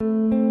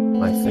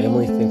My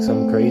Family Thinks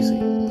I'm Crazy,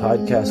 a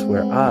podcast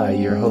where I,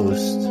 your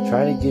host,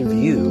 try to give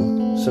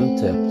you some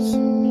tips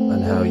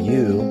on how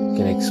you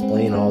can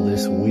explain all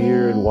this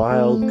weird,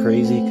 wild,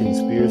 crazy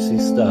conspiracy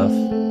stuff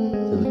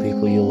to the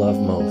people you love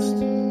most.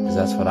 Because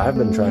that's what I've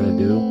been trying to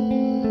do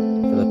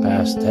for the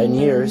past 10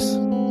 years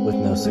with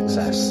no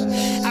success.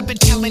 I've been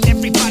telling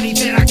everybody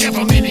that our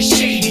government is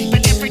shady,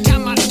 but every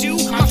time I do,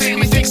 my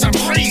family thinks I'm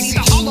crazy.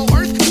 The hollow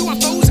earth,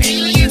 UFOs,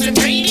 aliens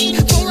invading,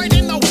 fluoride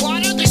in the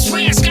water, they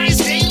spray our skies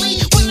daily.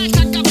 When I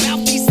talk about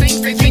these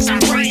things, they think I'm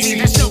crazy.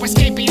 There's no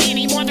escaping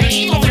anymore the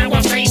evil that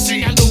we're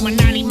facing.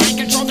 Illuminati mind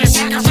control, they're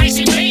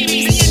sacrificing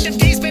babies. The end of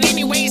days, but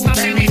anyways, my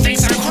family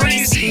thinks I'm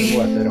crazy.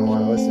 What, they don't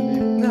want to listen to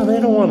you? No, they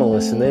don't want to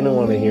listen. They don't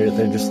want to hear it.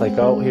 They're just like,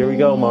 oh, here we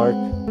go, Mark.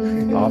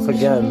 Off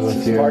again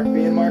with your... Mark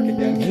being Mark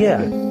again. Yeah.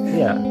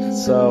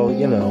 So,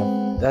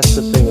 that's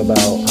the thing about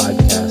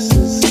podcasts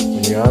is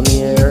when you're on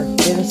the air,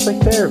 and it's like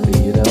therapy,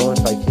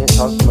 If I can't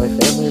talk to my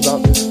family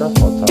about this stuff,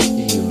 I'll talk to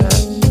you,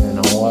 Matt, and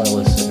all our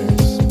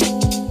listeners.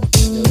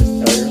 You'll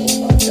just tell your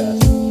whole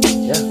podcast.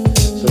 Yeah.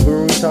 So who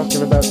are we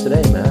talking about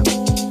today, Matt?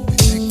 They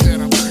think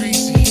that I'm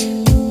crazy.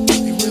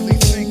 They really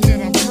think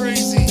that I'm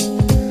crazy.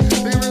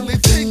 They really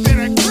think that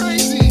I'm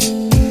crazy.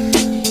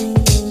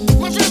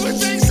 My family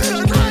thinks that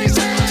I'm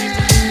crazy.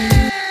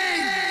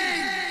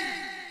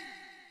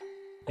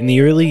 In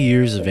the early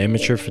years of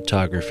amateur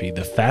photography,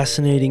 the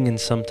fascinating and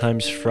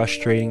sometimes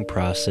frustrating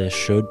process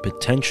showed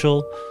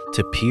potential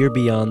to peer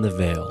beyond the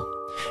veil.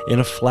 In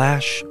a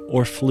flash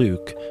or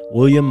fluke,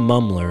 William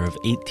Mumler of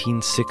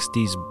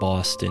 1860s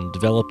Boston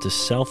developed a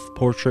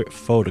self-portrait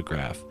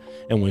photograph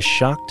and was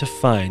shocked to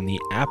find the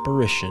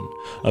apparition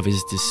of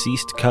his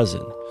deceased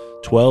cousin.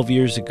 12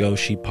 years ago,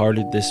 she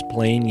parted this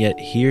plane, yet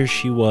here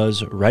she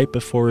was right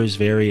before his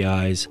very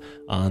eyes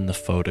on the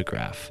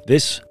photograph.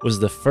 This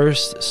was the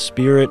first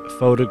spirit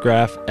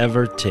photograph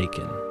ever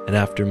taken, and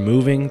after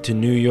moving to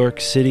New York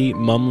City,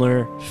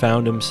 Mumler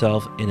found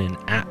himself in an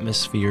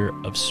atmosphere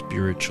of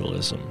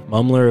spiritualism.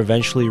 Mumler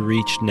eventually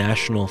reached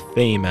national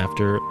fame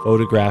after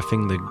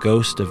photographing the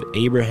ghost of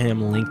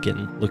Abraham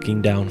Lincoln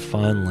looking down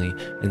fondly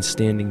and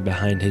standing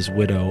behind his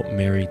widow,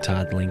 Mary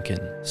Todd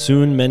Lincoln.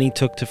 Soon, many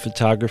took to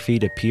photography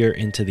to peer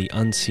into the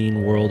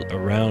unseen world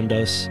around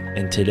us,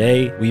 and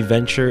today we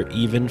venture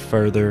even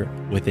further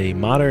with a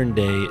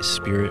modern-day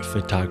spirit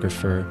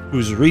photographer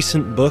whose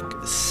recent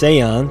book,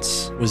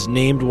 Seance, was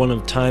named one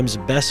of Time's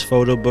best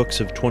photo books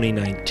of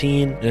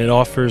 2019, and it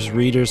offers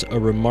readers a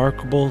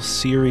remarkable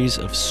series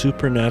of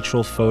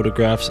supernatural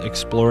photographs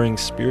exploring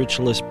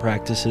spiritualist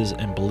practices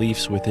and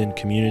beliefs within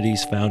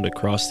communities found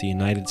across the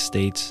United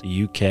States,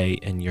 the UK,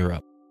 and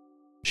Europe.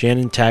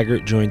 Shannon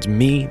Taggart joins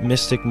me,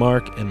 Mystic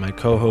Mark, and my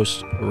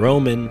co-host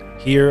Roman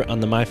here on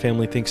the My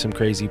Family Thinks I'm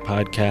Crazy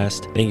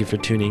podcast. Thank you for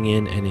tuning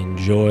in and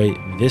enjoy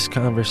this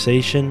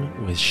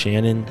conversation with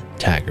Shannon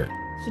Taggart.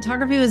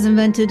 Photography was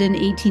invented in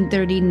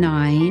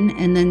 1839,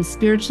 and then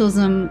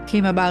spiritualism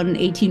came about in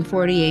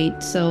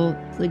 1848, so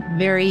like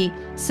very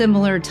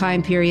similar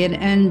time period.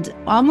 And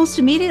almost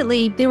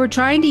immediately, they were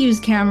trying to use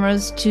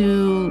cameras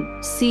to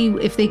see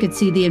if they could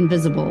see the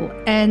invisible.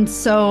 And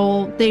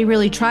so they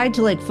really tried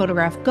to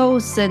photograph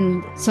ghosts,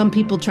 and some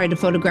people tried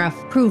to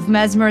prove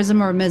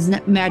mesmerism or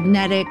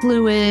magnetic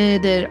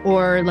fluid,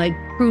 or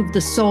prove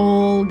the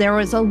soul. There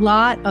was a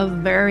lot of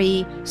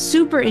very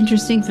super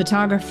interesting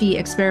photography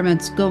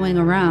experiments going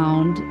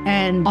around,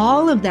 and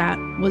all of that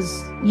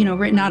was,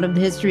 written out of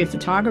the history of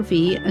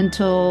photography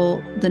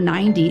until the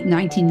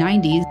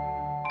 1990s.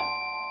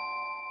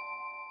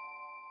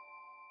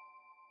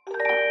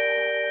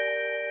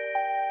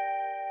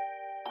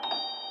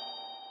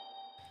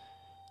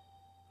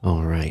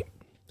 All right.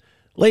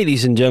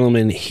 Ladies and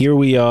gentlemen, here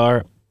we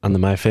are on the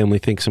My Family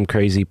Thinks I'm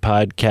Crazy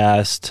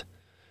podcast.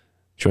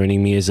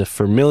 Joining me is a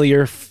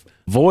familiar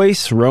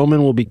voice.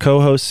 Roman will be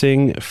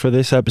co-hosting for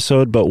this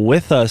episode, but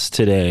with us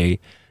today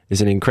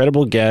is an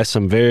incredible guest.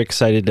 I'm very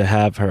excited to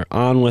have her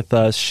on with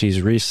us.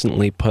 She's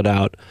recently put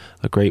out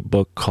a great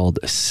book called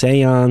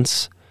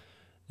Seance,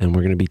 and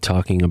we're going to be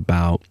talking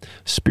about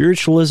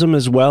spiritualism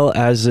as well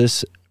as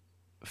this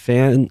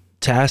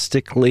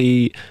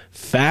fantastically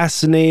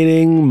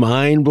fascinating,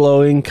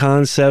 mind-blowing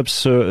concepts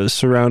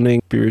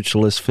surrounding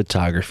spiritualist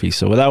photography.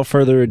 So without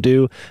further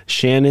ado,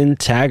 Shannon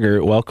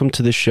Taggart, welcome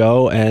to the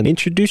show, and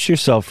introduce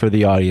yourself for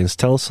the audience.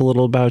 Tell us a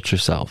little about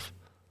yourself.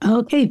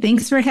 Okay,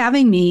 thanks for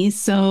having me.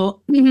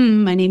 So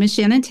my name is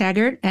Shannon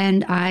Taggart,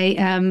 and I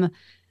am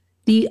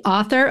the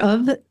author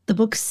of the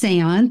book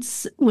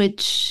Seance,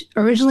 which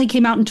originally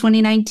came out in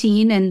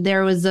 2019, and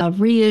there was a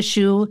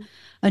reissue,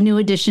 a new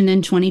edition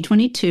in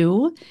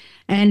 2022.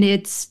 And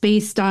it's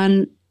based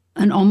on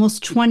an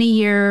almost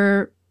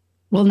 20-year,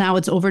 well, now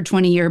it's over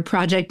 20-year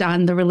project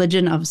on the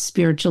religion of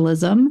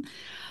spiritualism.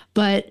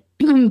 But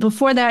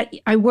before that,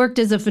 I worked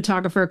as a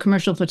photographer,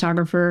 commercial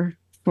photographer,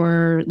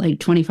 for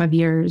 25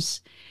 years.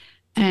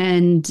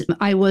 And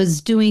I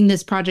was doing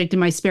this project in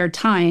my spare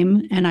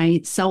time, and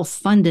I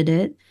self-funded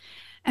it.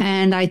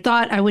 And I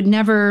thought that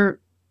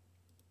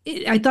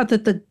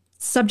the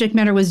subject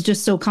matter was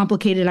just so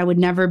complicated, I would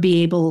never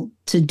be able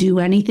to do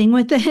anything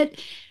with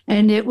it.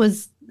 And it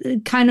was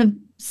it kind of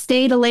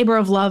stayed a labor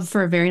of love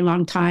for a very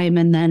long time.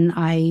 And then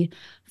I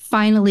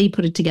finally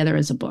put it together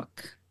as a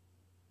book.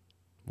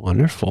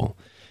 Wonderful.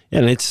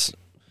 And it's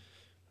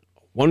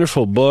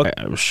wonderful book.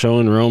 I was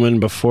showing Roman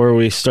before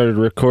we started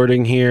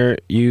recording here.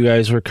 You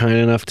guys were kind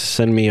enough to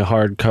send me a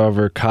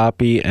hardcover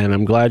copy, and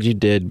I'm glad you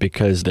did,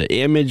 because the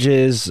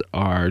images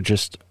are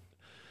just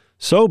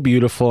so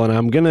beautiful. And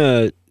I'm going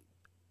to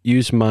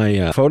use my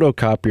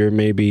photocopier,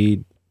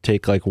 maybe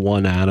take like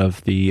one out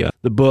of the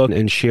book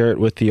and share it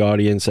with the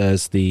audience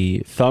as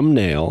the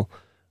thumbnail.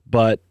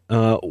 But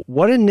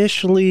what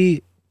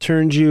initially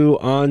turned you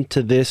on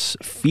to this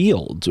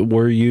field?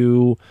 Were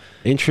you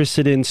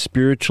interested in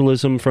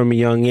spiritualism from a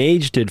young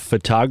age? Did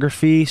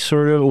photography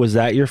was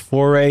that your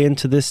foray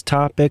into this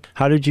topic?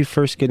 How did you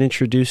first get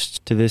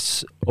introduced to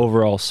this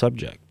overall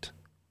subject?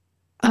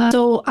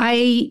 So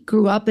I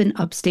grew up in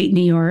upstate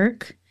New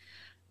York,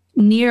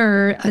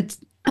 near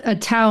a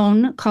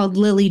town called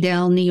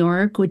Lilydale, New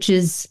York, which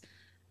is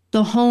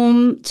the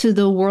home to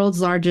the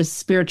world's largest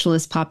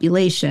spiritualist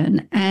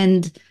population.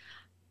 And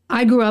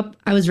I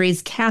was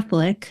raised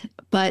Catholic,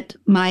 but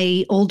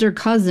my older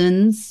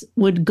cousins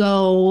would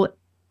go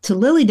to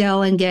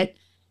Lilydale and get,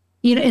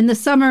 in the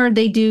summer,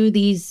 they do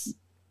these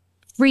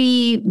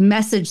free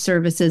message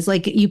services.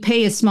 Like, you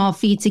pay a small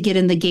fee to get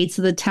in the gates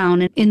of the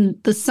town. And in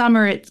the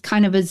summer, it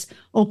kind of is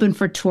open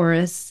for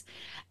tourists.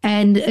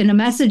 And in a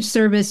message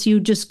service, you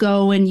just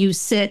go and you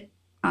sit.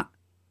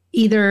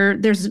 Either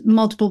there's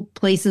multiple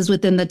places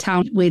within the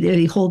town where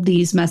they hold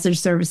these message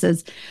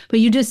services,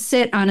 but you just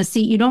sit on a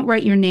seat. You don't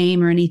write your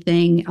name or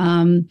anything.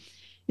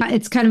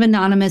 It's kind of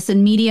anonymous,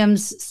 and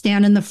mediums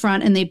stand in the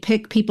front and they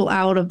pick people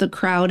out of the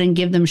crowd and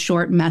give them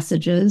short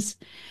messages.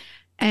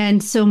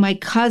 And so my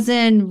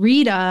cousin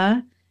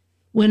Rita,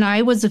 when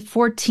I was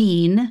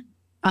 14,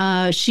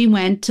 she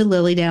went to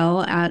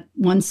Lilydale at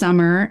one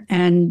summer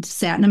and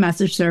sat in a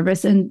message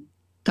service and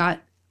got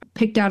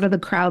picked out of the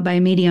crowd by a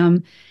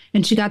medium.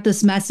 And she got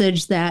this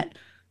message that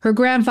her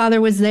grandfather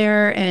was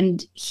there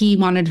and he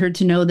wanted her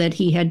to know that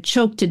he had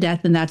choked to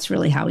death, and that's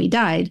really how he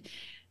died.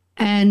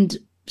 And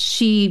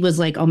she was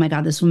like, oh my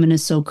God, this woman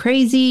is so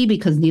crazy,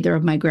 because neither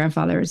of my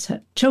grandfathers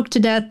had choked to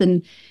death.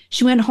 And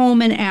she went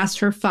home and asked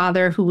her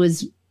father, who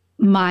was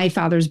my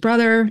father's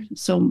brother,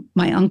 so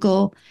my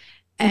uncle,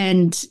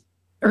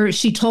 or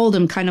she told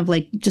him, kind of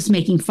like just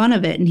making fun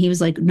of it. And he was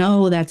like,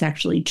 no, that's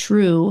actually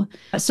true.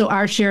 So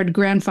our shared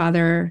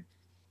grandfather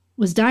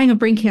was dying of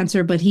brain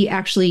cancer, but he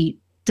actually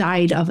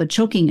died of a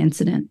choking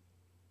incident.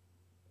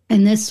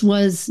 And this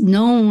was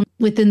known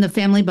within the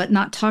family, but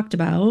not talked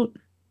about.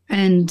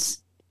 And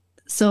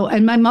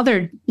my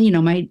mother,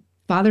 my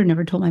father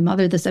never told my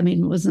mother this. I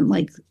mean, it wasn't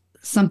like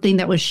something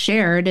that was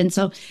shared. And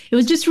so it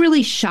was just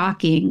really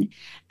shocking.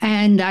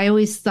 And I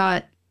always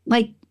thought,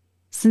 like,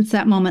 since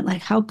that moment,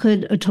 like, how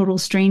could a total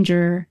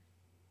stranger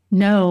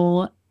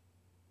know,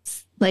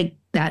 like,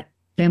 that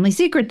family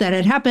secret that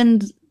had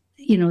happened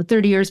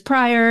 30 years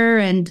prior,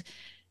 and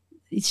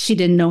she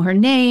didn't know her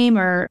name,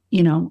 or,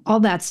 all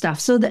that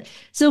stuff.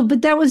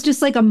 But that was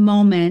just like a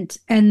moment.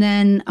 And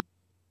then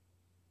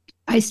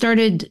I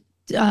started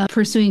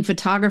pursuing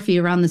photography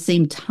around the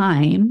same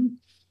time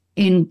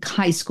in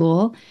high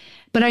school,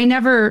 but I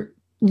never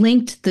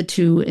linked the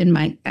two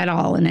at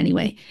all in any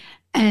way.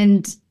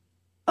 And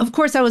of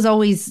course I was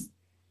always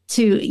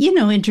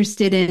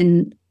interested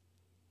in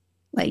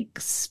like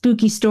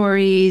spooky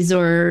stories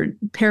or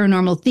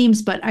paranormal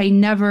themes, but I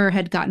never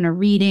had gotten a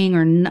reading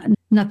or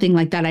nothing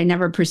like that. I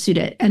never pursued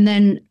it. And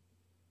then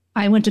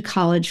I went to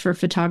college for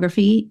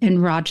photography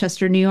in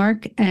Rochester, New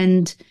York.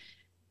 And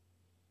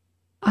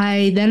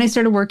I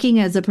started working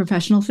as a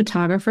professional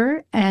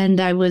photographer, and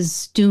I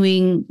was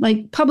doing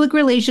like public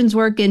relations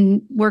work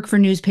and work for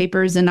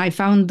newspapers. And I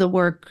found the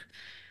work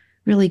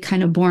really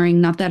kind of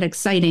boring, not that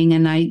exciting.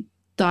 And I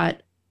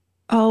thought,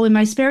 oh, in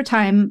my spare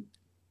time,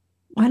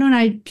 why don't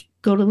I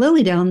go to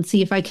Lilydale and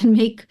see if I can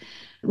make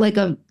like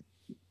a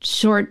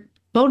short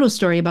photo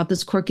story about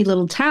this quirky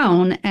little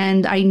town.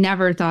 And I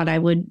never thought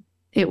it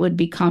would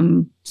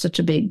become such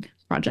a big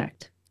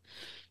project.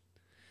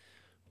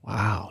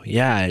 Wow.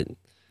 Yeah. It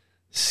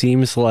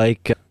seems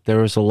like there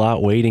was a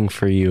lot waiting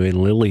for you in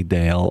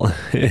Lilydale.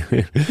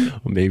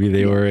 Maybe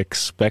they were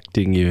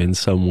expecting you in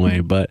some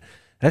way, but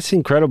that's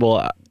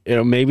incredible.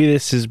 Maybe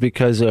this is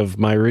because of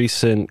my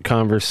recent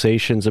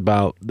conversations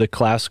about the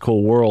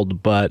classical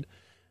world, but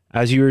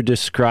as you were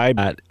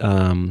describing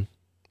that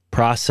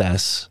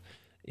process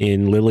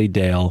in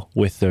Lilydale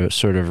with the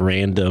sort of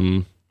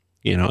random,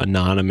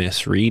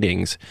 anonymous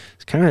readings,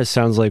 it kind of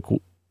sounds like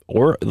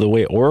the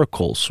way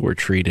oracles were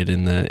treated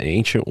in the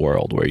ancient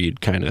world, where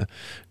you'd kind of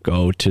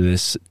go to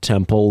this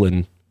temple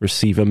and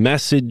receive a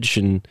message,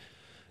 and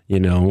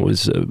it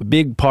was a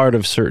big part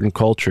of certain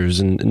cultures.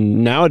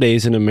 And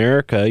nowadays in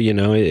America,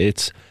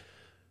 it's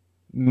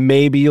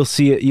maybe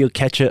you'll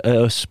catch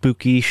a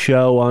spooky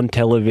show on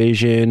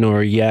television,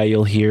 or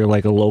you'll hear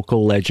like a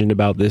local legend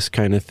about this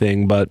kind of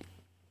thing, but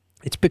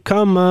it's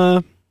become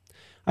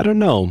I don't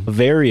know,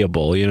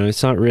 variable.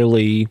 It's not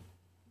really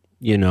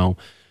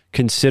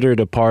considered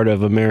a part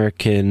of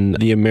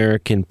the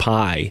American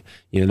pie,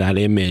 that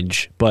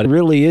image, but it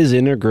really is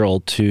integral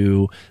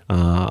to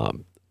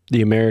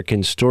the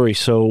American story.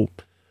 So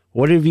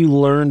what have you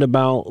learned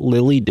about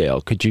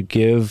Lilydale? Could you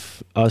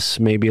give us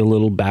maybe a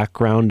little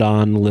background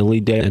on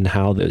Lilydale and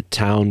how the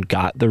town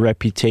got the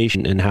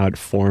reputation and how it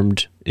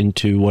formed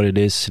into what it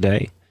is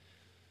today?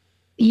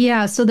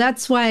 Yeah, so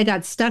that's why I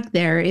got stuck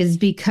there, is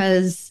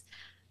because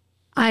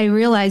I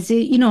realized,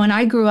 and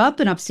I grew up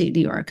in upstate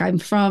New York. I'm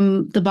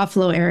from the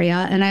Buffalo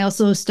area, and I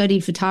also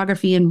studied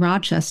photography in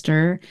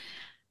Rochester.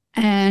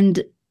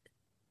 And,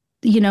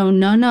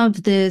 none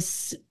of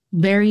this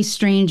very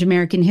strange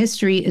American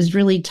history is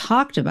really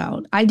talked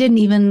about. I didn't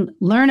even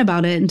learn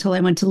about it until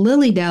I went to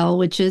Lilydale,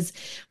 which is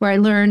where I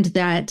learned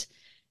that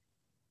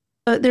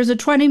there's a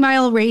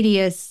 20-mile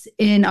radius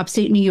in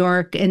upstate New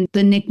York, and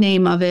the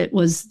nickname of it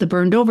was the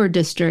Burned Over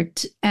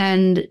District.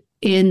 And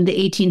in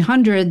the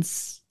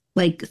 1800s,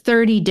 like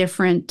 30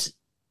 different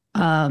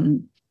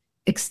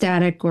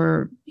ecstatic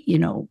or,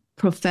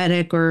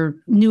 prophetic or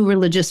new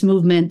religious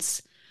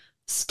movements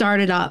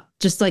started up,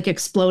 just like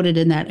exploded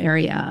in that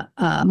area.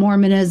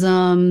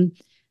 Mormonism,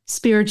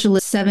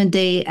 spiritualism,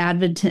 Seventh-day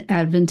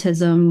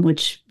Adventism,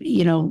 which,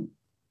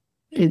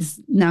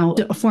 is now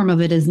a form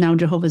of it is now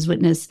Jehovah's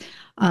Witness.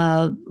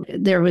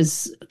 There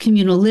was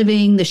communal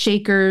living, the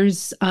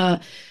Shakers.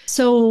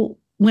 So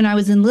when I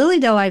was in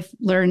Lilydale, I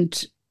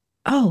learned,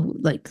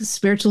 like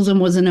spiritualism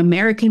was an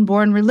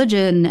American-born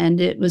religion,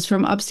 and it was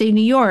from upstate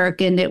New York,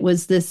 and it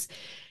was this,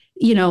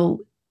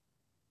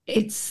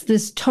 it's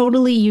this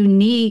totally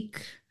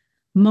unique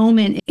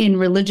moment in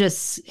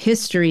religious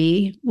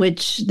history,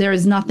 which there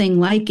is nothing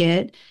like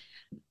it.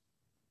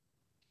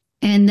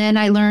 And then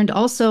I learned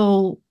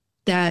also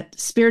that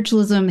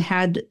spiritualism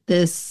had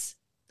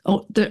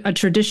a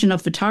tradition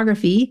of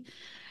photography,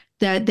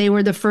 that they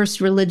were the first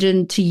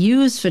religion to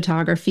use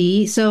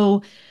photography.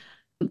 So,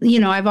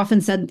 I've often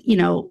said,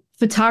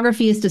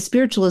 photography is to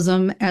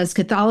spiritualism as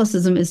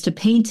Catholicism is to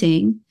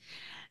painting.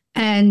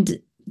 And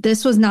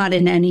this was not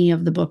in any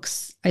of the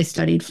books I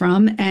studied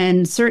from.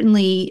 And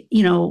certainly,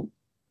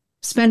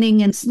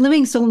 spending and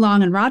living so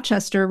long in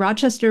Rochester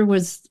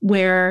was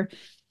where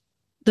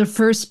the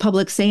first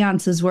public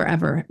seances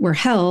were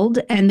held,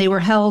 and they were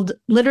held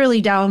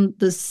literally down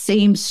the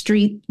same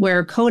street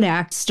where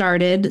Kodak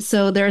started.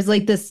 So there's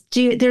like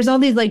there's all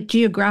these like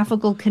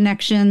geographical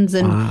connections,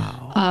 and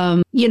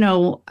wow.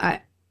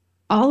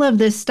 All of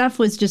this stuff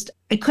was just,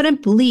 I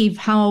couldn't believe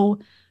how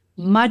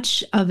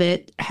much of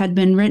it had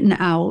been written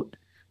out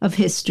of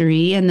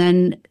history. And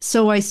then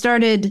so I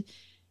started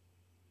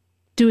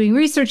doing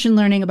research and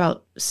learning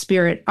about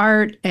spirit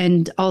art,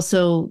 and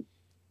also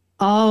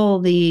all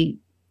the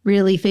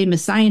really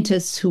famous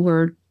scientists who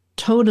were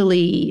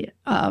totally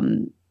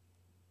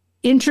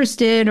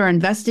interested or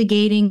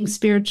investigating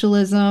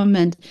spiritualism.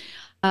 And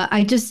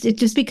it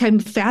just became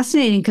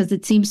fascinating because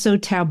it seemed so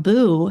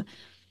taboo.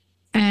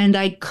 And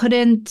I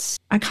kind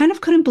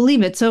of couldn't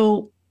believe it.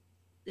 So,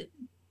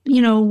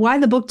 why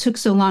the book took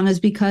so long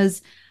is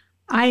because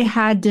I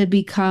had to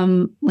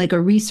become like a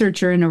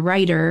researcher and a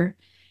writer,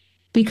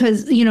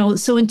 because,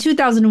 so in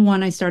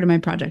 2001, I started my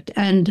project.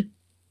 And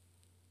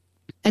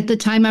at the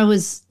time I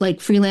was like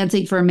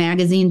freelancing for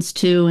magazines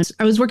too. And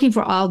I was working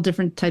for all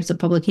different types of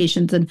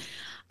publications, and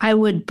I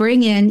would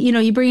bring in,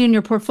 you bring in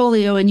your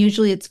portfolio, and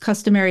usually it's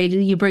customary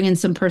you bring in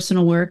some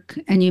personal work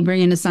and you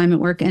bring in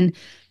assignment work. And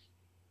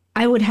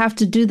I would have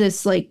to do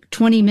this like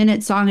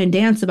 20-minute song and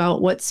dance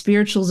about what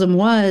spiritualism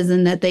was,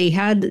 and that they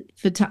had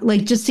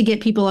like just to get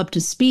people up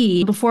to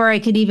speed before I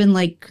could even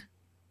like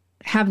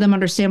have them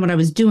understand what I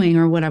was doing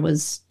or what I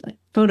was like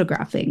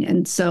photographing.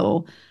 And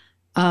so,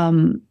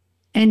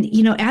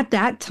 at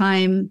that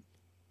time,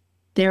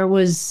 there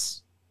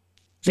was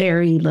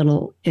very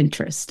little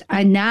interest.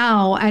 I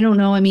don't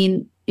know. I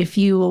mean, if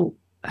you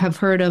have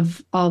heard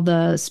of all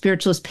the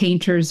spiritualist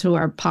painters who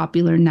are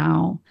popular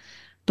now,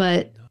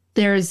 but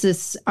there's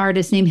this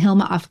artist named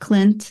Hilma af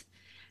Klint,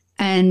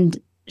 and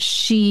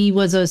she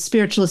was a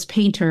spiritualist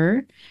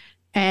painter,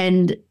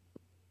 and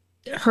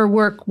her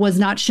work was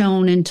not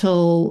shown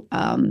until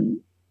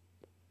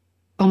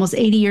almost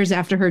 80 years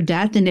after her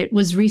death. And it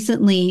was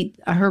recently,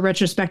 her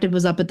retrospective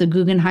was up at the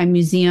Guggenheim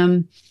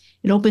Museum.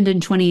 It opened in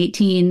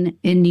 2018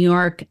 in New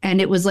York, and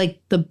it was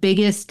like the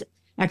biggest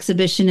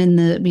exhibition in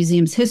the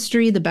museum's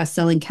history, the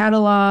best-selling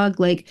catalog.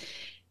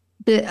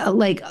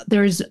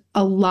 There's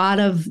a lot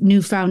of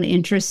newfound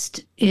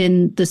interest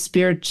in the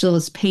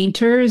spiritualist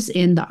painters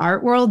in the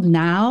art world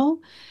now.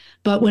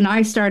 But when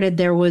I started,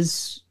 it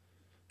was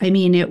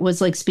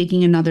like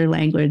speaking another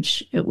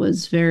language. It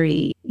was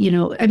very,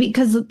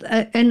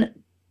 and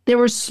there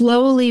were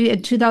slowly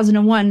in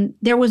 2001,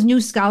 there was new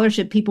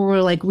scholarship. People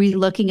were like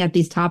re-looking at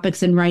these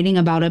topics and writing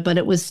about it, but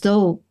it was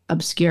still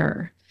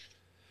obscure.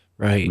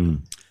 Right.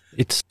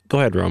 Go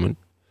ahead, Roman.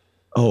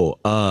 Well,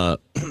 I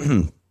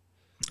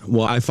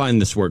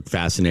find this work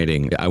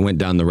fascinating. I went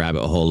down the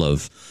rabbit hole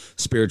of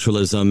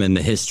spiritualism and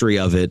the history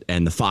of it,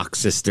 and the Fox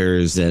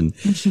sisters, and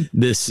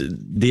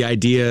the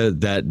idea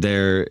that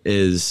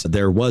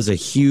there was a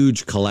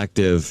huge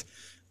collective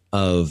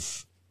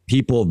of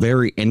people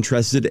very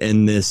interested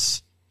in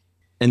this,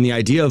 and the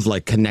idea of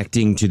like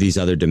connecting to these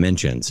other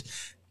dimensions.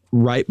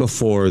 Right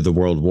before the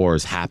world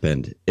wars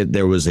happened,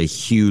 there was a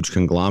huge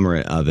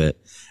conglomerate of it.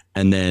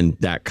 And then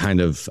that kind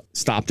of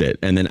stopped it.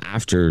 And then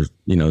after,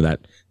 that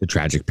the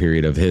tragic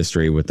period of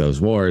history with those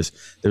wars,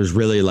 there's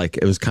really like,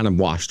 it was kind of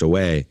washed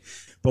away.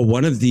 But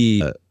one of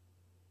the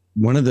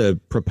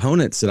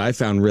proponents that I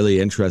found really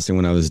interesting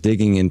when I was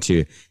digging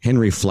into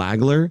Henry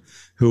Flagler,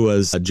 who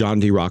was John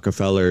D.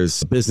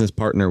 Rockefeller's business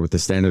partner with the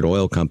Standard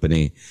Oil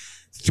Company,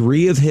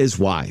 3 of his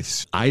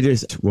wives,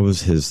 what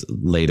was his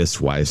latest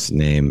wife's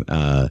name?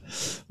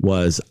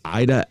 Was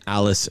Ida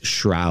Alice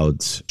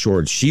Shrouds.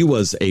 She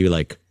was a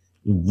like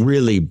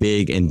really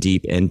big and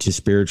deep into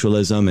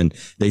spiritualism, and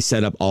they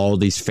set up all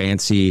these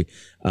fancy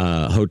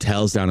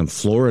hotels down in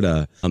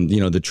Florida.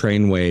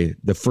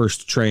 The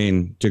first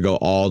train to go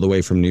all the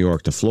way from New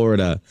York to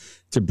Florida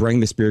to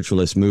bring the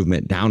spiritualist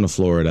movement down to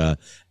Florida.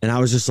 And I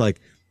was just like,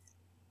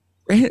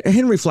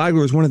 Henry Flagler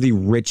was one of the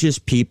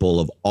richest people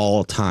of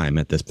all time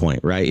at this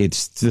point, right?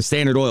 It's the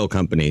Standard Oil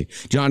Company,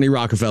 John D.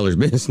 Rockefeller's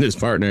business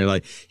partner.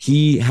 Like,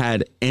 he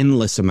had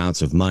endless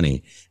amounts of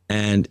money,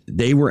 and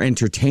they were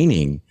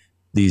entertaining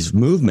these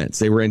movements.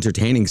 They were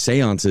entertaining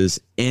seances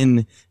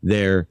in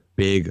their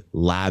big,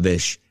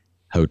 lavish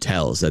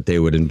hotels that they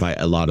would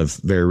invite a lot of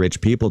very rich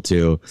people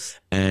to.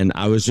 And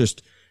I was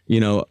just,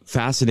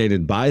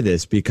 fascinated by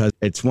this, because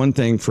it's one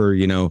thing for,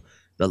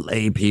 the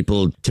lay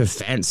people to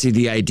fancy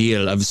the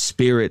ideal of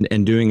spirit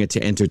and doing it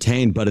to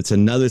entertain, but it's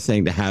another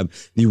thing to have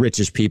the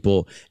richest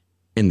people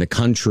in the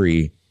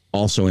country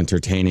also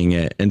entertaining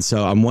it. And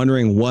so I'm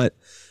wondering what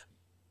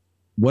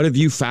have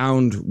you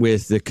found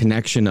with the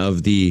connection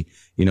of the,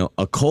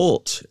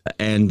 occult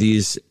and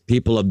these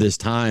people of this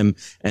time,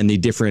 and the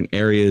different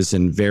areas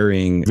and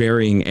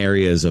varying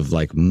areas of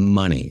like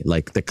money,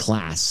 like the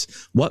class?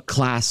 What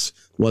class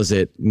was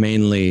it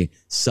mainly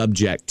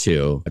subject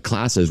to?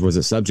 Classes was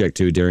it subject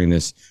to during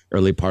this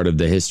early part of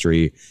the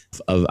history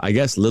of, I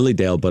guess,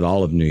 Lilydale, but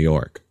all of New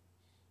York?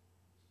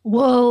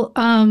 Well,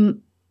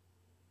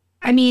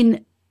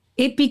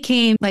 it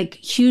became like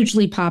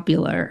hugely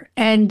popular.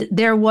 And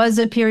there was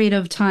a period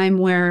of time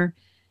where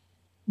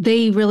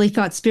they really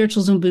thought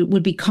spiritualism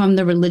would become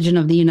the religion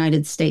of the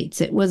United States.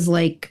 It was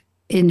like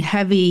in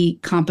heavy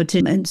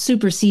competition and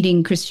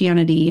superseding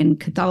Christianity and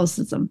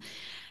Catholicism.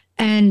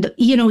 And,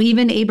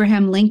 even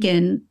Abraham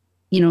Lincoln,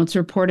 it's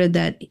reported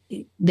that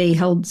they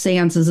held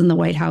seances in the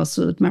White House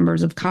with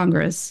members of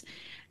Congress.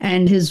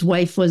 And his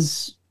wife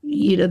was,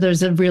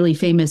 there's a really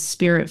famous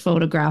spirit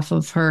photograph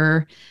of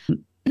her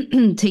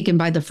taken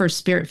by the first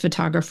spirit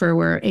photographer,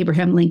 where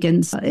Abraham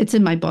Lincoln's, it's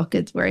in my book,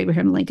 it's where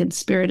Abraham Lincoln's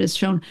spirit is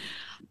shown.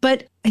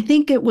 But I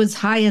think it was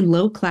high and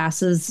low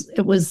classes.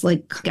 It was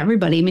like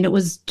everybody. It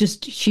was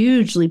just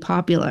hugely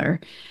popular.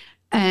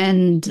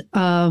 And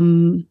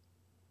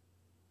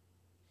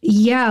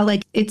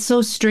like, it's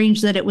so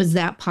strange that it was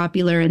that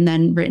popular and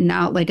then written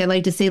out. Like, I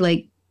like to say,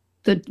 like,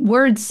 the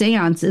word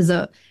seance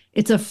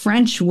it's a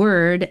French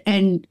word,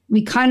 and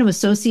we kind of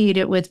associate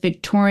it with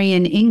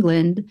Victorian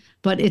England,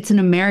 but it's an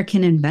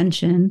American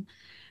invention.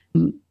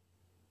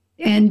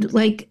 And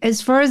like,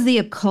 as far as the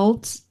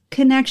occult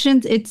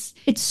connections, it's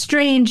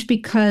strange,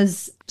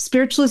 because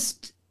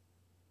spiritualists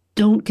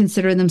don't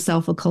consider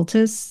themselves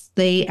occultists.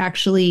 They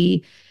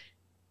actually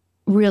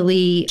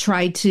really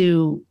try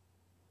to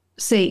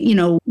say,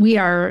 we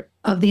are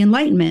of the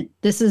Enlightenment.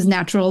 This is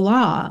natural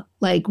law.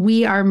 Like,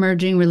 we are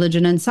merging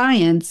religion and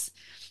science,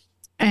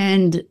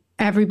 and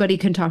everybody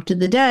can talk to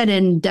the dead,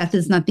 and death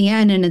is not the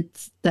end. And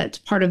that's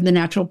part of the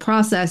natural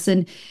process.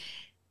 And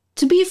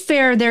to be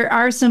fair, there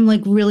are some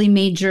like really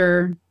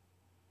major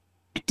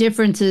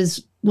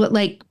differences.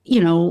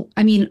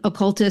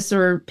 Occultists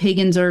or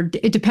pagans, or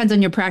it depends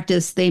on your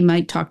practice, they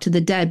might talk to the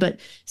dead, but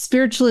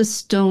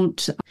spiritualists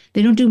don't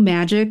do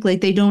magic.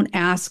 Like, they don't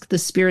ask the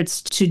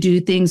spirits to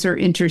do things or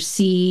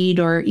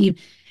intercede, or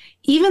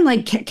even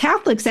like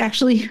Catholics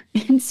actually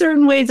in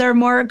certain ways are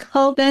more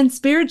occult than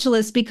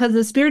spiritualists, because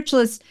the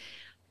spiritualist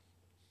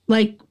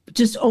like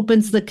just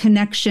opens the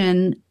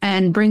connection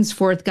and brings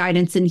forth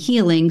guidance and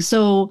healing.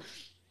 So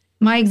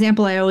my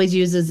example I always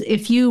use is,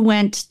 if you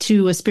went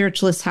to a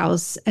spiritualist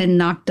house and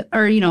knocked,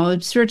 or, a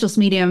spiritualist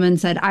medium,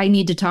 and said, I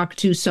need to talk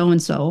to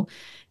so-and-so,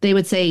 they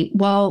would say,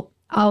 well,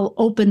 I'll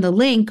open the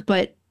link,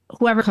 but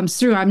whoever comes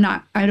through,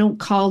 I don't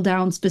call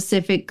down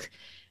specific,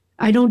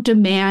 I don't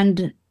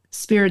demand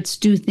spirits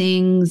do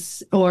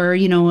things, or,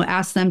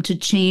 ask them to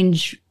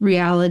change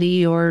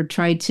reality or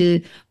try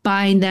to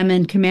bind them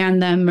and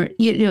command them. Or,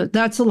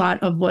 that's a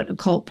lot of what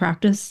occult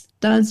practice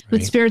does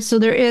with spirits. So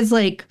there is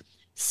like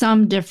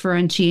some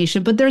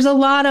differentiation, but there's a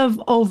lot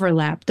of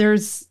overlap.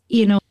 There's,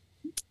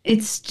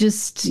 it's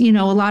just, a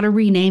lot of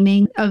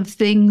renaming of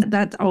things.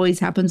 That always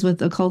happens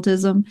with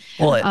occultism.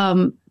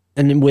 Well,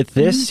 And with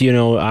this,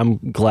 I'm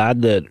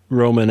glad that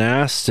Roman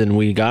asked and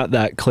we got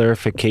that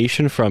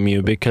clarification from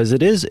you, because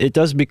it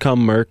does become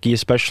murky,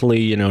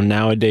 especially,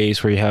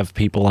 nowadays where you have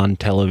people on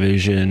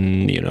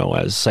television,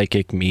 as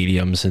psychic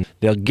mediums, and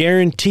they'll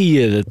guarantee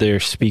you that they're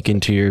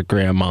speaking to your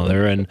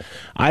grandmother. And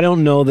I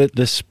don't know that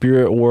the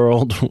spirit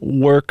world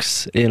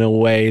works in a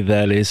way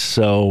that is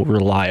so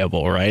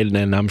reliable, right?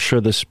 And I'm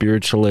sure the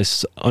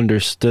spiritualists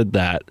understood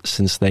that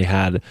since they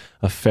had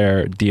a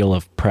fair deal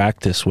of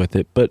practice with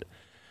it. But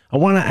I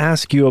want to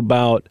ask you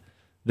about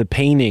the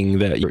painting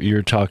that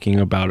you're talking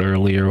about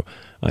earlier.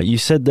 You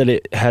said that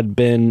it had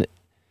been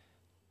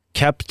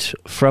kept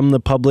from the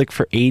public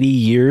for 80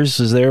 years.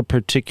 Is there a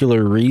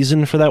particular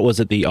reason for that? Was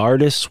it the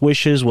artist's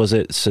wishes? Was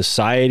it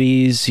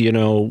society's,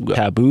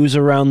 taboos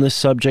around this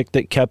subject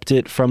that kept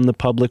it from the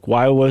public?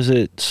 Why was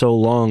it so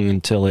long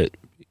until it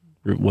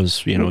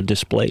was,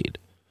 displayed?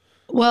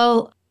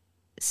 Well,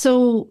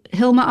 so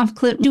Hilma af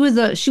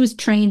Klint, she was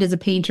trained as a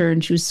painter,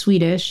 and she was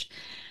Swedish.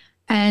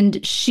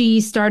 And she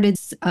got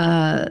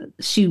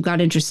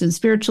interested in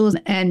spiritualism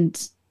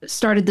and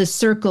started this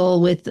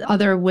circle with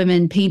other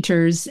women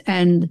painters.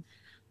 And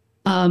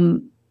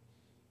it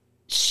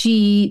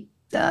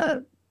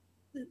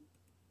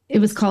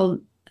was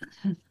called,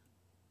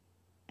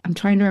 I'm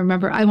trying to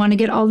remember, I want to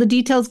get all the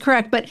details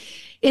correct, but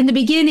in the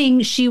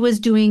beginning, she was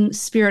doing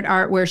spirit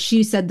art where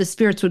she said the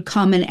spirits would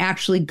come and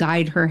actually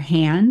guide her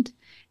hand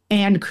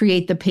and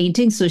create the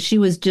painting. So she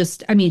was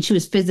she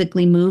was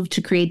physically moved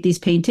to create these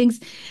paintings.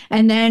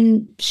 And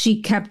then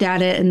she kept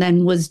at it and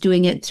then was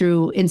doing it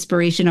through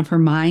inspiration of her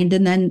mind,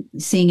 and then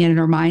seeing it in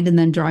her mind and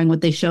then drawing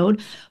what they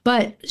showed.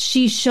 But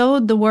she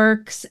showed the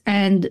works,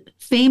 and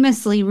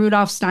famously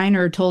Rudolf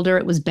Steiner told her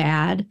it was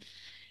bad.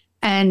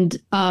 And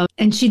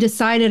she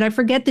decided, I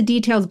forget the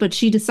details, but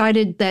she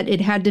decided that it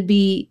had to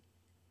be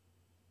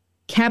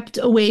kept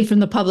away from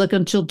the public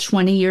until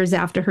 20 years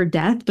after her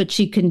death, but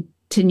she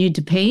continued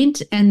to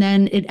paint. And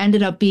then it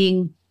ended up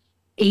being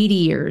 80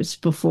 years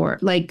before,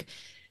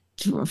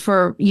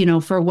 for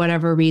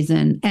whatever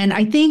reason. And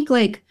I think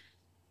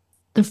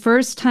the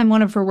first time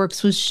one of her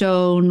works was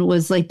shown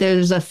was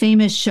there's a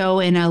famous show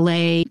in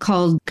LA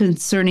called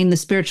Concerning the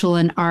Spiritual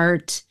and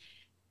Art.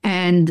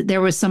 And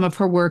there was some of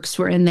her works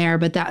were in there,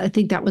 but I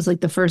think that was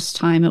the first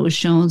time it was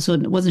shown. So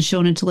it wasn't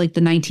shown until the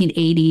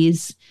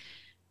 1980s.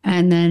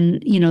 And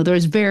then, there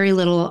was very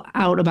little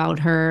out about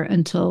her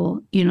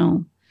until,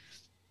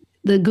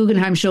 the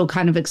Guggenheim show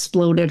kind of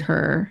exploded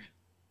her.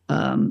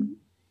 But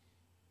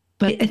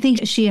I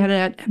think she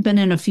had been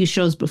in a few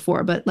shows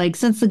before, but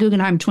since the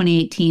Guggenheim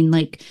 2018,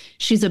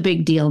 she's a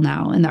big deal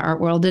now in the art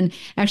world. And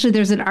actually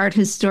there's an art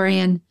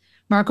historian,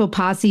 Marco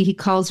Passi, he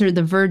calls her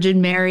the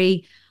Virgin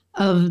Mary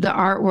of the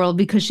art world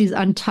because she's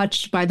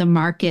untouched by the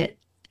market.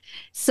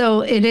 So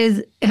it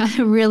is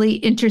really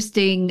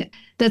interesting.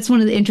 That's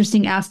one of the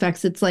interesting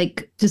aspects. It's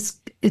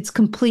it's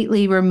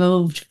completely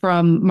removed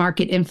from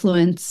market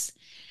influence.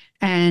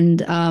 And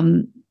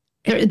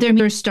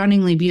they're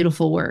stunningly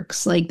beautiful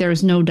works.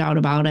 There's no doubt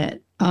about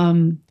it.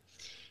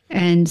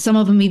 And some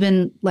of them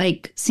even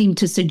seem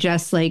to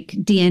suggest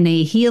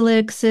DNA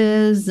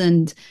helixes,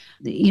 and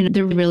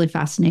they're really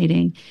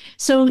fascinating.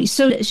 So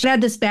she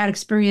had this bad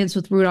experience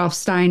with Rudolf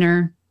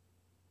Steiner,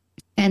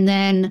 and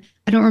then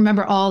I don't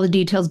remember all the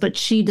details, but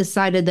she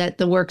decided that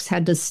the works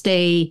had to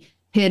stay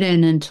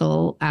hidden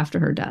until after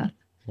her death.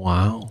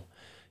 Wow.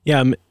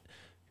 Yeah,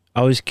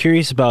 I was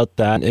curious about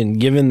that. And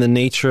given the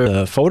nature of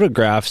the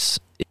photographs,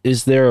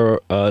 is there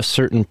a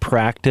certain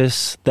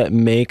practice that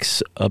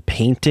makes a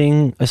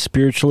painting a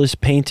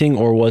spiritualist painting,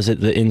 or was it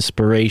the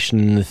inspiration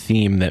and the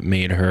theme that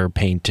made her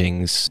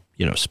paintings,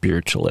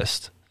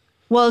 spiritualist?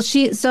 Well,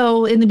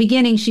 so in the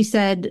beginning, she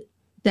said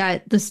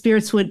that the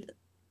spirits would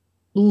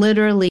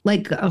literally,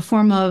 a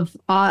form of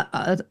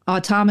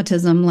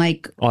automatism,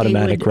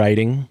 automatic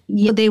writing.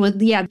 Yeah, they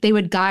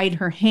would guide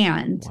her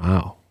hand.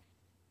 Wow.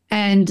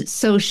 And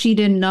so she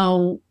didn't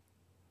know,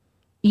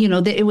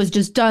 that it was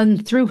just done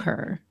through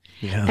her.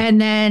 Yeah.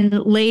 And then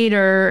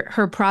later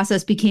her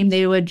process became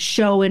they would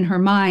show in her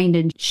mind,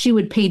 and she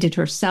would paint it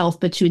herself,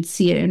 but she would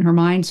see it in her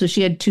mind. So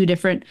she had two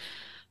different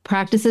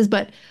practices.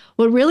 But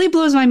what really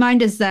blows my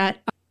mind is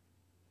that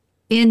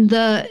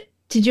did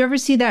you ever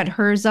see that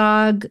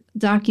Herzog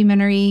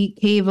documentary,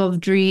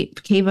 about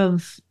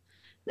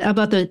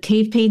the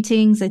cave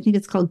paintings? I think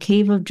it's called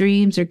Cave of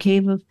Dreams or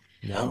Cave of...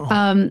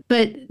 No.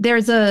 But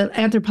there's a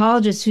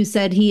anthropologist who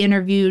said he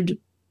interviewed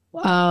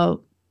an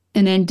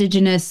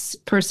indigenous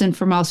person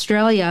from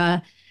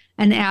Australia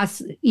and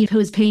asked who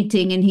was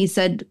painting, and he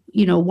said,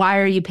 why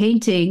are you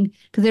painting?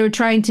 Because they were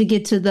trying to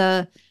get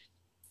to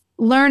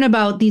learn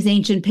about these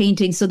ancient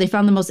paintings. So they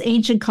found the most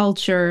ancient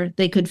culture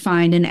they could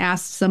find and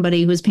asked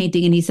somebody who was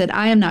painting, and he said,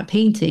 I am not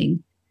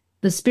painting.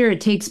 The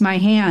spirit takes my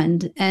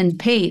hand and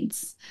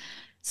paints.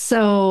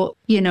 So,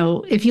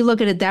 if you look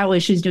at it that way,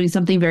 she's doing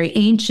something very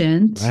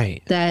ancient.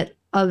 Right. That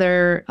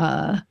other...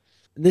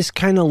 This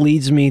kind of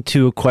leads me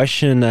to a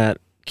question that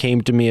came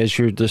to me as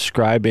you're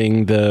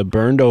describing the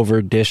burned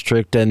over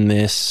district and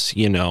this,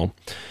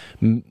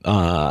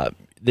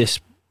 this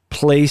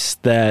place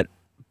that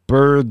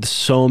birthed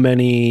so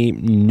many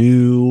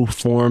new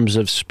forms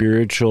of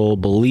spiritual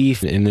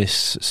belief in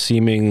this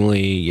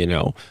seemingly,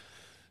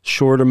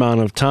 short amount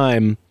of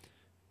time.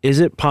 Is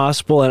it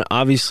possible, and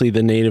obviously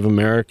the Native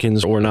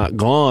Americans were not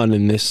gone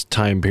in this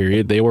time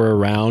period, they were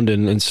around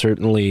and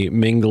certainly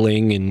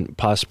mingling and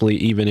possibly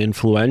even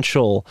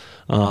influential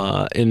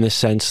in the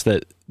sense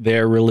that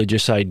their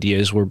religious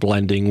ideas were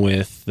blending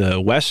with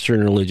the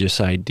Western religious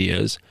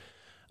ideas.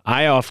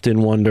 I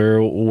often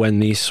wonder when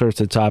these sorts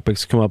of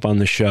topics come up on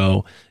the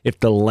show, if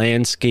the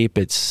landscape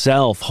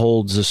itself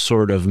holds a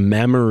sort of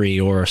memory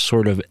or a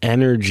sort of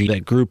energy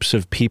that groups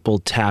of people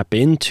tap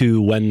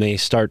into when they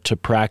start to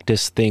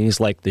practice things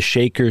like the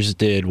Shakers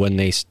did when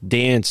they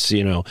dance,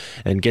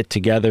 and get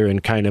together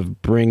and kind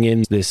of bring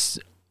in this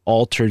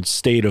altered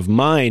state of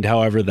mind,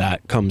 however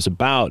that comes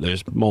about.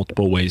 There's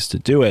multiple ways to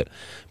do it,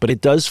 but it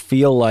does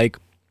feel like,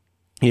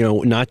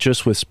 not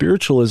just with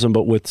spiritualism,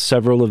 but with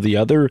several of the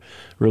other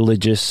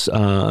religious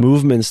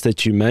movements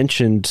that you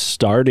mentioned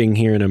starting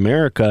here in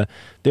America,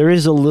 there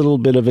is a little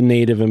bit of a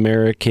Native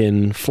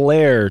American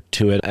flair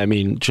to it. I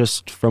mean,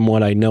 just from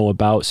what I know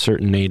about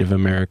certain Native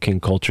American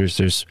cultures,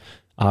 there's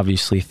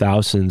obviously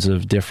thousands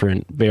of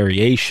different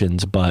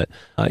variations, but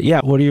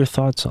what are your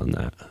thoughts on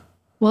that?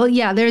 Well,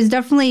 yeah, there's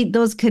definitely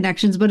those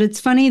connections, but it's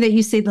funny that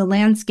you say the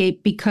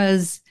landscape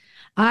because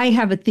I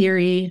have a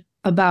theory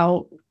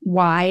about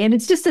why, and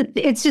it's just a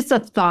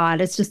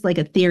thought. It's just like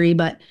a theory,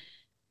 but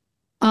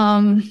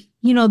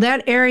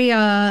that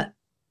area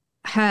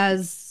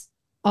has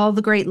all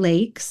the Great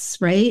Lakes,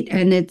 right?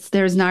 And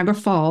there's Niagara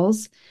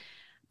Falls,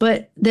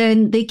 but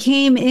then they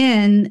came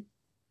in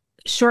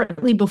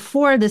shortly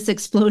before this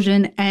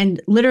explosion and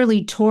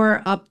literally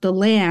tore up the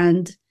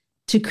land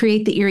to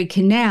create the Erie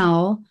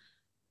Canal,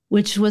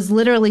 which was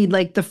literally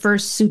like the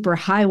first super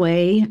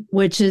highway,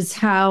 which is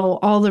how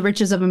all the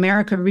riches of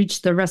America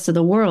reached the rest of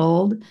the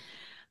world.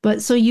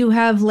 But so you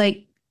have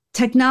like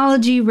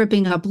technology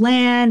ripping up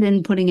land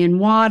and putting in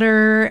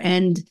water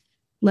and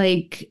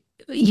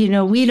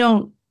we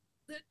don't,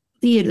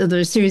 there's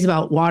a series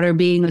about water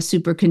being a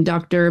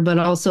superconductor, but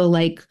also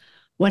like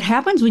what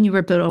happens when you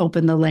rip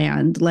open the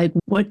land? Like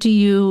what do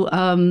you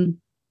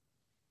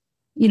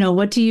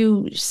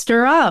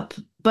stir up?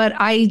 But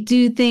I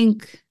do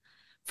think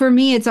for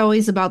me, it's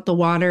always about the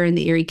water and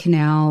the Erie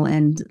Canal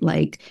and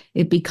like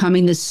it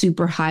becoming this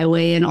super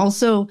highway. And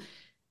also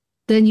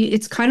then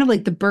it's kind of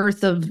like the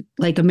birth of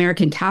like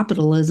American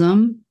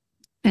capitalism.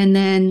 And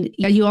then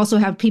you also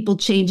have people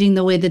changing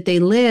the way that they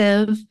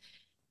live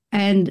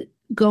and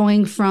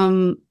going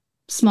from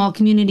small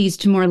communities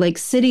to more like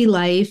city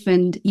life.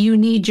 And you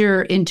need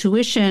your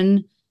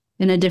intuition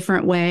in a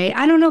different way.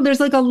 I don't know. There's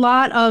like a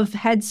lot of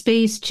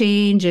headspace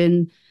change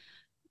and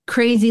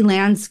crazy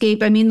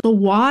landscape. I mean, the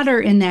water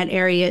in that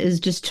area is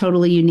just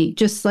totally unique,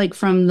 just like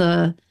from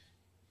the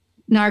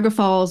Niagara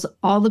Falls,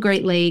 all the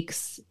Great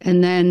Lakes,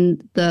 and then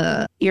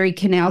the Erie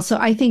Canal. So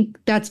I think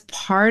that's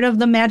part of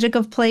the magic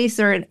of place,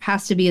 or it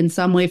has to be in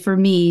some way. For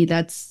me,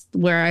 that's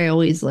where I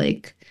always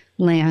like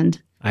land.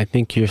 I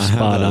think you're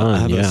spot on. I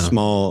have a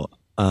small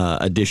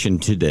addition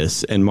to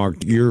this, and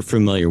Mark, you're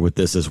familiar with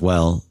this as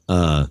well,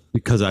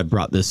 because I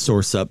brought this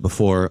source up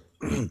before.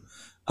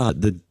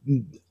 The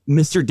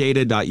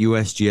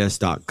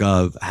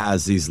mrdata.usgs.gov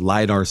has these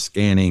LiDAR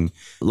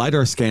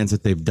scans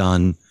that they've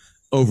done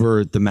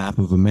over the map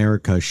of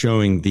America,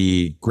 showing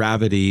the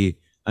gravity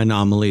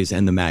anomalies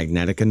and the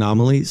magnetic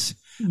anomalies,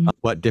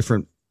 what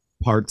different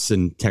parts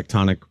and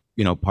tectonic,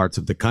 parts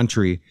of the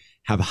country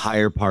have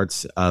higher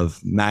parts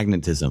of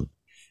magnetism.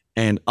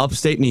 And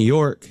upstate New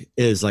York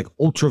is like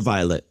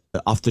ultraviolet,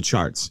 off the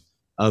charts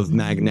of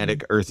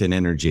magnetic earth and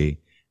energy.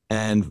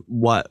 And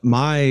what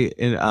my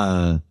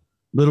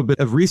little bit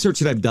of research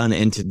that I've done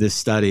into this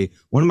study,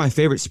 one of my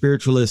favorite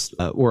spiritualists,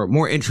 or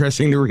more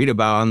interesting to read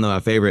about, I don't know,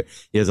 my favorite,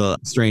 he has a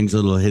strange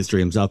little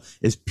history himself,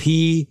 is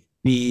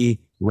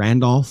P.B.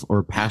 Randolph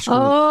or Pascal.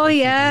 Oh,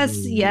 yes.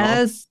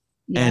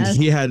 And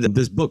he had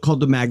this book called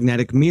The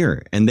Magnetic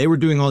Mirror, and they were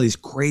doing all these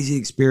crazy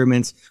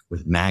experiments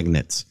with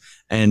magnets.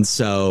 And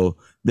so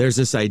there's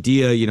this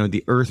idea,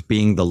 the earth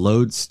being the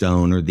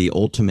lodestone or the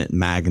ultimate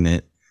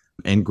magnet,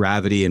 and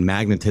gravity and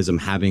magnetism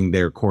having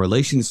their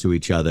correlations to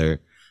each other.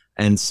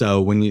 And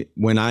so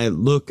when I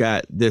look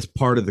at this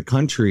part of the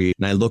country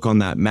and I look on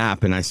that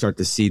map and I start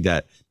to see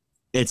that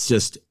it's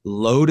just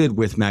loaded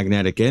with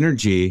magnetic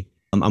energy,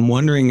 I'm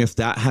wondering if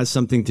that has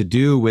something to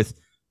do with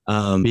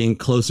being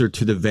closer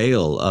to the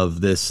veil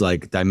of this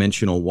like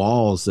dimensional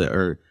walls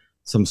or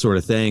some sort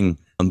of thing.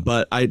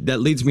 But that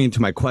leads me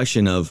into my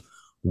question of,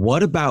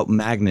 what about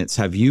magnets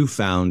have you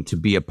found to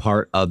be a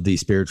part of the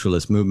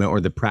spiritualist movement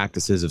or the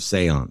practices of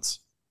seance?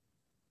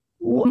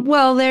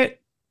 Well, there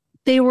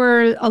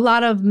was a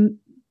lot of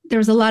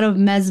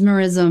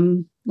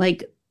mesmerism,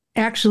 like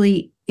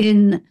actually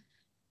where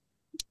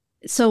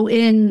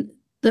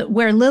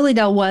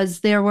Lilydale was,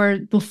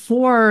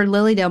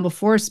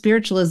 before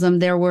spiritualism,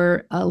 there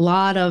were a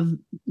lot of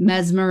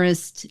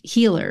mesmerist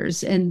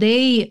healers, and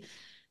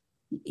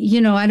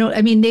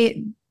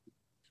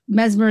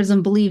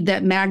mesmerism believed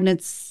that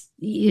magnets,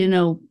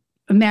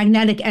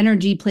 magnetic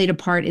energy played a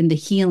part in the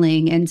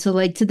healing. And so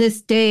like to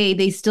this day,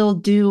 they still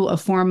do a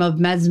form of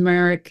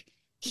mesmeric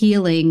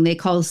healing they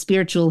call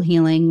spiritual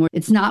healing, where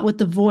it's not with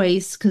the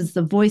voice, because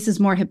the voice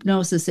is more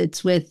hypnosis.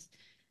 It's with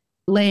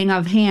laying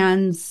of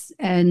hands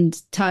and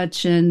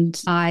touch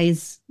and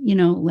eyes,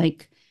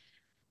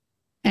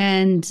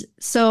 and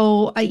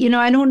so, I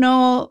don't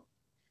know.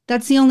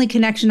 That's the only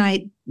connection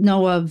I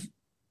know of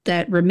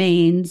that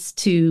remains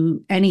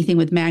to anything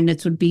with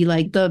magnets would be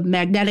like the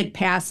magnetic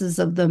passes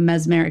of the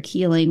mesmeric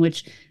healing,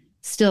 which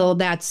still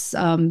it's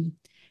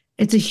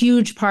a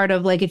huge part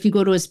of, like, if you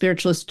go to a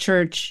spiritualist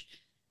church,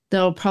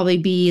 there'll probably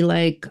be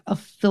like a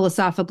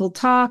philosophical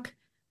talk,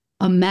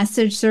 a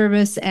message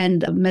service,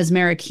 and a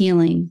mesmeric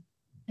healing,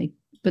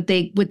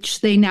 which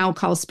they now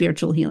call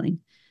spiritual healing.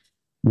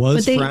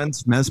 Was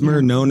Franz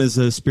Mesmer known as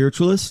a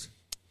spiritualist?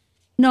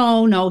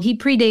 No, he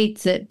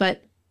predates it,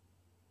 but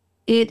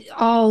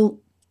the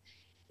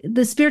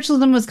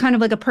spiritualism was kind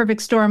of like a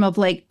perfect storm of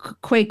like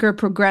Quaker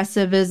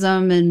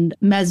progressivism and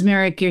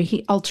mesmeric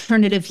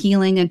alternative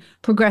healing and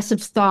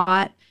progressive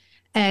thought.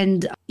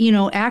 And,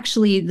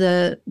 actually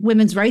the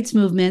women's rights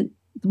movement,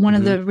 one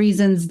of the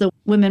reasons the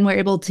women were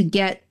able to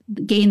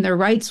gain their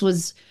rights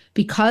was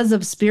because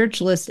of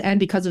spiritualists and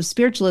because of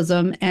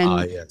spiritualism.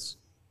 And yes.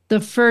 The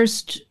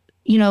first,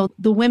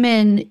 the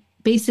women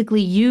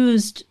basically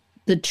used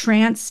the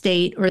trance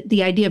state, or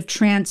the idea of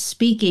trance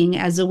speaking,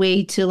 as a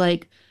way to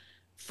like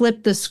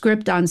flip the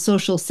script on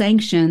social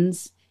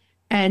sanctions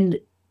and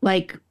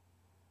like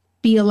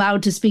be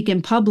allowed to speak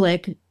in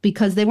public,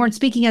 because they weren't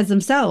speaking as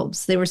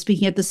themselves. They were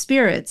speaking at the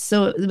spirits.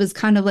 So it was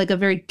kind of like a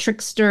very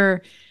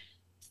trickster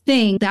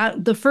thing.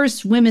 That the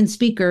first women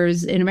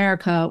speakers in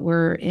America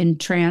were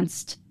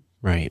entranced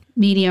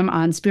medium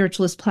on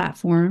spiritualist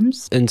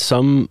platforms. And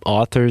some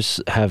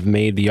authors have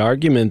made the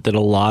argument that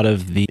a lot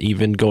of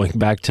even going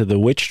back to the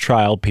witch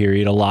trial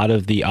period, a lot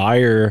of the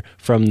ire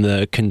from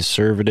the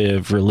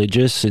conservative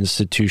religious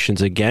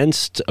institutions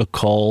against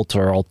occult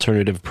or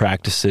alternative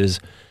practices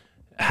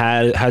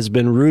has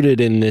been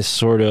rooted in this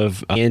sort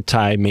of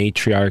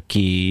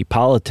anti-matriarchy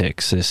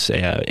politics, this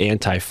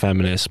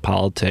anti-feminist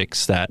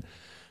politics that,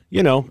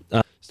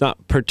 it's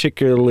not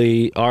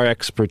particularly our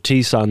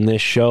expertise on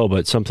this show,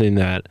 but something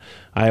that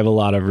I have a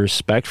lot of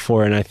respect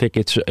for. And I think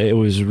it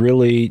was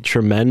really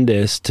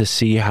tremendous to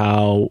see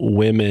how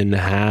women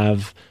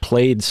have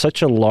played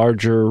such a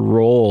larger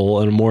role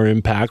and a more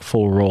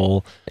impactful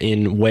role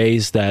in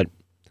ways that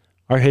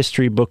our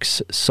history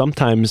books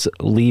sometimes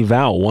leave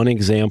out. One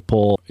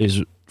example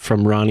is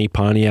from Ronnie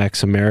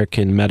Pontiac's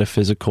American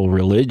Metaphysical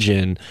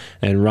Religion.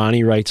 And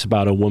Ronnie writes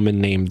about a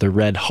woman named the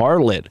Red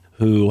Harlot,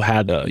 who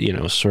had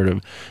a, sort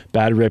of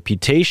bad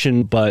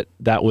reputation, but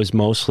that was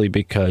mostly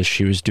because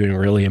she was doing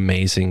really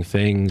amazing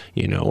things,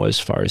 as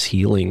far as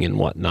healing and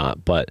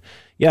whatnot. But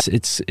yes,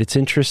 it's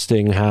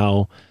interesting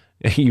how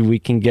we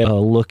can get a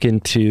look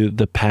into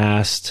the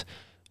past,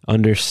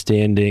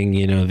 understanding,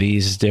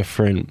 these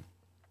different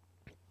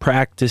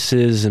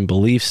practices and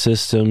belief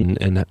system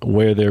and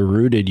where they're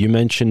rooted. You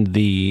mentioned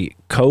the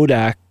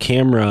Kodak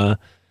camera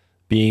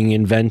being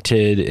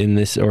invented in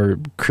this, or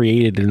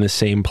created in the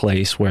same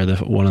place where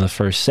one of the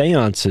first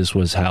seances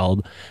was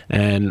held.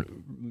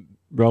 And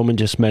Roman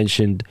just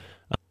mentioned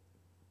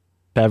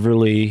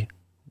Beverly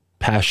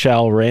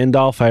Paschal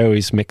Randolph. I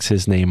always mix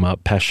his name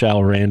up,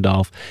 Paschal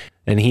Randolph.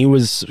 And he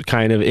was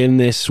kind of in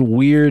this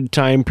weird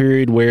time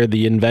period where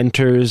the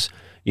inventors,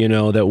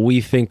 that we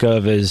think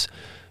of as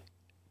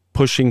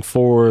pushing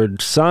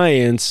forward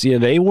science,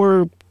 they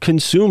were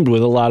consumed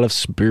with a lot of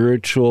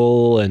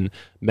spiritual and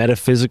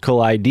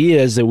metaphysical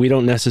ideas that we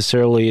don't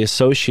necessarily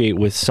associate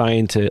with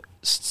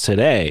scientists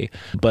today.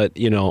 But,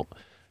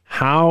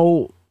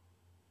 how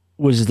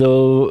was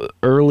the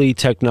early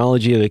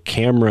technology of the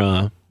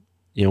camera,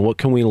 what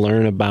can we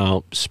learn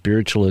about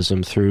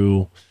spiritualism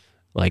through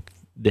like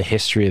the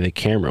history of the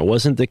camera?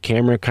 Wasn't the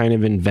camera kind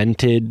of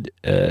invented,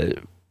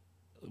 it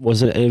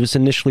was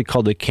initially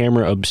called the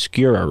camera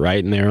obscura,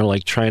 right? And they were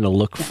like trying to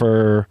look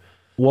for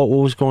what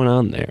was going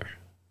on there.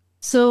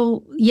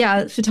 So,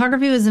 yeah,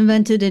 photography was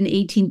invented in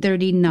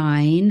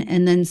 1839,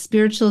 and then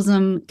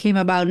spiritualism came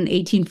about in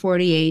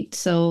 1848.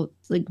 So,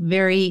 like,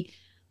 very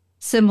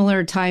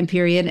similar time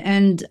period.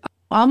 And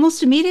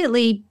almost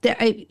immediately,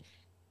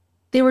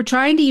 they were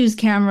trying to use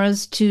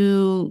cameras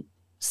to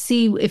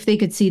see if they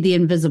could see the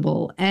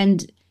invisible.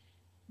 And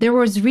there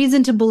was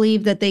reason to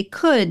believe that they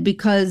could,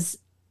 because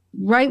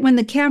right when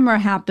the camera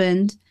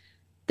happened,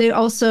 they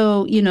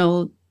also,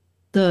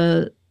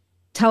 the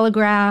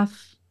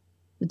telegraph,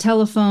 the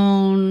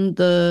telephone,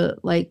 the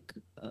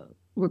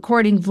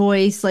recording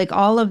voice, like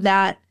all of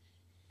that.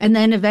 And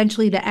then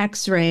eventually the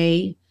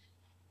X-ray,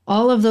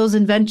 all of those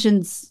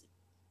inventions,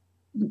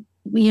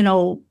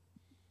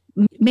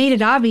 made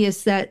it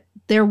obvious that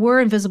there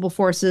were invisible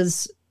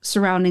forces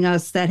surrounding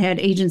us that had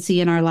agency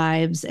in our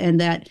lives, and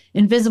that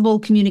invisible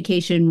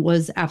communication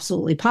was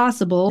absolutely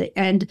possible.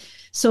 And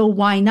so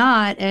why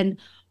not? And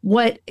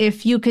what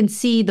if you can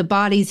see the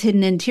body's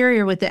hidden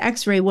interior with the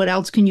X-ray, what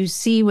else can you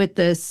see with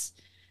this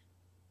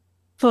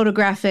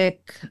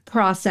photographic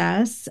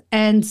process?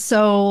 And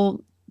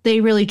so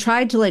they really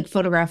tried to like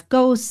photograph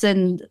ghosts,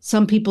 and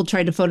some people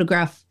tried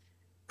to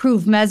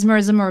prove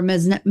mesmerism or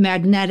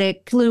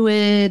magnetic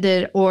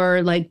fluid,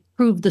 or like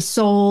prove the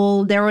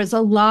soul. There was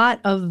a lot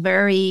of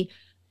very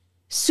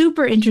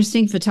super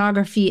interesting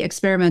photography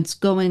experiments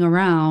going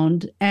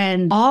around,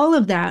 and all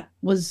of that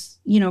was,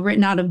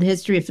 written out of the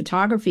history of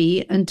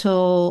photography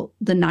until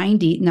the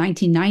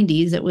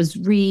 1990s. It was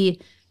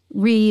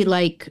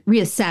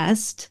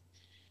reassessed,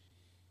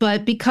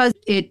 but because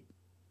it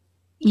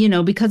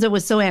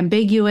was so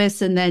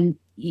ambiguous, and then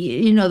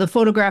the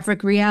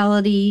photographic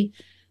reality,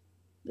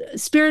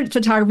 spirit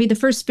photography, the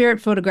first spirit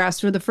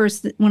photographs were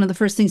one of the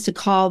first things to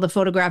call the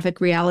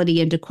photographic reality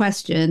into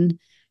question,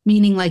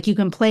 meaning like you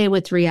can play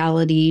with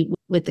reality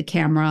with the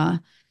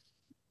camera.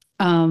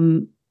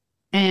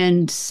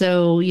 And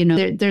so,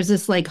 there's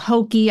this like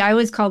hokey, I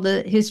always call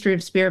the history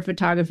of spirit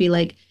photography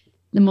like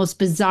the most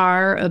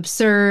bizarre,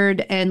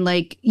 absurd, and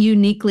like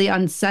uniquely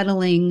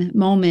unsettling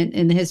moment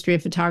in the history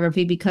of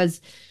photography,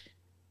 because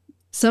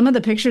some of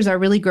the pictures are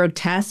really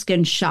grotesque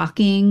and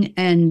shocking.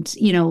 And,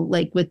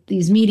 like with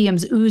these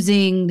mediums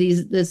oozing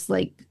this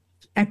like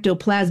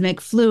ectoplasmic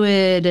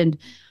fluid, and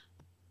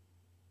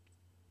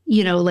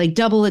like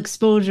double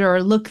exposure,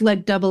 or look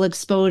like double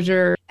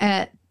exposure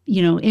at,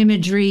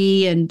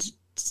 imagery. And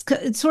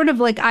it's sort of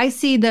like, I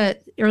see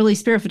that early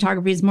spirit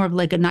photography is more of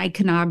like an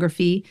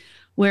iconography,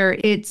 where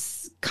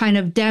it's kind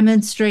of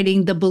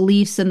demonstrating the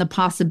beliefs and the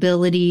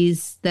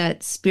possibilities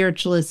that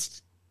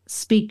spiritualists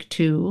speak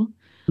to.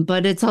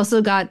 But it's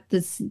also got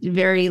this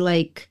very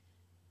like,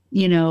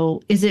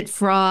 is it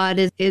fraud?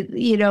 Is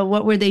it,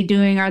 what were they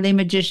doing? Are they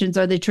magicians?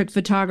 Are they trick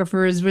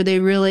photographers? Were they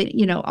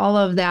really, all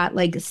of that,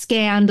 like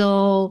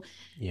scandal?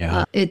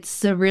 Yeah.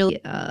 It's a really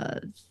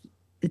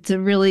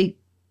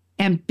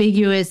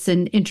ambiguous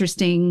and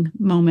interesting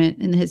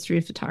moment in the history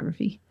of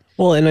photography.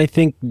 Well, and I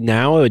think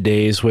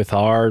nowadays, with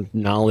our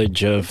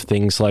knowledge of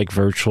things like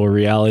virtual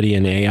reality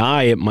and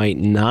AI, it might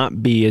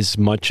not be as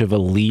much of a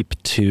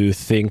leap to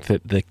think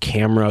that the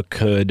camera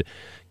could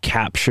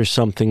capture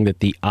something that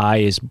the eye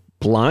is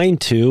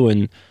blind to.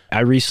 And I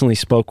recently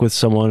spoke with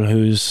someone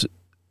who's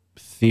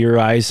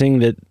theorizing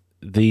that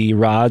the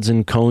rods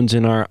and cones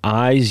in our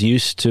eyes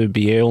used to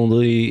be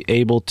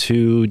able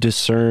to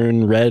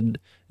discern red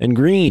and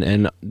green,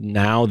 and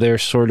now they're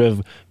sort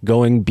of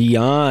going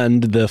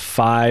beyond the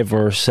 5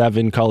 or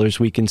 7 colors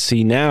we can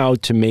see now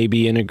to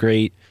maybe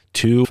integrate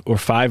 2 or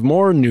 5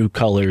 more new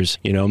colors.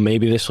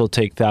 Maybe this will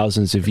take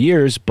thousands of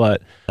years,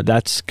 but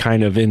that's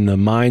kind of in the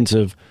minds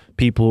of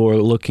people who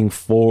are looking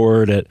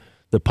forward at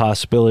the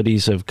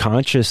possibilities of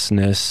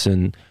consciousness.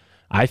 And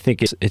I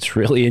think it's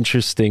really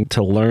interesting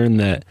to learn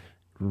that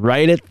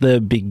right at the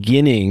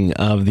beginning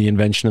of the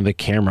invention of the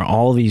camera,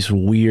 all these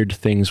weird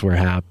things were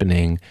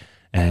happening.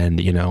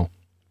 And,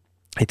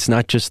 it's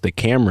not just the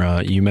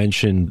camera. You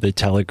mentioned the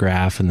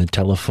telegraph and the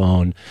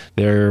telephone.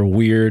 There are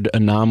weird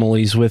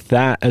anomalies with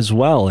that as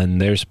well.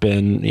 And there's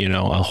been,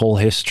 a whole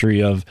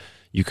history of,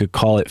 you could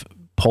call it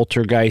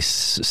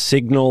poltergeist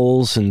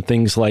signals and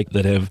things like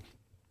that have,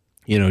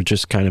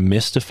 just kind of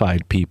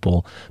mystified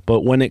people.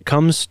 But when it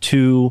comes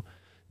to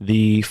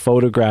the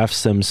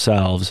photographs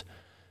themselves,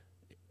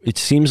 it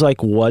seems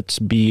like what's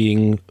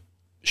being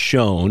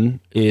shown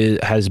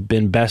has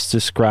been best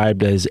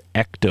described as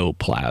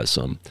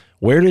ectoplasm.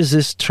 Where does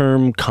this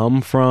term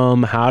come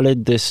from? How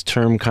did this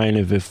term kind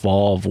of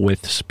evolve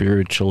with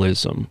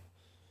spiritualism?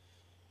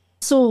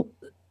 So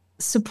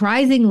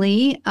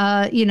surprisingly,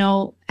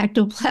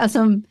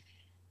 ectoplasm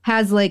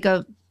has like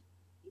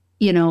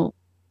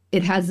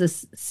it has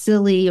this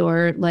silly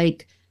or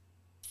like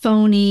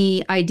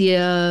phony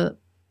idea.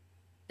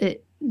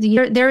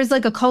 There is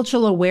like a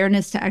cultural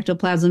awareness to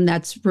ectoplasm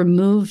that's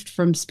removed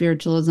from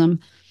spiritualism.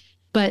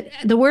 But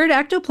the word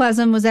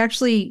ectoplasm was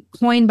actually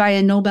coined by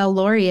a Nobel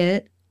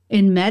laureate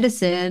in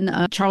medicine,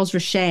 Charles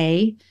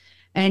Richet,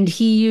 and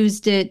he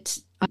used it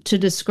to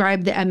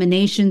describe the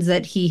emanations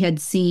that he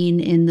had seen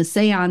in the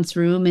seance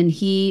room. And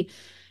he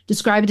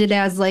described it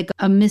as like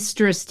a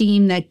mist or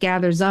steam that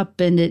gathers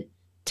up and it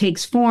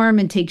takes form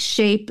and takes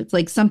shape. It's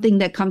like something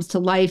that comes to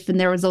life. And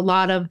there was a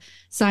lot of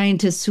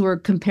scientists who were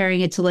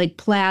comparing it to like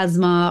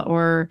plasma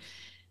or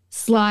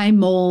slime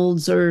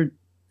molds or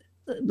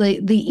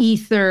like the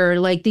ether,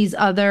 like these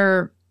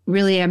other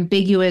really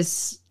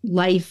ambiguous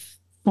life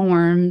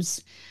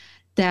forms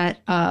that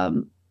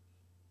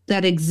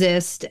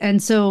exist.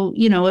 And so,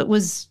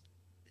 it's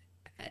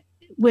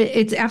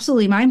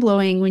absolutely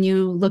mind-blowing when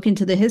you look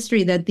into the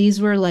history that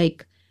these were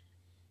like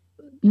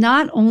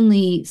not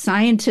only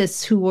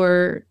scientists who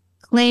were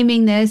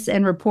claiming this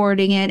and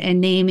reporting it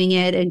and naming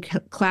it and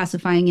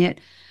classifying it,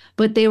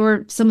 but they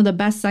were some of the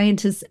best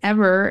scientists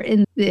ever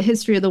in the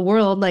history of the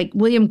world, like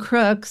William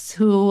Crookes,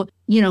 who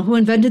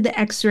invented the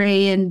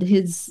X-ray and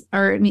whose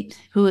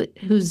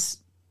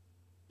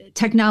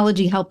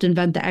technology helped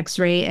invent the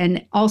X-ray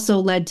and also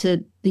led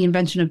to the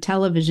invention of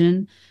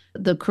television,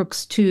 the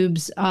Crookes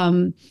tubes.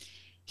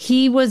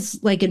 He was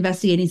like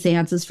investigating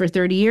seances for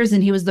 30 years,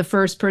 and he was the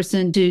first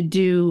person to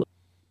do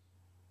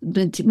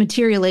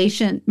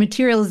materialization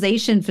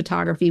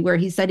photography, where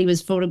he said he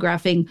was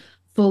photographing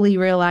fully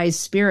realized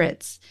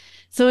spirits.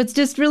 So it's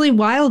just really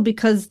wild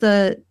because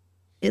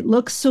it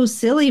looks so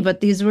silly, but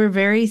these were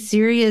very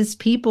serious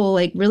people,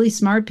 like really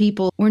smart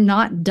people, were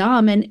not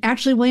dumb. And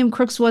actually, William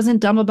Crookes wasn't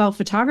dumb about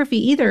photography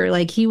either.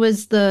 Like he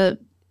was the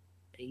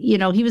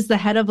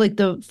head of like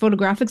the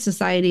Photographic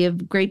Society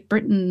of Great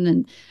Britain.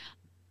 And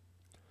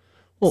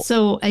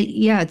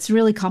it's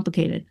really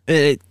complicated.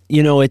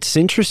 It's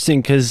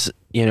interesting because,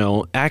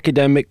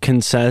 academic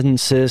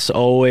consensus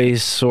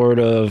always sort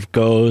of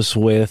goes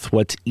with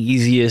what's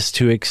easiest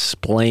to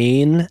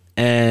explain.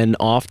 And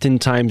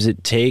oftentimes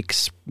it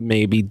takes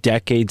maybe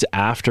decades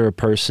after a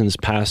person's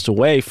passed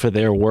away for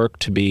their work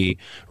to be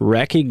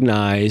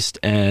recognized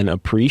and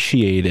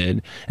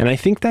appreciated. And I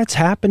think that's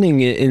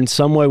happening in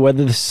some way,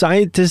 whether the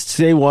scientists,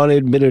 they want to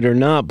admit it or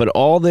not, but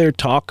all their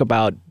talk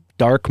about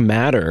dark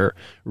matter,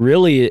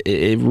 really,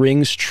 it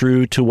rings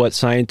true to what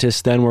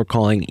scientists then were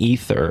calling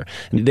ether.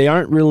 They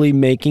aren't really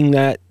making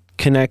that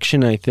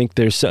connection. I think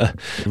there's a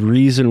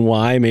reason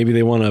why. Maybe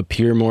they want to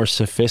appear more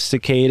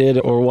sophisticated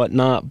or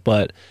whatnot.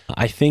 But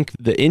I think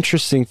the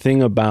interesting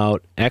thing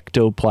about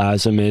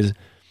ectoplasm is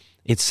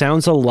it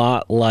sounds a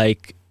lot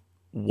like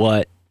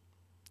what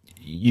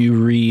you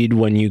read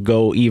when you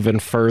go even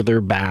further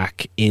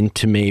back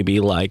into maybe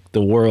like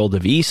the world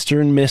of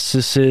Eastern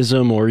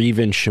mysticism or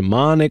even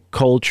shamanic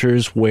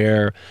cultures,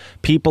 where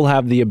people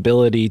have the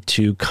ability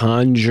to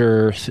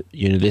conjure,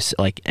 this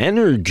like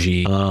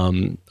energy,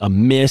 a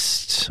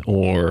mist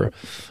or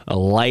a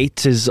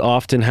light is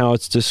often how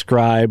it's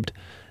described.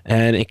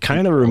 And it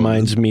kind of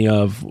reminds me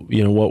of,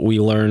 what we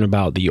learn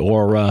about the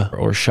aura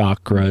or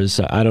chakras.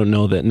 I don't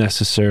know that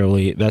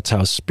necessarily that's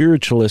how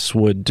spiritualists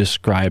would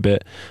describe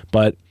it,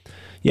 but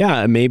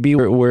yeah, maybe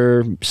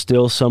we're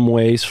still some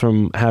ways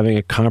from having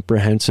a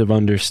comprehensive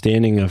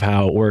understanding of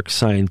how it works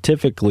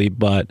scientifically,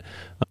 but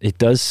it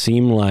does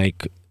seem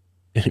like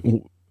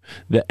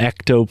the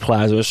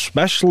ectoplasm,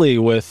 especially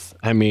with,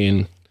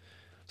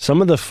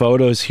 some of the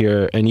photos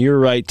here, and you're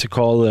right to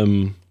call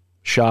them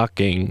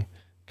shocking.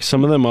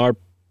 Some of them are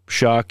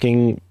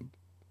shocking,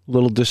 a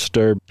little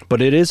disturbed,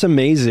 but it is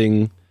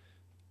amazing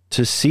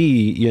to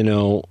see,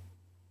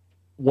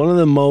 one of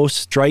the most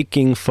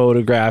striking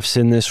photographs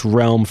in this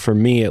realm, for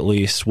me at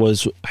least,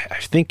 was, I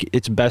think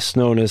it's best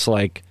known as,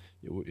 like,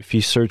 if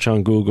you search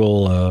on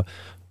Google, a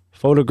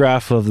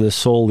photograph of the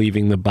soul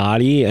leaving the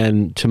body.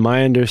 And to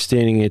my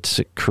understanding, it's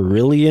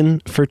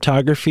Carillion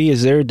photography.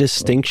 Is there a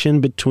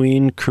distinction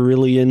between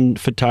Carillion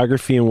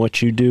photography and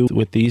what you do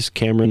with these,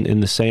 Cameron,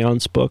 in the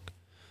Seance book?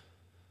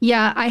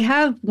 Yeah, I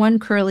have one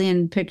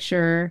Carillion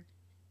picture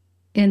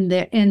in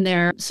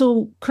there.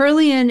 So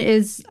Carillion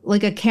is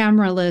like a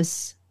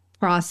cameraless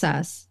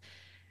process.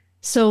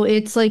 So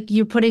it's like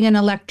you're putting an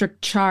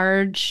electric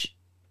charge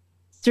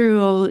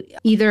through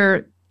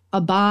either a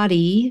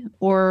body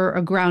or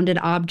a grounded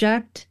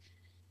object.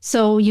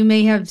 So you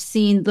may have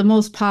seen the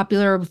most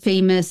popular,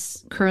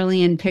 famous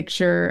Carillion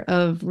picture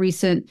of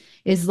recent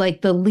is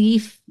like the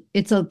leaf.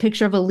 It's a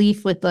picture of a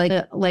leaf with like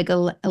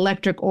a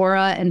electric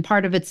aura, and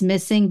part of it's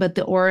missing, but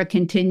the aura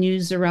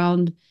continues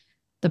around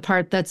the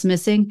part that's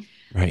missing.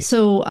 Right.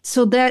 So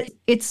that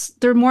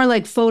they're more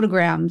like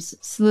photograms.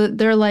 So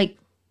they're like,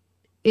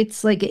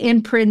 it's like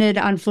imprinted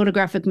on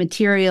photographic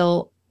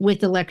material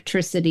with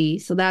electricity.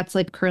 So that's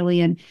like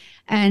Carillion.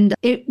 And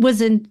it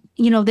wasn't,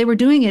 they were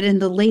doing it in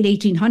the late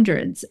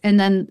 1800s. And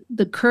then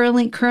the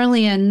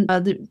Carillion,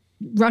 the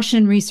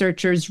Russian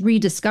researchers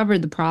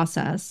rediscovered the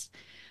process,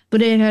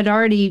 but it had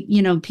already,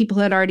 people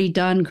had already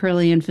done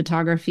Carillion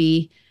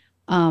photography.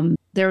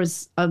 There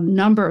was a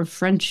number of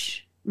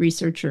French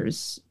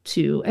researchers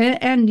too.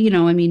 And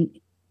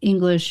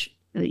English,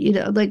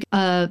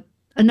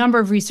 a number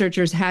of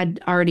researchers had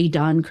already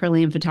done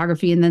Carillion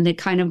photography, and then it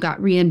kind of got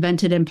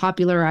reinvented and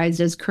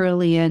popularized as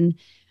Carillion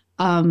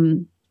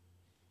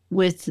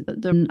with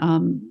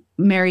the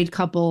married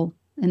couple,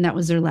 and that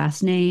was their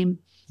last name.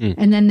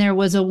 And then there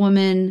was a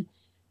woman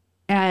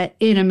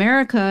in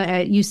America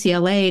at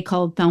UCLA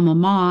called Thelma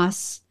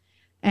Moss,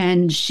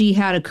 and she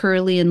had a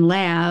Carillion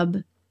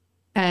lab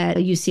at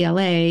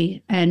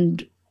UCLA,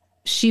 and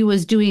she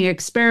was doing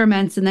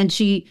experiments, and then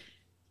she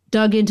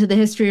dug into the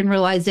history and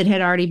realized it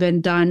had already been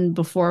done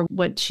before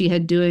what she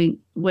had doing,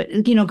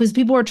 because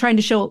people were trying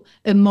to show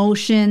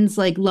emotions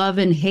like love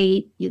and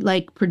hate,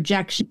 like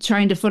projection,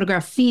 trying to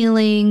photograph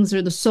feelings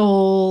or the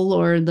soul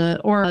or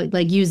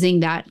like using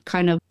that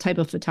kind of type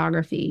of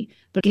photography.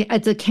 But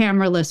it's a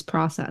cameraless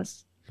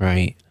process.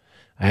 Right.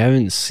 I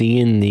haven't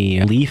seen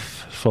the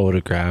leaf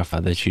photograph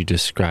that you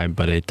described,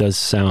 but it does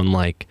sound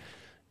like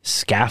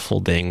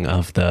scaffolding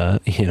of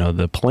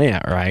the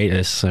plant, right?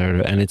 It's sort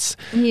of, and it's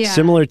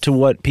similar to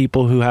what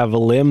people who have a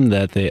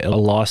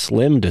lost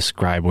limb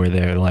describe, where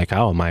they're like,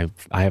 I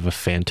have a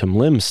phantom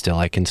limb still.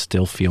 I can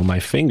still feel my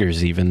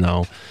fingers even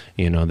though,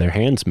 their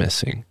hand's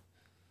missing.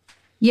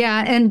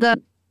 Yeah. And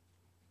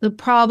the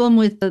problem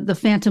with the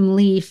phantom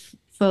leaf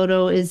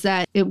photo is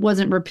that it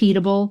wasn't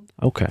repeatable.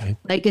 Okay.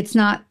 Like it's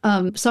not,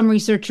 some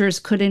researchers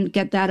couldn't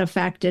get that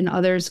effect and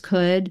others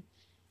could.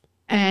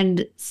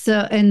 And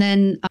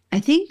then I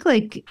think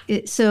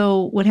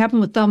so what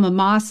happened with Thelma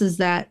Moss is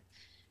that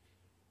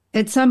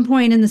at some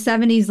point in the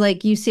 70s, like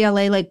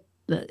UCLA, like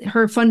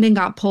her funding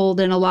got pulled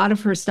and a lot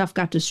of her stuff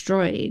got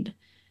destroyed.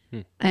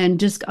 And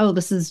just, oh,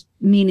 this is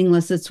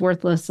meaningless. It's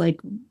worthless.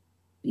 Like,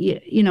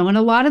 you know, and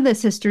a lot of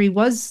this history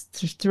was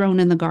thrown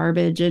in the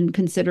garbage and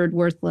considered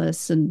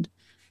worthless and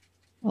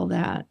all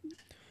that.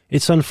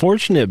 It's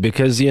unfortunate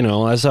because, you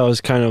know, as I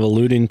was kind of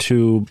alluding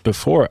to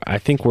before, I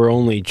think we're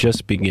only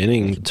just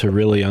beginning to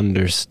really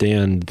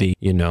understand the,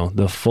 you know,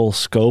 the full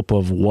scope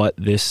of what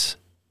this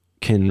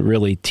can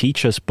really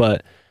teach us.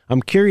 But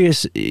I'm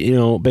curious, you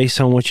know,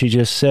 based on what you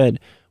just said,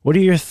 what are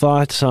your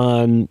thoughts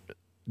on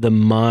the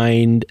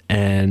mind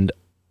and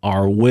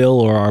our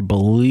will or our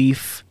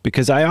belief?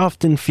 Because I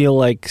often feel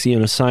like, you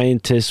know,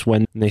 scientists,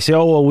 when they say,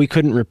 oh, well, we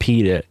couldn't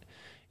repeat it,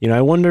 you know,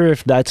 I wonder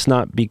if that's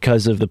not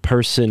because of the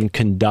person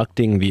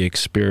conducting the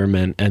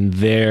experiment and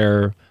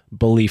their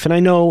belief. And I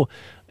know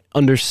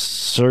under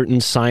certain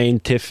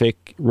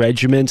scientific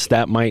regiments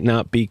that might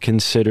not be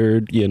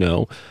considered, you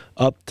know,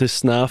 up to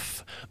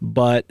snuff,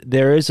 but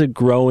there is a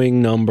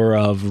growing number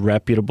of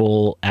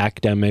reputable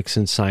academics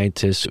and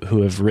scientists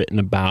who have written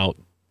about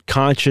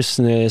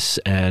consciousness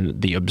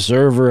and the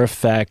observer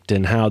effect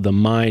and how the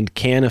mind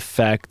can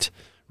affect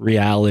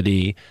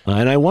reality.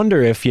 And I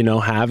wonder if, you know,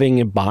 having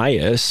a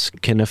bias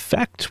can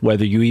affect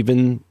whether you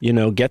even, you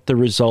know, get the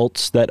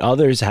results that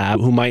others have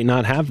who might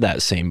not have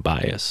that same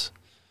bias.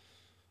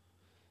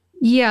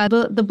 Yeah,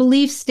 the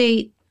belief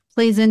state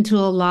plays into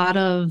a lot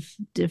of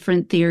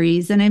different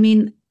theories. And I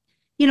mean,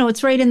 you know,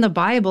 it's right in the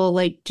Bible.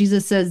 Like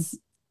Jesus says,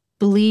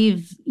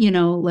 believe, you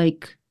know,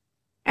 like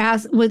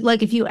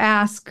if you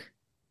ask,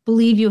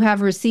 believe you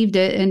have received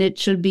it and it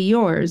should be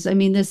yours. I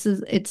mean,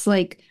 it's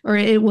like, or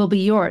it will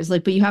be yours.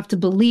 Like, but you have to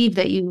believe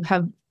that you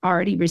have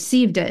already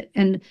received it.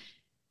 And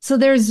so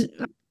there's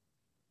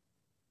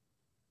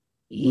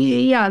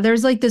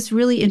like this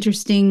really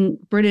interesting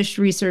British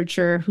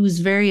researcher who's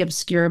very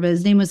obscure, but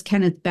his name was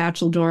Kenneth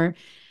Batcheldor.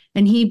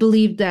 And he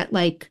believed that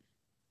like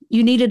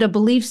you needed a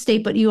belief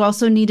state, but you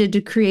also needed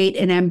to create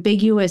an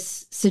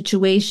ambiguous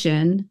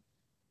situation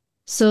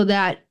so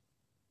that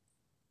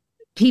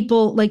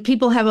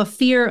people have a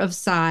fear of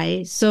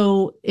psi.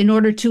 So in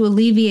order to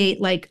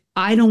alleviate, like,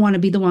 I don't want to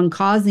be the one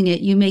causing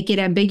it, you make it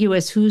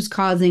ambiguous who's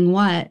causing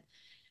what.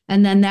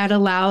 And then that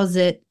allows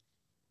it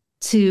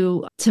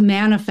to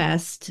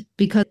manifest,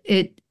 because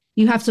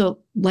you have to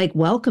like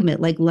welcome it,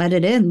 like let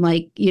it in,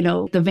 like, you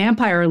know, the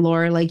vampire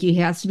lore, like he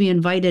has to be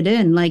invited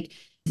in, like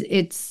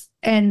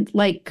and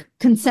like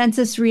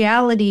consensus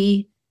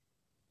reality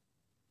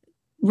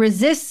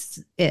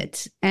resists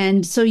it.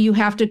 And so you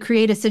have to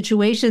create a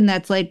situation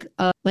that's like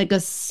a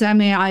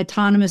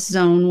semi-autonomous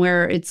zone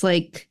where it's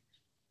like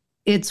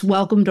it's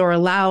welcomed or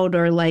allowed,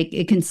 or like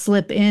it can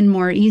slip in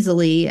more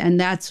easily. And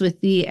that's with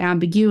the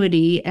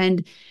ambiguity.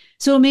 And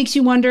so it makes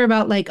you wonder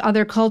about like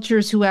other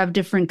cultures who have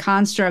different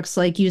constructs,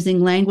 like using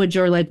language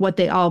or like what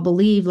they all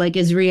believe, like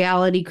is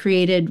reality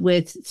created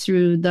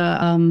through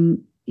the,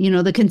 you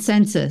know, the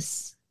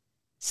consensus.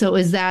 So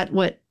is that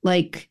what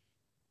like,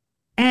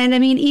 and I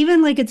mean,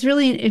 even like it's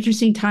really an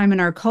interesting time in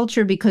our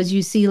culture because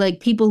you see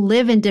like people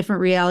live in different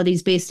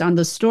realities based on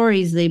the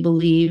stories they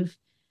believe.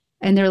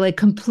 And they're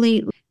like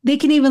they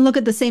can even look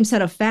at the same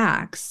set of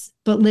facts,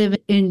 but live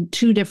in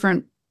two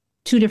different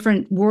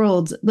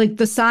worlds. Like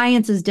the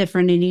science is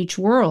different in each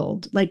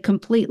world, like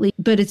completely,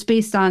 but it's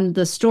based on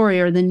the story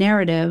or the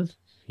narrative.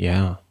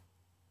 Yeah.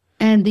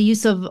 And the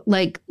use of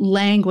like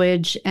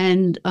language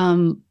and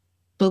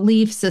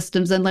belief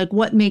systems and like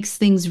what makes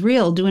things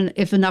real.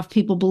 If enough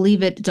people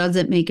believe it, does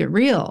it make it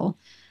real?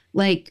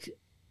 Like,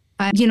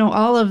 you know,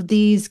 all of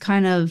these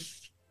kind of,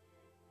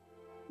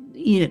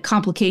 you know,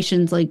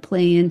 complications like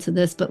play into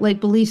this, but like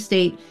belief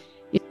state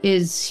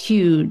is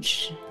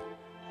huge.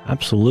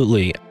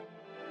 Absolutely.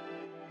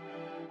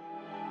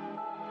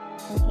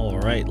 All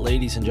right,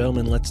 ladies and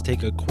gentlemen, let's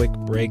take a quick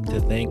break to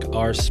thank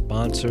our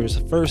sponsors.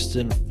 First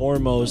and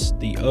foremost,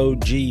 the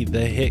OG,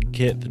 the Hit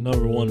Kit, the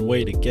 #1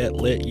 way to get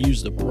lit.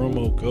 Use the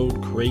promo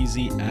code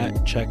CRAZY at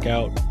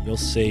checkout. You'll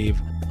save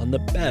on the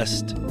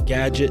best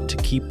gadget to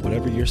keep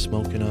whatever you're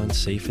smoking on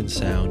safe and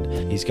sound.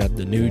 He's got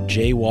the new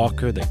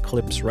Jaywalker that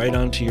clips right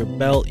onto your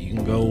belt. You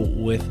can go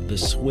with the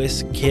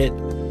Swiss Kit,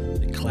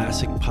 the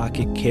classic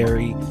pocket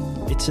carry.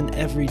 It's an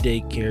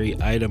everyday carry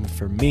item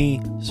for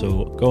me,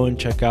 so go and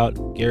check out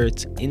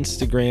Garrett's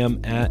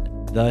Instagram at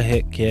The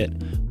Hit Kit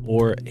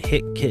or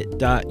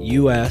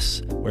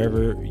hitkit.us,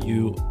 wherever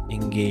you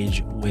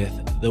engage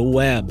with the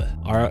web.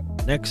 Our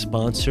next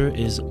sponsor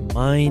is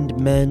Mind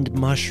Mend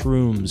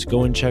Mushrooms.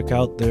 Go and check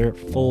out their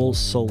full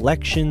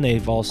selection.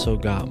 They've also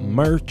got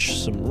merch,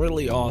 some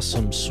really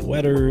awesome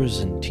sweaters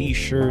and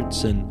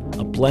t-shirts, and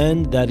a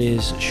blend that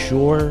is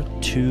sure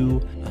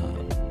to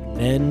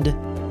mend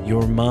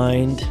your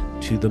mind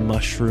to the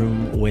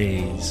mushroom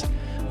ways.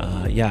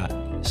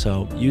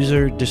 So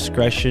user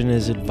discretion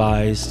is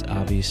advised.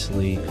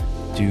 Obviously,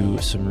 do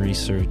some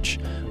research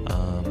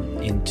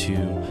into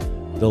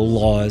the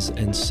laws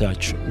and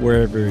such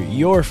wherever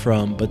you're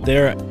from, but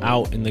they're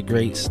out in the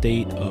great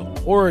state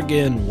of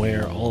Oregon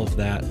where all of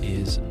that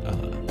is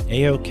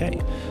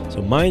a-okay.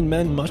 So Mind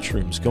Men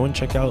Mushrooms, go and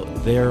check out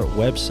their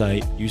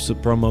website. Use the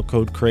promo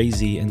code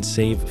CRAZY and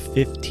save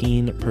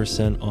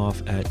 15%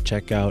 off at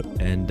checkout,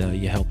 and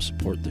you help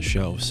support the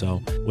show.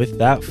 So with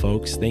that,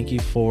 folks, thank you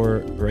for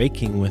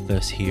breaking with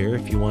us here.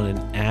 If you want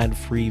an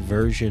ad-free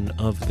version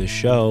of the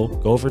show,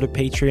 go over to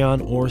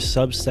Patreon or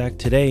Substack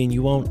today, and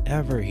you won't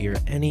ever hear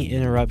any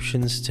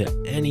interruptions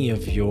to any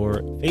of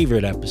your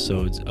favorite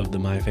episodes of the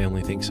My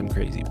Family Thinks I'm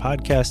Crazy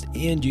podcast,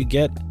 and you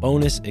get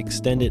bonus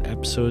extended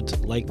episodes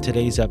like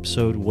today's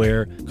episode,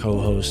 where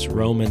co-host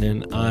Roman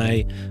and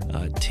I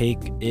take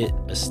it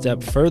a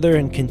step further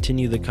and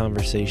continue the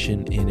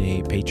conversation in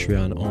a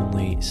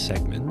Patreon-only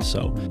segment.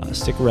 So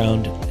stick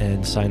around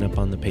and sign up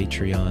on the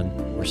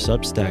Patreon or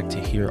Substack to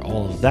hear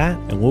all of that,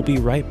 and we'll be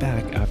right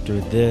back after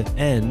the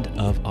end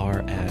of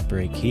our ad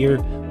break here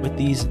with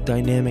these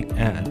dynamic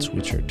ads,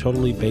 which are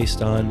totally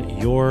based on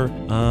your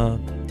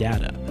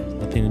data.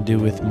 Nothing to do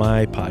with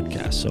my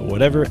podcast. So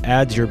whatever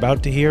ads you're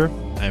about to hear,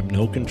 I have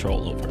no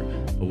control over.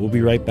 But we'll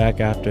be right back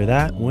after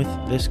that with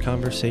this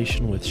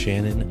conversation with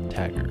Shannon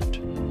Taggart.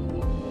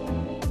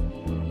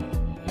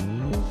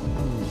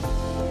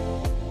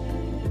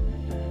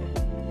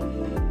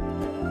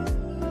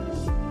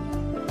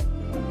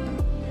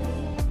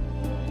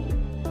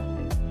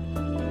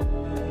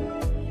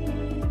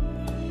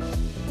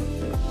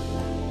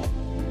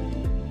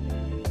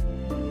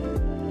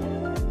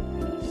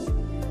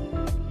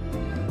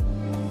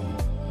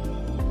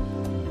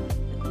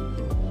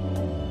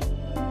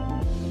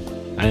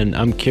 And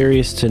I'm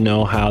curious to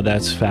know how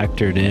that's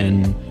factored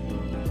in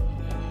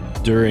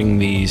during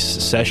these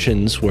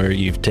sessions where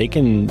you've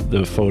taken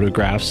the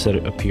photographs that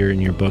appear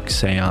in your book,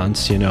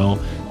 Seance, you know,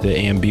 the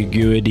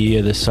ambiguity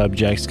of the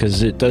subjects,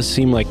 because it does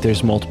seem like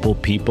there's multiple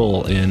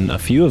people in a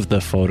few of the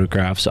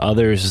photographs.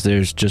 Others,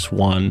 there's just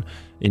one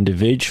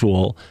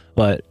individual.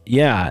 But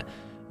yeah,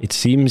 it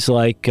seems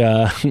like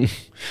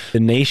the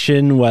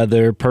nation,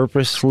 whether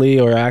purposely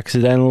or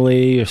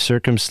accidentally or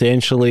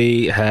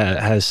circumstantially,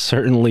 has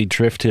certainly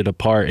drifted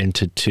apart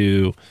into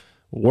two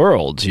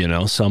worlds. You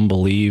know, some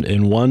believe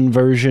in one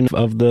version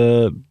of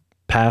the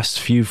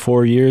past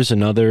 4 years,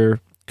 another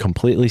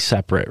completely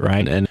separate,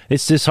 right? And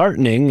it's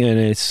disheartening and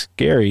it's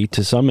scary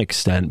to some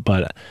extent,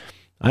 but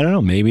I don't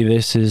know, maybe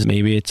it's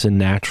a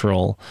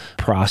natural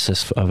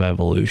process of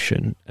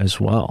evolution as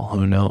well.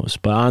 Who knows?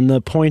 But on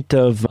the point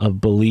of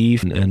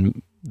belief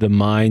and the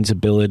mind's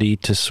ability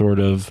to sort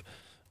of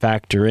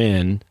factor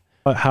in,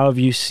 how have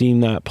you seen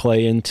that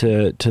play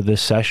into the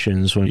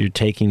sessions when you're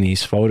taking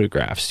these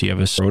photographs? Do you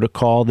have a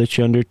protocol that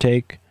you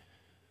undertake?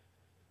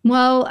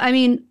 Well, I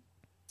mean,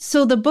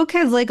 so the book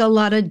has like a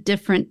lot of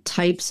different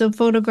types of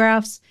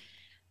photographs.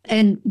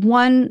 And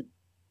one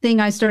thing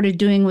I started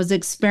doing was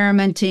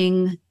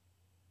experimenting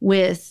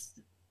with,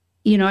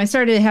 you know, I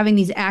started having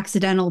these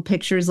accidental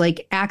pictures,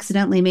 like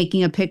accidentally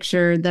making a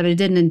picture that I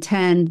didn't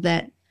intend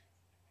that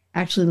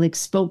actually like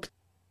spoke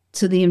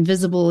to the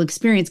invisible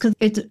experience.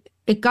 Because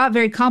it got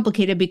very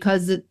complicated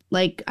because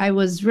I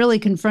was really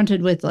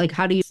confronted with like,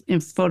 how do you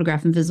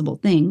photograph invisible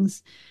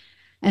things?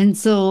 And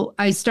so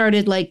I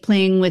started like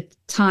playing with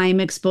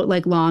time,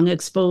 like long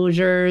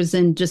exposures,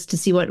 and just to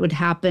see what would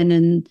happen.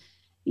 And,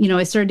 you know,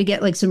 I started to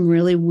get like some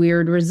really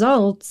weird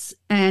results.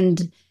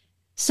 And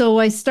so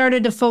I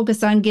started to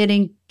focus on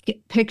getting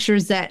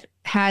pictures that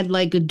had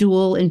like a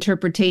dual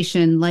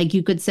interpretation. Like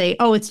you could say,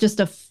 oh, it's just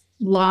a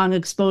long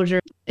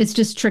exposure. It's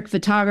just trick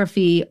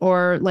photography.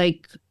 Or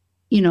like,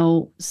 you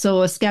know,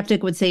 so a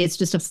skeptic would say it's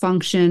just a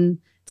function.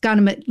 It's got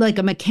like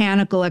a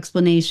mechanical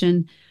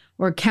explanation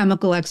or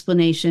chemical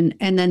explanation.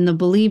 And then the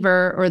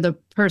believer or the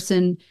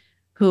person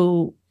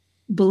who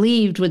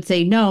believed would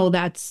say, no,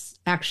 that's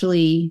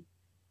actually,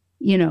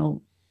 you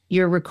know,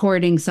 you're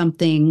recording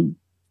something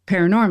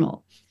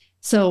paranormal.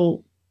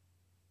 So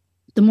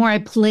the more I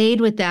played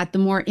with that, the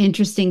more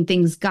interesting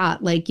things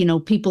got. Like, you know,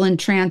 people in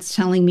trance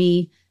telling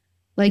me,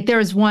 like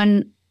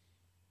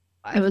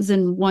I was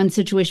in one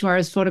situation where I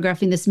was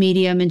photographing this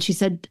medium and she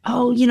said,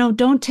 oh, you know,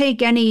 don't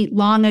take any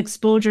long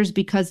exposures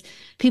because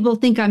people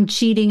think I'm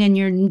cheating and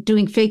you're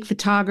doing fake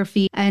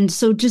photography. And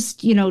so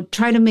just, you know,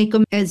 try to make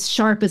them as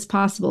sharp as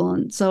possible.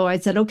 And so I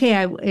said,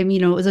 okay, you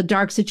know, it was a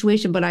dark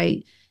situation, but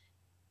I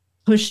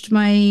pushed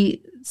my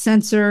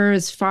sensor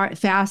as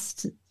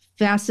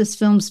fastest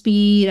film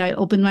speed. I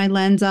opened my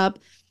lens up,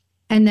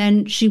 and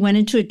then she went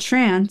into a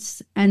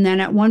trance. And then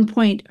at one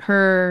point,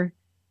 her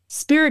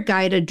spirit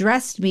guide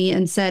addressed me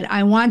and said,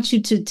 I want you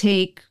to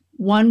take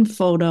one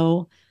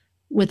photo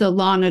with a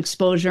long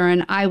exposure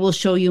and I will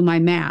show you my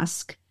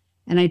mask.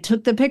 And I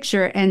took the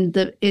picture,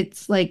 and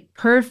it's like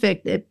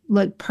perfect. It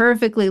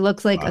perfectly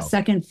looks like a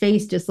second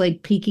face just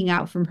like peeking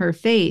out from her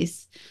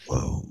face.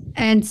 Whoa.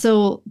 And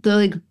so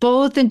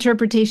both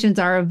interpretations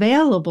are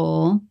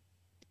available.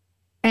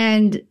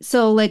 And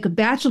so like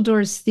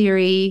Bachelor's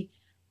theory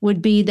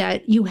would be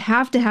that you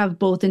have to have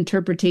both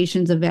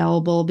interpretations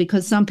available,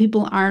 because some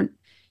people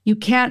you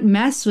can't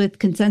mess with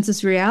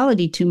consensus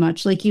reality too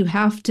much. Like it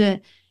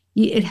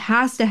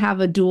has to have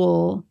a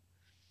dual,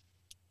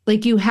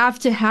 like you have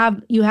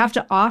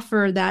to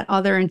offer that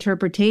other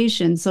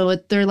interpretation. So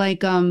they're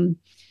like,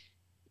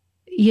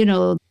 you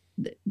know,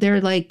 they're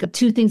like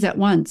two things at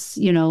once,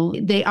 you know,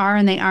 they are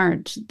and they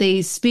aren't.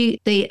 They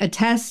speak, they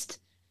attest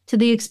to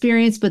the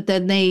experience, but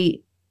then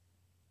they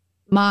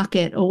mock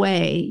it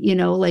away, you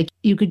know, like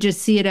you could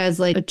just see it as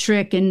like a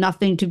trick and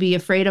nothing to be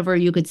afraid of, or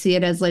you could see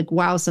it as like,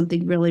 wow,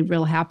 something really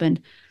real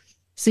happened.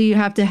 So you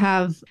have to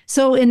have,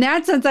 so in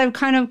that sense, I've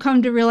kind of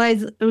come to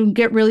realize,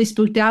 get really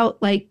spooked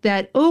out like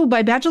that. Oh,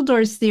 by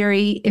Bacheldor's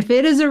theory, if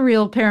it is a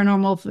real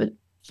paranormal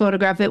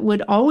photograph, it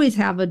would always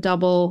have a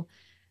double,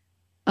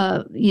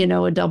 you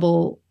know, a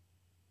double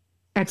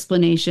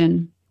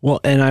explanation.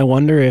 Well, and I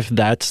wonder if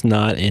that's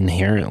not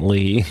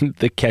inherently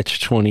the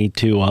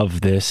catch-22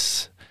 of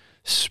this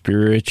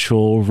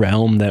spiritual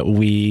realm that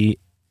we,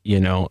 you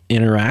know,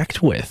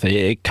 interact with.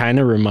 It kind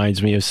of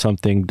reminds me of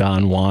something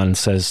Don Juan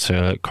says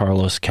to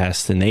Carlos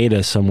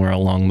Castaneda somewhere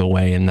along the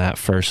way in that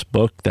first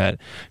book that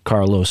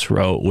Carlos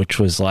wrote, which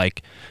was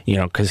like, you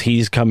know, because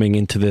he's coming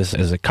into this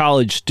as a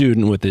college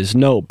student with his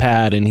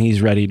notepad and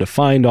he's ready to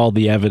find all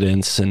the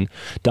evidence. And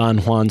Don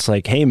Juan's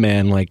like, hey,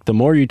 man, like the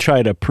more you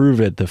try to prove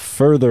it, the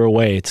further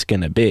away it's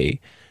going to be.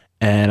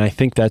 And I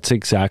think that's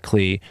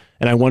exactly,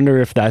 and I wonder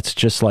if that's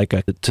just like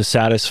to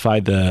satisfy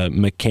the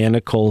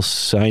mechanical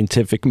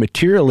scientific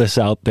materialists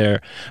out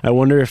there. I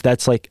wonder if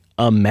that's like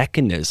a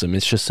mechanism.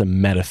 It's just a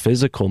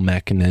metaphysical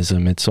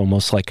mechanism. It's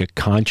almost like a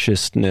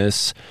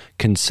consciousness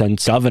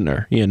consent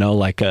governor, you know,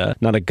 like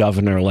not a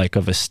governor like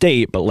of a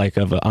state, but like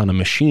on a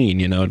machine,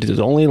 you know, it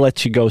only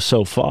lets you go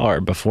so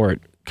far before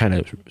it kind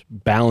of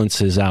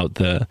balances out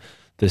the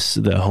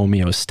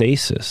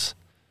homeostasis.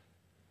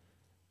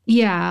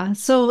 Yeah.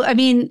 So, I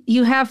mean,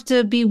 you have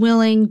to be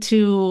willing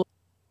to,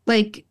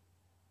 like,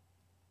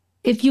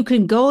 if you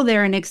can go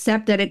there and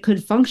accept that it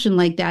could function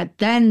like that,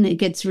 then it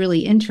gets really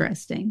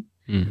interesting.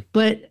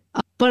 But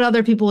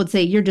other people would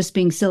say, you're just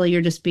being silly.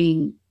 You're just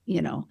being,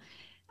 you know,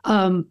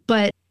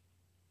 but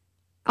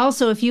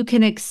also if you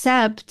can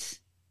accept,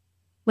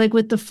 like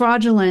with the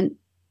fraudulent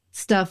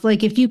stuff,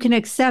 like if you can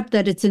accept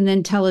that it's an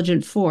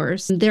intelligent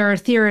force, there are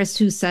theorists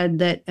who said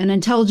that an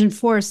intelligent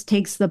force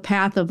takes the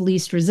path of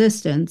least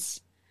resistance.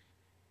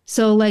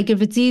 So like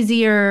if it's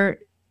easier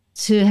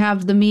to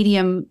have the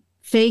medium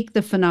fake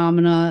the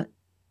phenomena,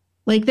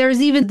 like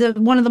there's even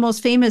one of the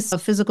most famous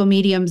physical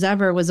mediums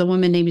ever was a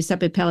woman named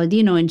Giuseppe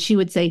Palladino, and she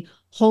would say,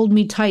 hold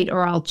me tight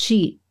or I'll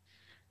cheat.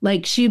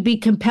 Like she'd be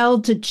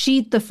compelled to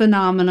cheat the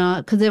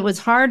phenomena because it was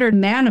harder to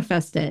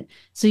manifest it.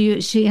 So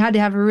she had to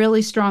have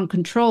really strong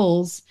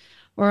controls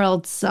or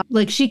else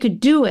like she could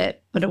do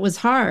it, but it was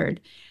hard.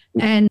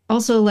 And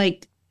also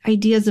like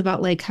ideas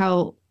about like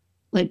how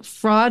like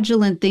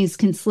fraudulent things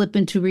can slip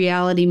into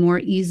reality more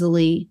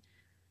easily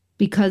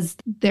because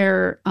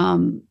they're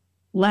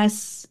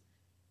less,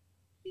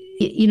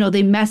 you know,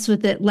 they mess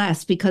with it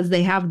less because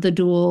they have the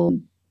dual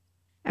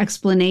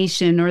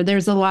explanation. Or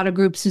there's a lot of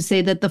groups who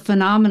say that the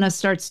phenomena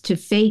starts to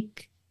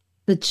fake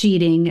the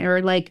cheating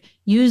or like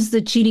use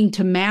the cheating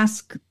to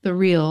mask the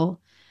real.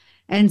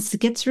 And it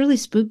gets really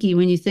spooky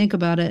when you think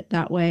about it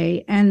that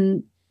way.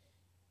 And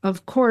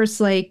of course,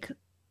 like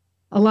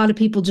a lot of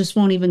people just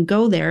won't even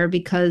go there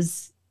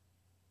because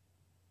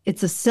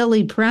it's a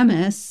silly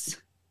premise.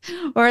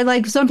 Or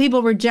like some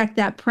people reject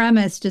that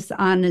premise just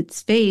on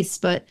its face.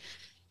 But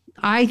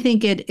I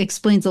think it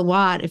explains a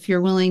lot if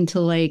you're willing to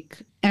like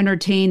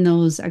entertain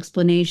those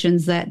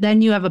explanations, that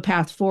then you have a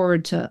path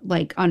forward to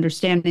like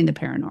understanding the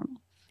paranormal.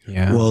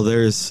 Yeah. Well,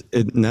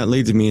 and that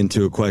leads me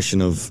into a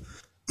question of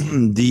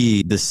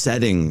the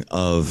setting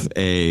of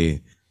a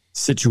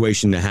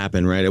situation to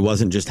happen, right? It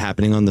wasn't just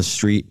happening on the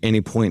street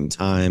any point in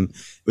time.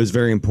 It was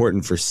very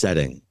important for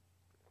setting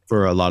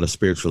for a lot of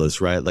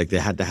spiritualists, right? Like they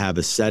had to have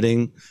a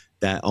setting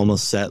that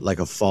almost set like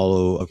a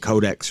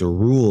codex or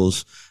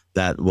rules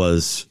that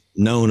was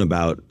known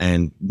about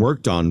and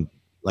worked on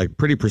like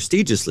pretty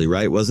prestigiously,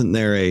 right? Wasn't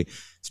there a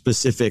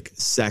specific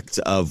sect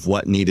of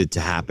what needed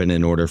to happen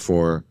in order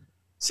for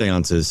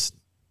seances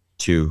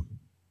to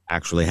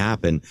actually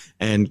happen?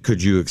 And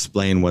could you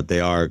explain what they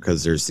are?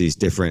 Because there's these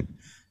different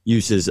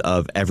uses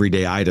of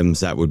everyday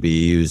items that would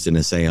be used in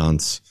a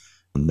seance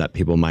that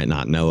people might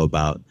not know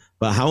about.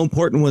 But how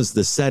important was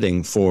the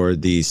setting for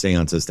the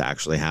seances to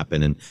actually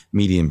happen and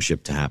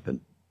mediumship to happen?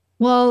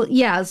 Well,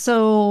 yeah.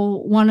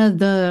 So one of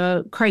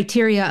the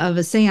criteria of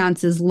a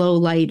seance is low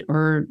light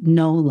or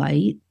no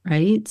light,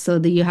 right? So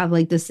that you have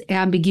like this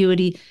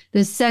ambiguity,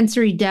 this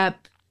sensory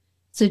depth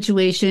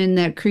situation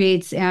that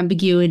creates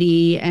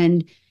ambiguity.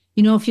 And,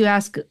 you know, if you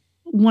ask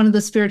one of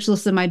the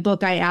spiritualists in my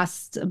book, I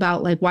asked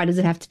about like, why does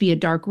it have to be a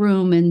dark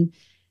room? And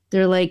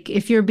they're like,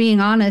 if you're being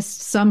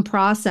honest, some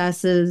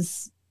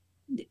processes,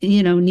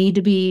 you know, need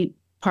to be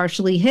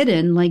partially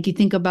hidden. Like you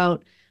think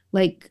about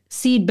like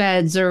seed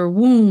beds or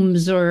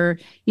wombs or,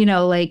 you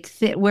know, like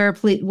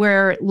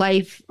where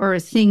life or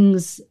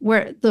things,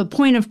 where the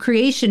point of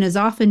creation is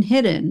often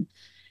hidden.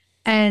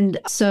 And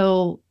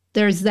so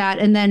there's that.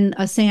 And then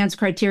a seance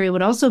criteria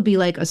would also be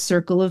like a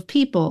circle of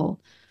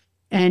people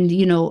and,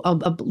 you know,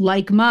 a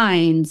like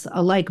minds,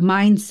 a like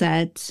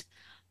mindset.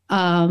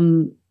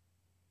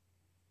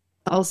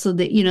 Also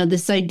that, you know,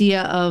 this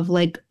idea of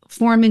like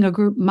forming a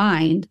group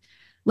mind,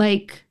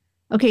 like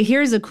Okay,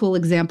 here's a cool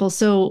example.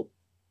 So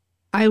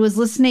I was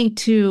listening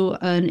to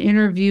an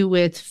interview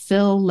with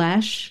Phil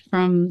Lesh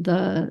from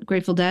the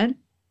Grateful Dead.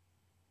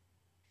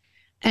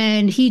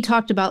 And he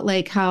talked about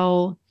like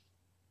how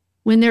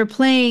when they're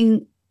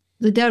playing,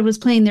 the Dead was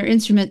playing their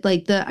instrument,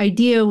 like the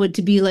idea would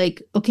to be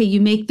like, okay, you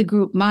make the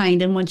group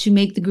mind. And once you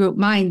make the group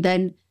mind,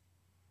 then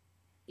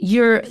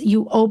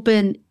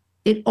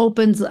it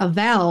opens a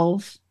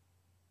valve.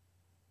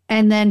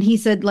 And then he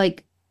said,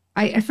 like,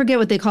 I forget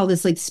what they call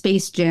this, like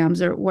space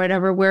jams or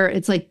whatever, where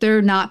it's like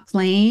they're not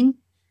playing.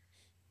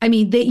 I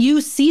mean,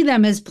 you see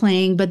them as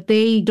playing, but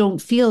they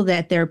don't feel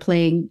that they're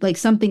playing, like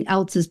something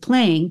else is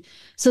playing.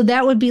 So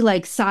that would be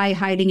like Psy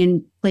hiding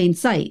in plain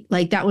sight.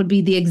 Like that would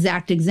be the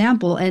exact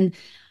example. And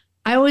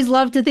I always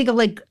love to think of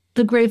like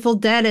the Grateful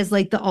Dead as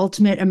like the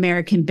ultimate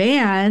American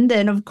band.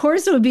 And of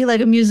course it would be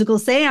like a musical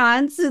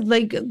seance,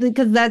 like,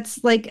 because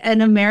that's like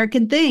an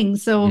American thing.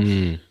 So,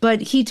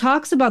 but he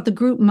talks about the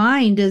group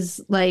mind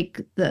is like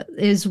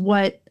is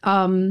what,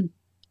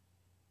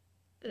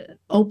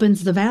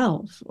 opens the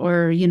valve,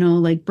 or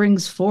like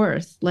brings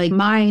forth like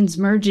minds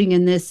merging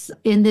in this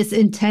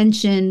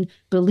intention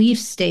belief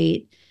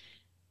state.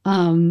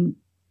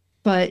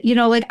 But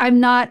like I'm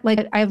not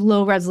like, I have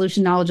low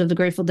resolution knowledge of the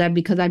Grateful Dead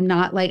because I'm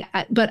not like,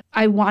 but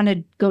I want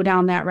to go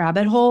down that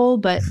rabbit hole.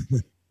 But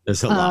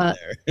there's a lot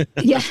there.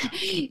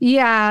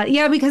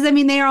 yeah, because I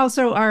mean they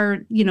also are,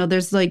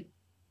 there's like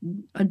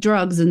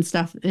drugs and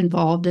stuff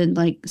involved, and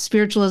like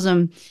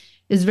spiritualism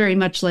is very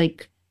much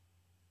like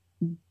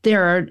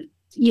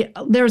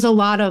there's a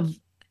lot of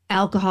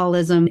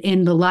alcoholism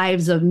in the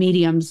lives of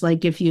mediums.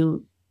 Like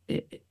it's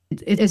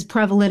as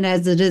prevalent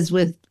as it is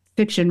with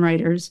fiction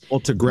writers. Well,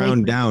 to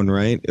ground down,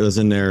 right? It was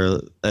in there.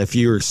 If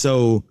you're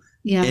so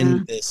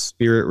in this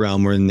spirit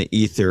realm or in the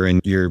ether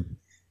and you're,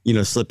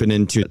 slipping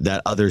into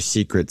that other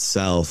secret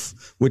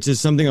self, which is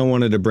something I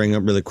wanted to bring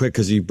up really quick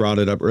because you brought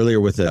it up earlier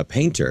with a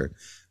painter.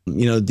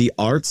 The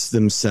arts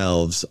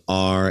themselves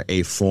are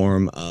a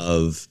form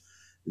of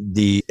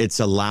it's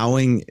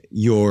allowing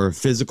your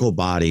physical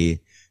body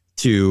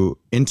to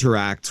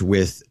interact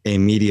with a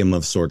medium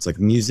of sorts, like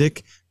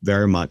music,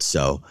 very much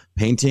so,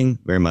 painting,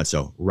 very much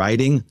so,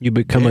 writing. You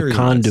become a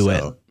conduit.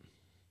 So.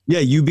 Yeah,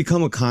 you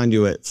become a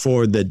conduit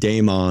for the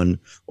daemon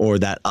or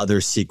that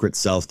other secret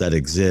self that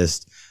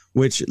exists,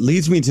 which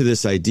leads me to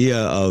this idea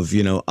of,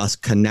 us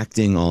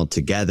connecting all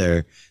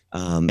together.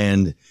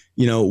 And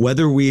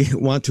whether we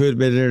want to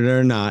admit it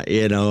or not,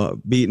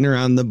 beating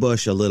around the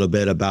bush a little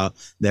bit about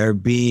there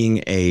being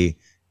a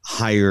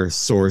higher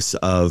source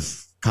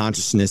of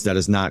consciousness that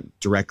is not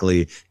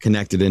directly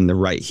connected in the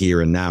right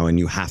here and now, and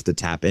you have to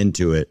tap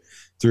into it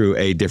through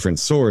a different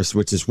source,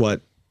 which is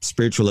what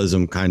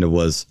spiritualism kind of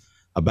was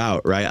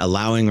about, right?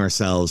 Allowing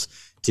ourselves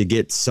to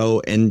get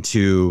so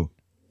into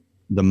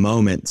the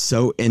moment,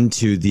 so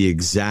into the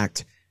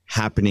exact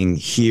happening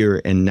here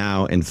and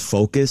now, and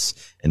focus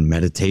and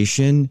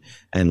meditation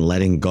and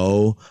letting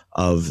go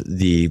of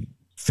the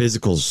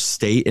physical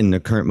state in the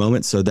current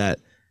moment so that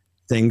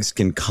things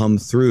can come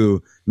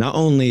through, not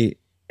only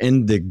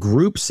in the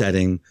group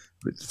setting,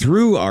 but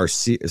through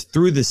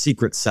the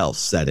secret self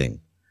setting.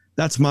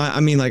 That's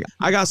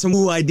I got some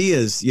cool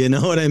ideas, you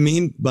know what I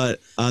mean?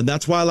 But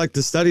that's why I like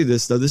to study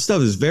this stuff. This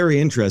stuff is very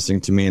interesting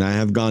to me, and I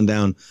have gone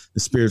down the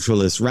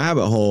spiritualist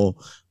rabbit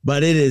hole,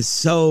 but it's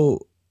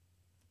so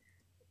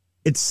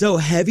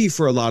heavy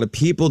for a lot of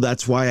people.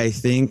 That's why I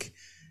think,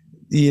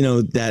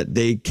 that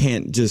they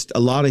can't a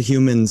lot of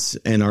humans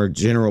and our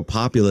general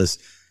populace,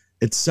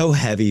 it's so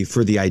heavy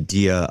for the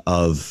idea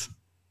of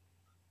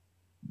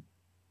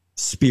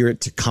spirit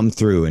to come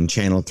through and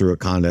channel through a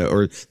conduit,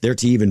 or there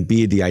to even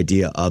be the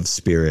idea of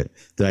spirit,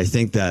 that I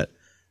think that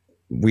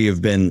we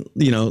have been,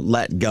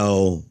 let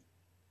go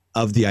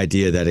of the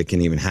idea that it can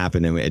even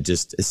happen. And it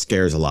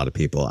scares a lot of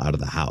people out of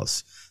the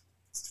house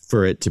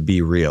for it to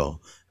be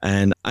real.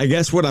 And I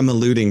guess what I'm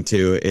alluding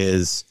to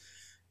is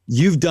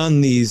you've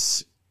done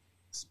these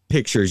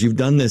pictures, you've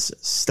done this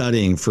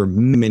studying for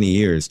many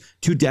years,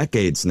 2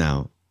 decades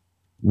now.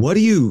 What do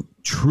you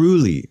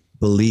truly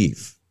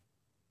believe?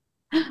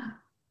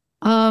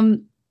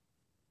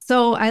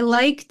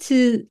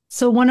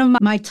 So one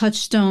of my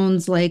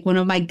touchstones, like one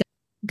of my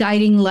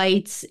guiding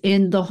lights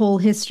in the whole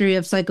history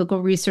of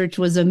psychical research,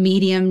 was a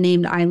medium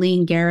named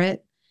Eileen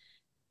Garrett.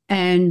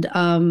 And,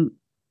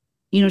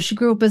 she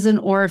grew up as an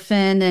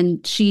orphan,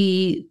 and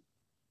she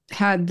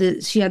had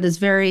this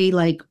very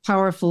like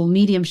powerful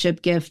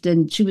mediumship gift.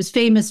 And she was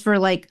famous for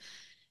like,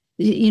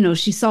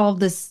 she solved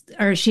this,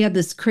 or she had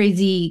this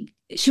crazy,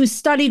 she was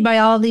studied by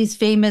all these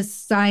famous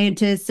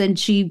scientists, and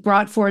she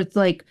brought forth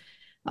like,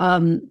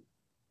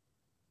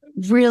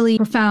 really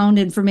profound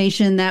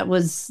information that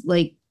was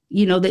like,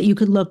 that you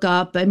could look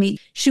up. I mean,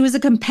 she was a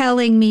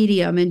compelling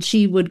medium, and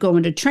she would go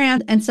into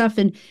trance and stuff.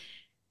 And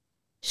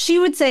she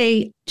would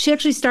say she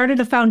actually started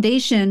a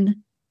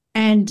foundation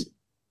and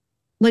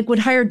like would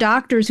hire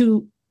doctors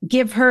who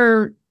give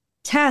her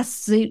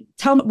tests. They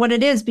tell me what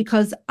it is,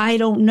 because I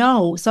don't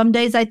know. Some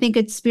days I think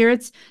it's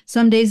spirits.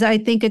 Some days I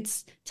think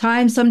it's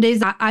time. Some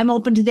days I'm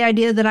open to the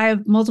idea that I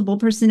have multiple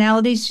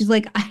personalities. She's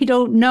like, I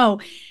don't know.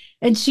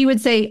 And she would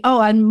say, oh,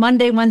 on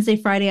Monday, Wednesday,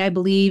 Friday, I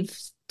believe.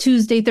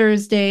 Tuesday,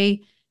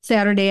 Thursday,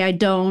 Saturday, I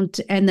don't.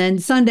 And then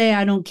Sunday,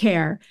 I don't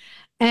care.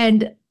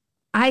 And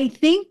I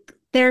think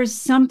there's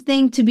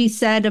something to be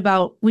said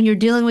about when you're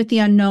dealing with the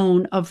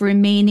unknown of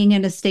remaining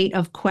in a state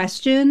of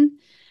question.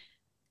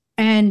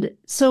 And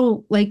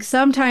so, like,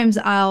 sometimes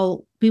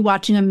I'll be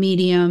watching a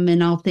medium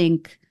and I'll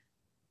think,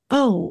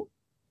 oh,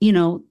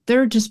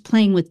 they're just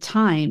playing with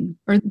time,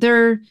 or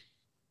they're,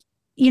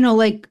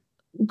 like,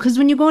 because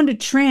when you go into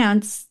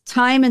trance,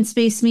 time and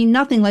space mean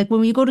nothing. Like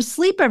when you go to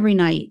sleep every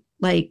night,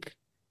 like,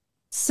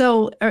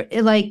 so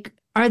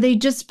are they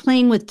just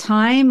playing with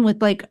time,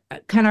 with like,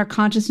 can our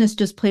consciousness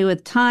just play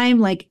with time?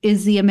 Like,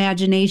 is the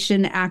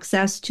imagination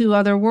access to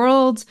other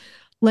worlds?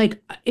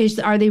 Like,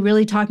 are they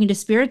really talking to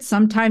spirits?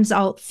 Sometimes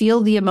I'll feel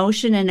the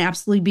emotion and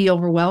absolutely be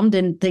overwhelmed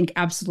and think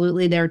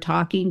absolutely they're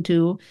talking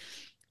to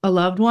a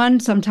loved one.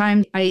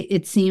 Sometimes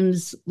it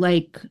seems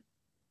like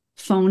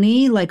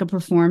phony, like a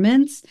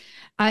performance.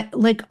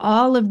 Like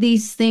all of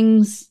these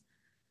things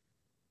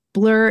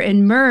blur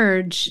and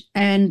merge.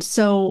 And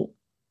so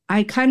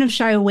I kind of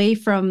shy away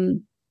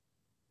from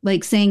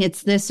like saying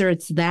it's this or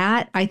it's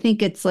that. I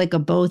think it's like a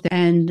both.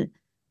 And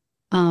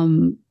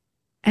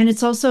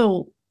it's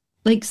also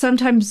like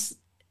sometimes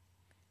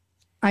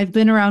I've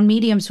been around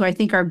mediums who I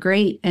think are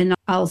great, and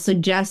I'll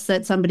suggest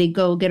that somebody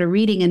go get a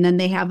reading, and then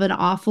they have an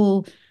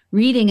awful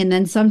reading. And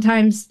then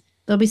sometimes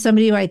there'll be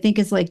somebody who I think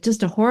is like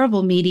just a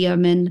horrible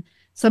medium, and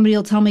somebody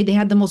will tell me they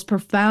had the most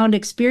profound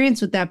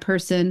experience with that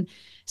person.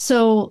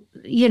 So,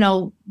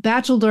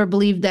 Batchelor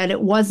believed that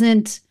it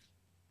wasn't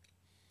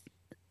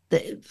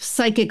the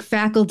psychic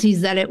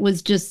faculties, that it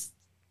was just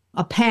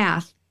a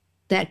path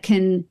that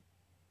can,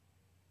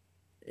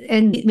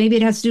 and maybe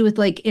it has to do with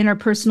like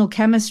interpersonal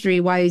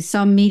chemistry, why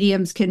some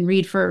mediums can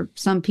read for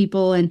some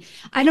people. And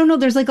I don't know,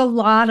 there's like a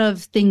lot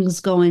of things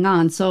going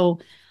on. So,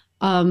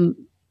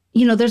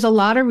 there's a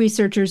lot of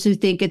researchers who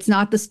think it's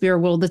not the spirit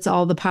world, it's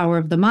all the power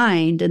of the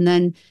mind. And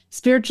then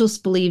spiritualists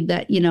believe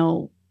that,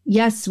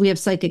 yes, we have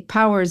psychic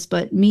powers,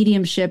 but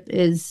mediumship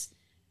is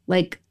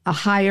like a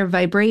higher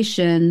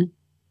vibration.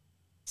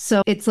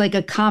 So it's like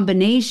a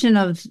combination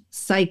of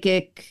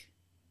psychic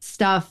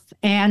stuff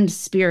and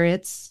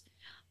spirits.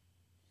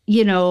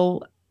 I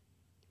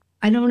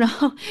don't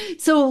know.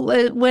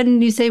 So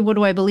when you say, what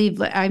do I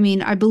believe? I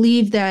mean, I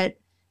believe that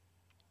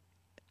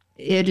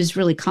it is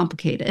really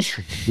complicated.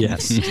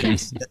 Yes,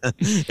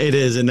 it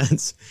is. And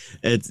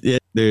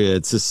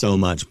it's just so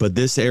much. But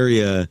this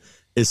area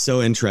is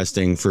so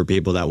interesting for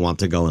people that want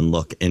to go and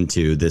look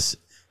into this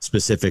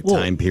specific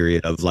time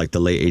period of like the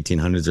late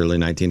 1800s, early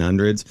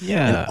 1900s.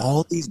 Yeah. And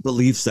all these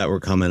beliefs that were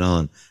coming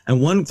on.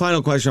 And one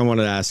final question I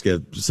wanted to ask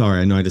you.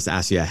 Sorry, I know I just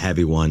asked you a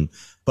heavy one,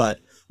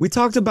 but we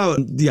talked about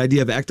the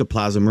idea of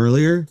ectoplasm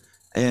earlier,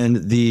 and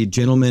the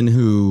gentleman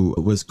who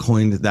was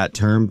coined that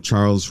term,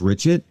 Charles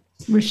Richet.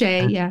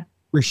 Richet, yeah.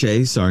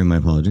 Richet, sorry, my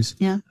apologies.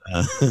 Yeah.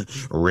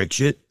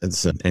 Richet.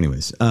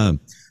 Anyways,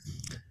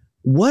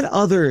 what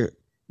other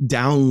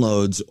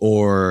downloads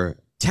or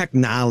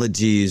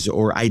technologies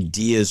or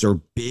ideas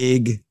or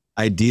big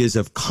ideas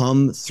have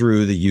come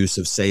through the use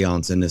of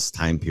seance in this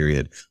time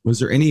period? Was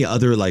there any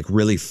other like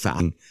really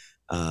fun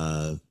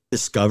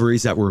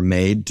discoveries that were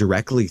made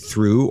directly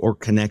through or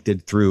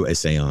connected through a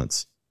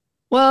seance?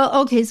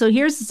 Well, okay, so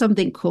here's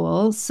something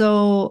cool.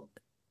 So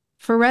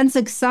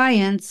forensic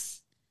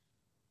science,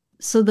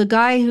 so the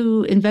guy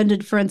who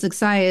invented forensic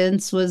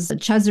science was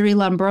Cesare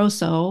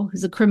Lombroso,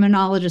 who's a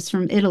criminologist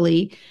from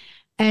Italy.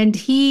 And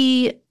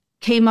he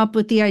came up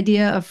with the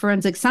idea of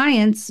forensic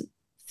science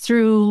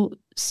through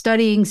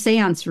studying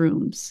seance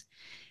rooms,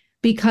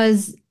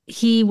 because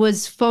he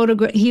was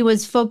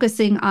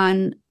focusing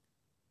on,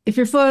 if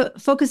you're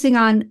focusing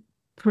on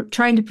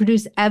trying to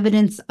produce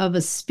evidence of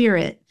a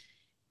spirit,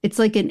 it's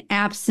like an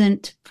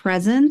absent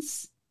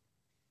presence.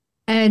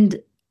 And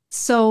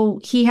so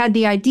he had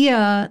the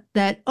idea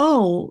that,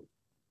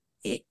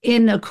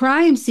 in a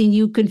crime scene,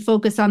 you can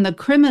focus on the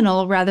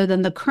criminal rather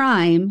than the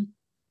crime,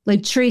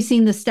 like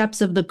tracing the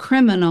steps of the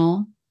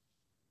criminal.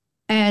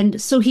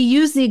 And so he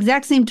used the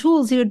exact same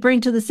tools he would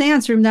bring to the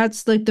seance room.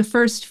 That's like the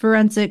first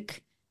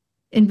forensic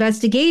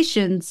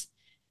investigations.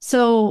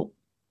 So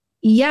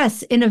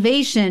yes,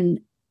 innovation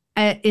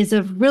is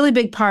a really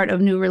big part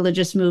of new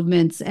religious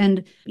movements.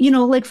 And,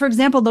 like, for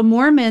example, the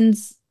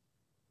Mormons,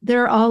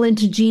 they're all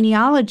into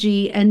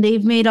genealogy, and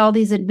they've made all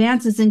these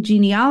advances in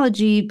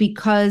genealogy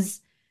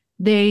because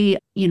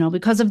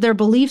because of their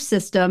belief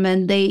system.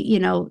 And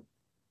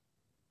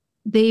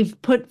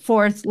they've put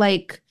forth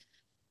like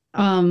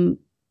a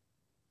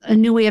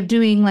new way of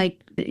doing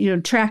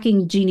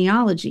tracking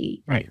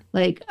genealogy. Right.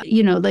 Like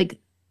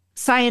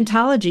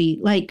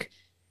Scientology,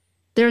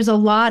 there's a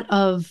lot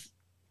of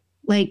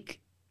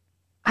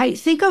I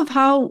think of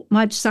how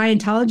much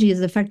Scientology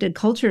has affected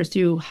culture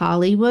through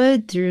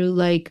Hollywood, through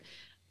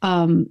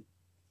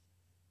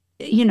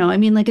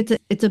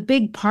it's a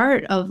big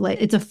part of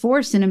it's a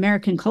force in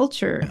American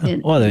culture.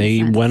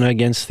 They went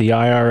against the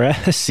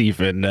IRS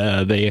even.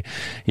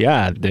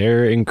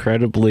 They're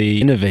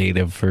incredibly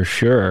innovative for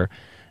sure.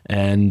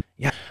 And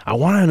I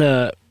wanted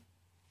to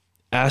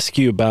ask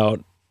you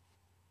about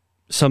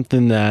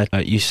something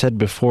that you said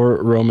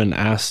before. Roman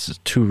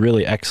asked two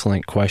really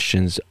excellent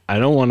questions. I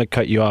don't want to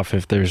cut you off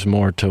if there's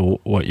more to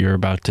what you're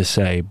about to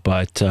say,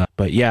 but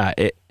yeah,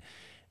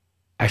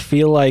 I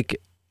feel like,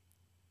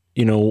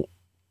 you know,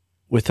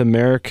 with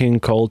American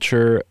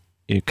culture,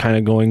 kind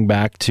of going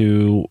back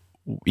to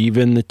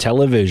even the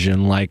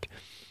television, like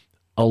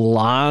a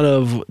lot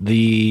of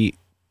the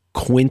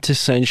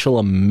quintessential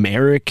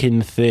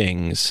American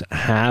things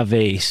have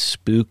a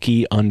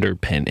spooky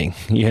underpinning,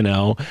 you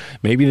know,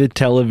 maybe the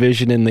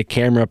television and the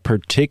camera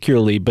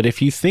particularly. But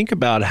if you think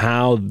about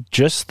how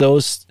just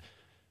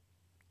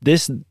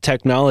this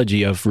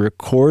technology of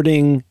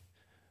recording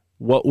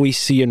what we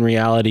see in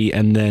reality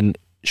and then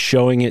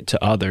showing it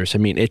to others, I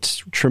mean,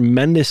 it's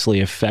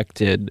tremendously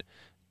affected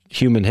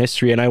human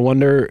history. And I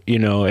wonder, you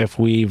know, if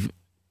we've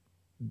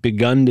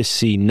begun to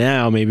see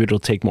now, maybe it'll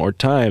take more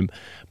time,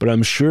 but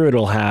I'm sure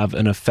it'll have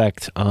an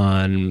effect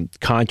on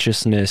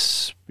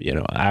consciousness, you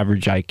know,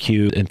 average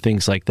IQ and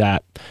things like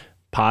that,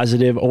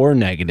 positive or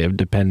negative,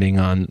 depending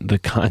on the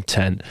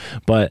content.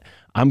 But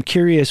I'm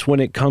curious, when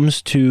it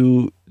comes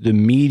to the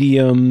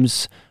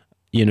mediums,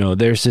 you know,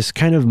 there's this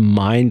kind of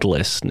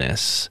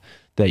mindlessness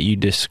that you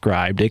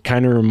described. It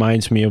kind of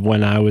reminds me of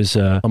when I was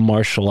a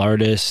martial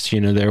artist. You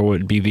know, there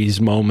would be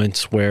these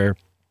moments where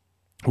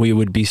we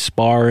would be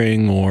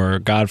sparring, or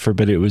God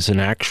forbid it was an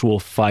actual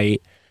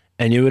fight,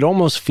 and it would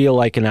almost feel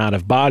like an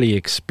out-of-body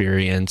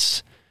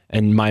experience.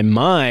 And my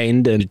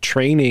mind and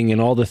training and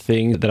all the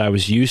things that I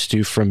was used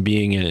to from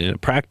being in a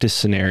practice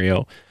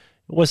scenario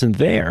wasn't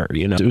there.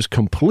 You know, it was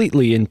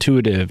completely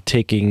intuitive,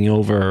 taking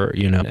over,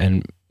 you know,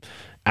 and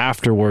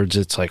afterwards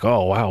it's like,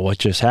 oh, wow, what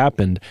just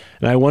happened?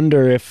 And I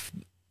wonder if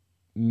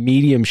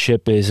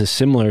mediumship is a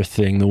similar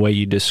thing, the way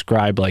you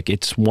describe, like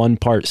it's one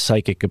part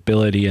psychic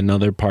ability,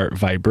 another part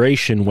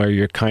vibration, where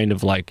you're kind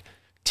of like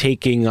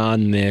taking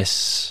on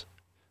this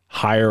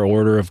higher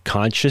order of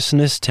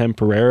consciousness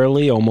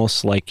temporarily,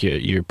 almost like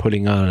you're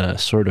putting on a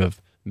sort of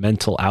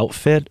mental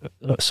outfit,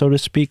 so to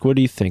speak. What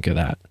do you think of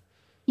that?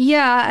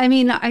 Yeah, I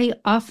mean, I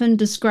often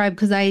describe,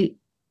 because I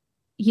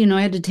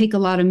had to take a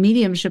lot of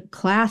mediumship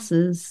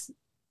classes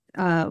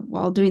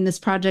while doing this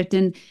project,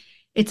 and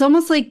it's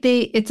almost like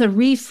it's a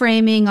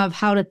reframing of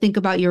how to think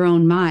about your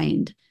own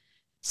mind.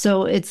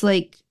 So it's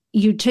like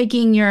you're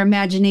taking your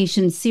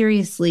imagination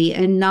seriously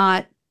and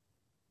not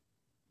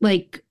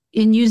like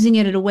in using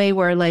it in a way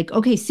where like,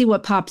 okay, see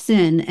what pops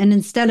in. And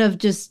instead of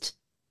just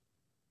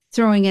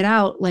throwing it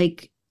out,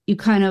 like you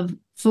kind of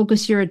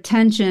focus your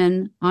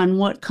attention on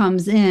what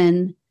comes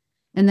in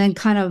and then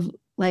kind of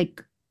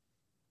like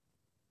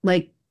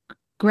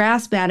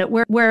grasp at it.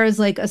 Whereas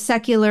like a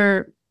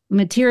secular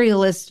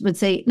materialist would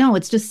say, no,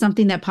 it's just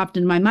something that popped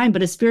in my mind.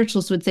 But a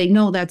spiritualist would say,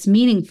 no, that's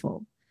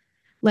meaningful.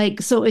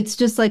 Like, so it's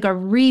just like a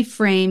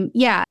reframe.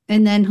 Yeah.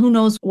 And then who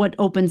knows what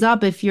opens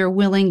up if you're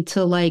willing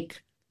to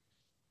like,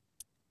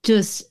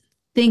 just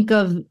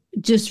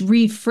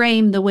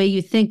reframe the way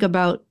you think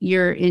about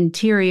your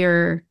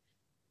interior,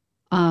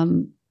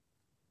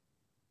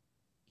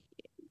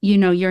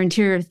 your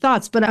interior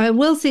thoughts. But I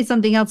will say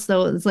something else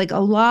though. It's like a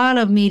lot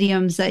of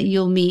mediums that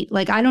you'll meet.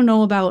 Like, I don't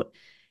know about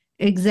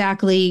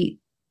exactly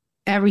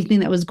everything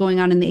that was going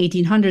on in the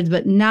 1800s,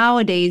 but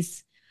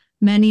nowadays,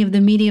 many of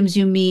the mediums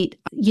you meet,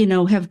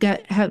 have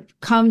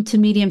come to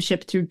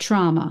mediumship through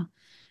trauma.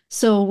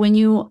 So when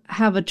you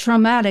have a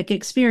traumatic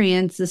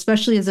experience,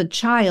 especially as a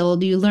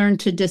child, you learn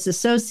to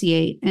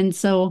disassociate. And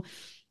so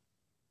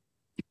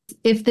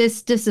if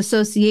this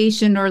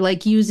disassociation or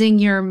like using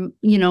your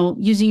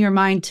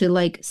mind to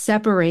like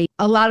separate,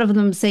 a lot of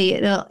them say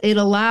it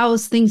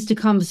allows things to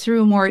come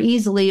through more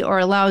easily or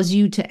allows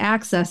you to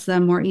access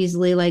them more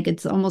easily. Like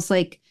it's almost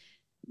like,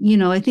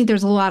 I think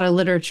there's a lot of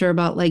literature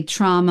about like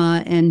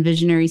trauma and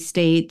visionary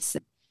states.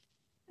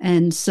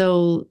 And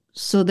so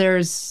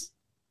there's,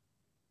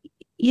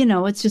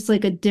 it's just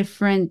like a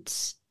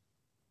different,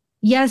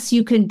 yes,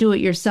 you can do it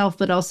yourself,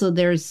 but also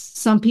there's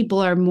some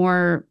people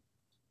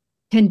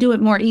can do it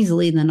more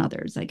easily than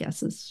others, I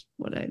guess is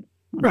what I.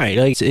 Right.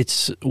 Like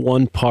it's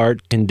one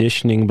part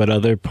conditioning, but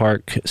other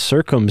part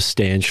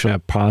circumstantial,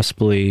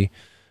 possibly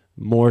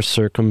more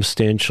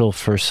circumstantial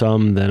for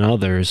some than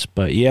others.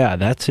 But yeah,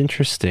 that's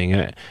interesting.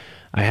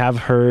 I have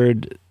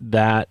heard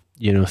that,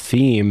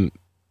 theme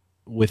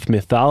with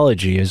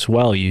mythology as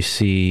well. You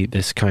see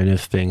this kind of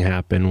thing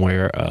happen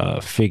where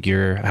a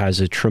figure has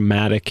a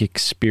traumatic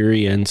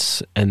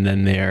experience and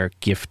then they're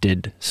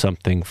gifted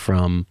something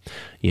from,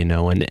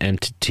 an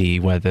entity,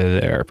 whether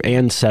they're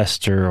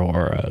ancestor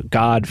or a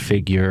god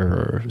figure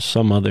or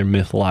some other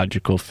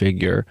mythological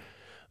figure.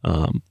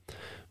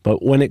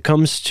 But when it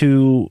comes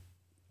to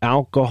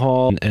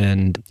alcohol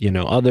and,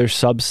 other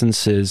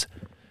substances,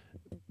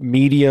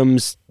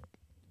 mediums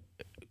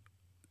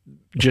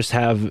just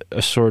have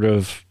a sort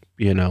of,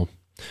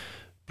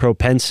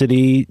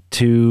 propensity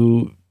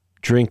to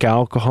drink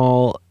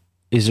alcohol.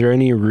 Is there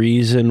any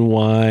reason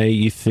why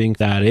you think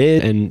that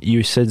is? And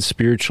you said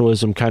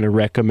spiritualism kind of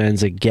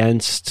recommends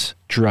against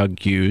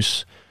drug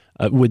use.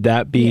 Would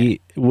that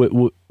be,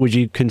 would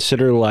you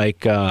consider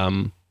like,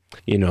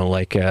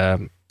 like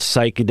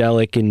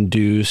psychedelic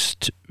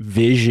induced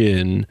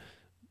vision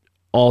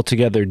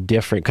altogether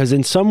different? Because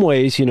in some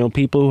ways, you know,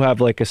 people who have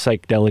like a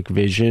psychedelic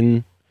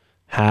vision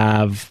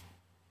have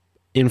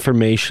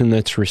information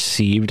that's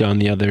received on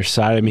the other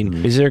side. I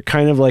mean, is there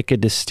kind of like a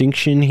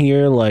distinction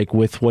here, like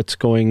with what's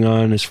going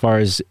on as far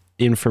as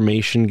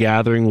information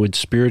gathering? Would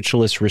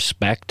spiritualists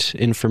respect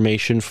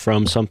information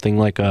from something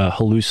like a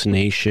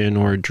hallucination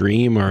or a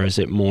dream, or is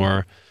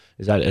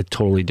that a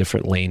totally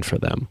different lane for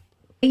them?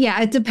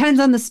 Yeah, it depends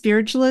on the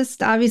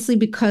spiritualist, obviously,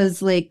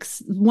 because like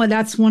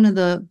that's one of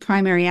the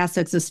primary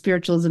aspects of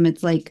spiritualism.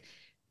 It's like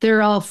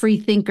they're all free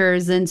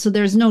thinkers, and so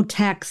there's no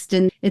text,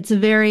 and it's a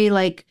very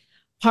like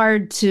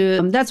hard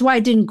to. That's why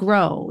it didn't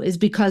grow, is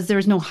because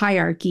there's no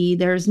hierarchy.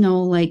 There's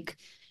no like.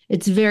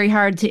 It's very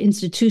hard to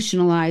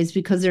institutionalize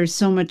because there's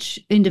so much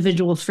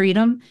individual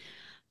freedom.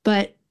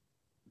 But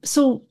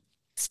so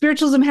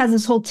spiritualism has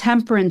this whole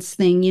temperance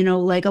thing, you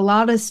know, like a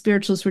lot of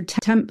spiritualists were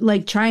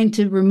like trying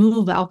to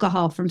remove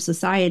alcohol from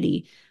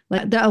society.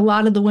 Like a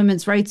lot of the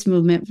women's rights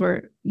movement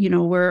were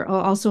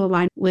also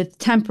aligned with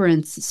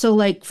temperance. So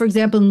like, for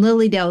example, in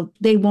Lilydale,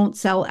 they won't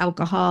sell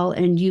alcohol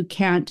and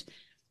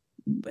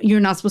you're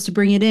not supposed to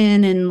bring it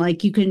in. And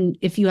like, you can,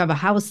 if you have a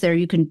house there,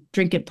 you can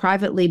drink it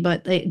privately,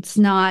 but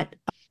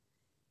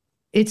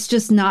it's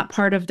just not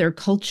part of their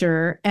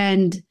culture.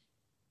 And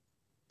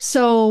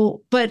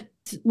so, but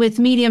with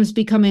mediums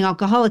becoming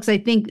alcoholics, I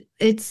think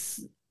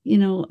it's, you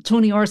know,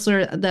 Tony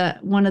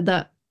Orsler, one of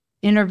the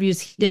interviews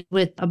he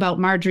did about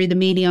Marjorie the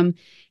medium,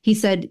 he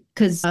said,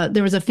 because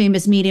there was a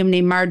famous medium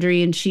named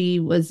Marjorie, and she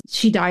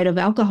died of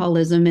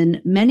alcoholism,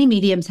 and many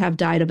mediums have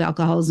died of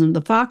alcoholism.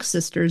 The Fox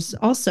sisters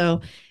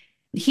also.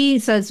 He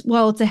says,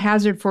 well, it's a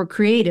hazard for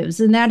creatives,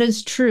 and that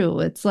is true.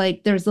 It's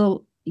like there's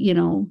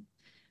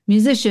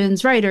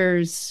musicians,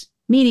 writers,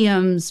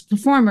 mediums,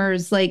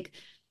 performers, like,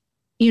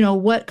 you know,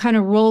 what kind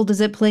of role does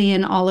it play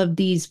in all of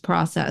these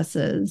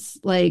processes?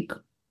 Like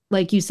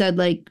you said,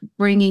 like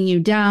bringing you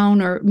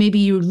down, or maybe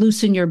you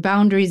loosen your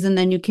boundaries and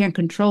then you can't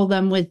control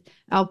them with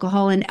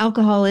alcohol. And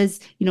alcohol is,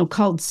 you know,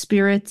 called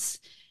spirits.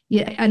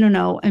 Yeah, I don't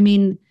know. I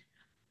mean,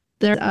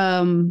 there,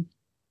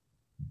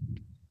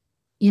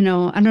 you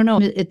know, I don't know.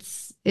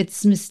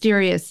 It's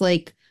mysterious,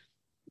 like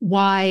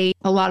why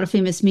a lot of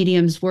famous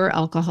mediums were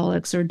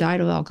alcoholics or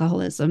died of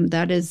alcoholism.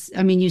 That is,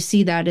 I mean, you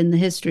see that in the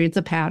history. It's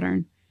a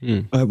pattern.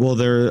 Well,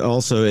 there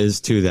also is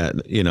too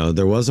that, you know,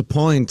 there was a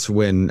point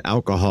when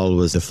alcohol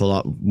was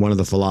one of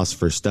the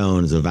philosopher's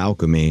stones of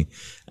alchemy,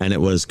 and it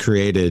was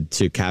created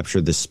to capture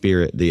the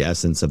spirit, the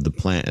essence of the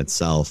plant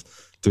itself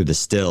through the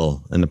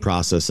still and the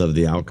process of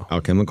the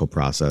alchemical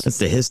process. That's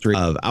the history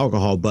of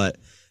alcohol. But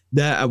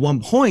that at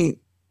one point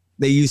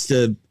they used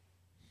to,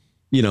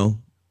 you know,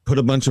 put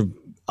a bunch of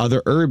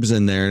other herbs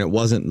in there, and it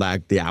wasn't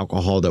like the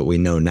alcohol that we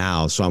know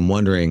now. So I'm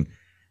wondering,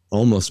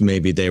 almost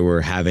maybe they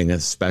were having a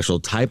special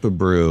type of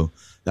brew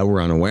that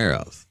we're unaware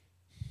of.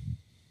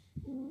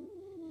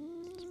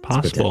 It's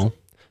possible.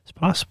 It's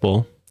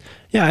possible.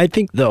 Yeah, I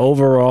think the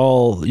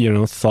overall, you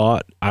know,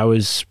 thought I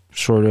was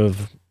sort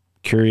of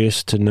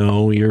curious to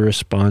know your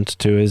response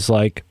to is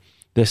like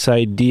this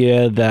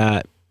idea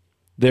that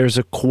there's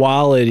a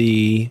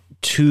quality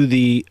to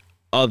the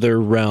other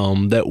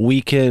realm that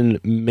we can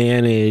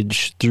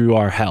manage through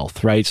our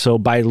health, right? So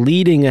by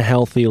leading a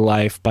healthy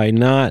life, by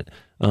not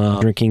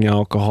drinking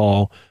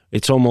alcohol,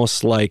 it's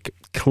almost like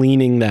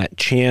cleaning that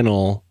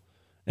channel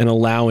and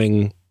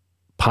allowing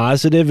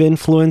positive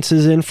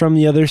influences in from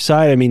the other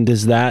side. I mean,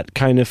 does that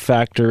kind of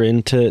factor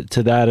into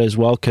that as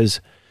well?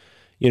 Because,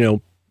 you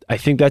know, I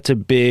think that's a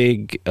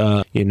big,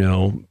 you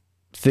know,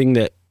 thing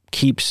that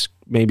keeps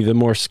maybe the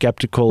more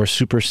skeptical or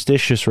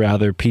superstitious,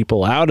 rather,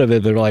 people out of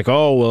it. They're like,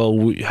 oh,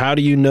 well, how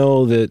do you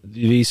know that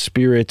these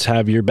spirits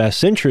have your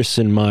best interests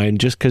in mind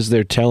just because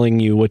they're telling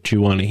you what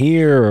you want to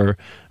hear? Or,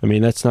 I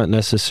mean, that's not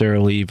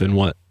necessarily even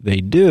what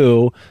they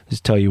do,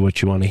 is tell you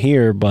what you want to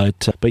hear.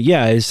 But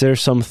yeah, is there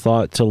some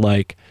thought to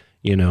like,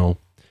 you know,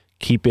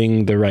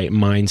 keeping the right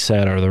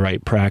mindset or the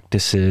right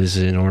practices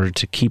in order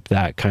to keep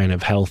that kind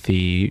of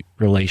healthy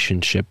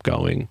relationship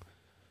going?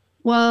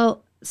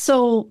 Well,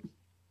 so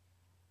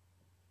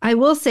I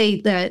will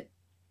say that,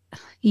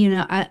 you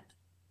know,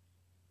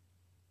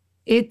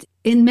 it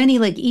in many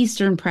like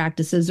Eastern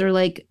practices, or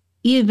like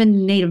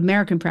even Native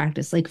American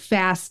practice, like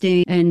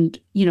fasting and,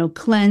 you know,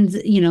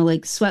 cleanse, you know,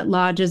 like sweat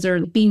lodges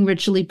or being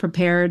ritually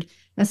prepared,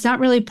 that's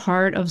not really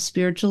part of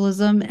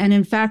spiritualism. And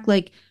in fact,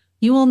 like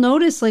you will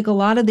notice like a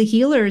lot of the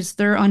healers,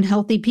 they're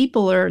unhealthy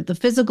people, or the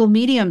physical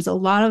mediums, a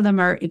lot of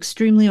them are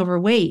extremely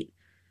overweight.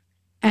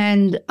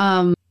 And,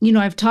 you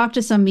know, I've talked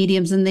to some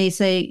mediums and they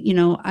say, you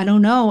know, I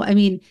don't know. I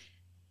mean,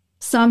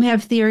 some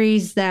have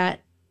theories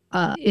that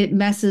it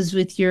messes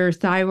with your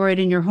thyroid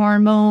and your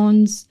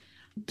hormones.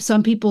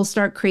 Some people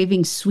start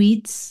craving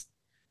sweets,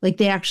 like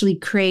they actually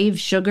crave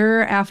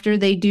sugar after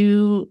they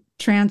do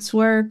trance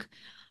work.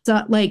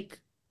 So like,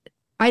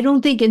 I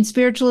don't think in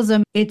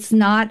spiritualism, it's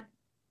not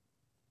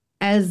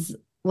as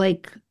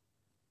like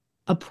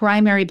a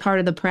primary part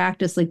of the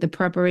practice, like the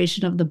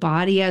preparation of the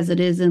body as it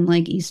is in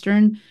like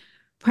Eastern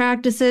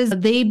practices.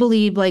 They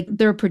believe like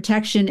their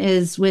protection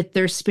is with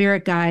their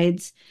spirit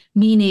guides,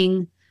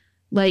 meaning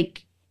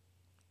like,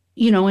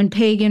 in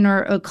pagan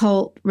or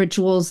occult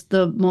rituals,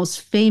 the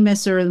most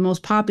famous or the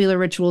most popular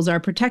rituals are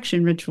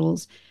protection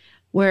rituals,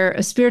 where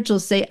a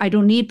spiritualist say, I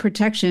don't need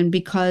protection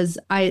because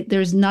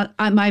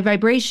my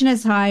vibration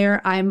is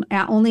higher. I'm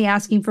only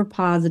asking for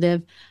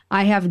positive.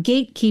 I have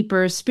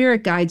gatekeepers,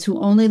 spirit guides who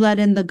only let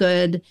in the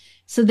good.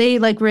 So they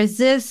like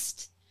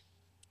resist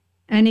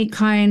any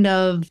kind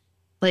of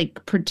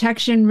like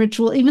protection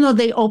ritual, even though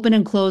they open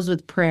and close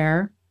with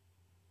prayer,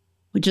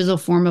 which is a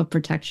form of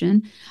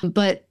protection.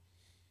 But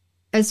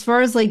as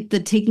far as like the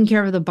taking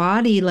care of the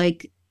body,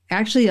 like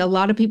actually a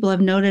lot of people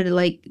have noted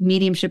like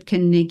mediumship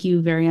can make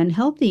you very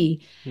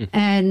unhealthy.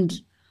 And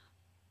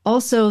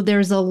also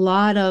there's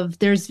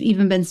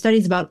even been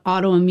studies about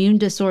autoimmune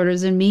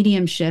disorders and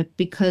mediumship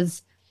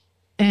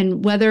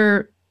and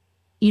whether,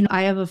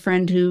 I have a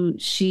friend who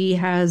she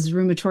has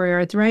rheumatoid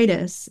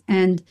arthritis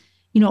and,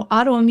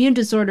 autoimmune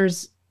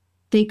disorders,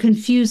 they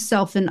confuse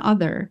self and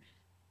other.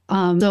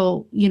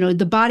 So,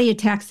 the body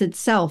attacks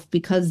itself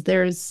because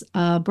there's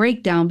a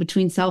breakdown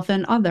between self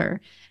and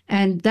other.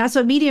 And that's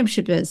what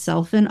mediumship is.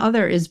 Self and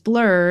other is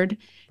blurred.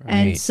 Right.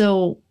 And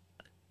so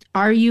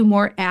are you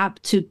more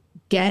apt to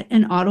get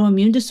an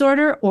autoimmune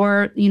disorder?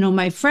 Or,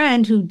 my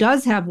friend who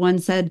does have one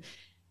said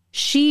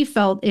she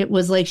felt it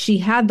was like she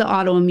had the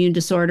autoimmune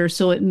disorder.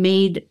 So it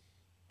made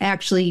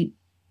actually,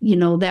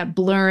 that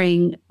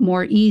blurring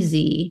more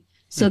easy.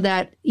 So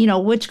that,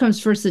 which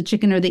comes first, the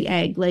chicken or the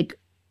egg? Like,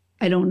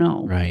 I don't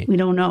know. Right. We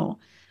don't know.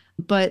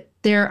 But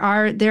there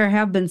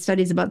have been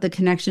studies about the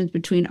connections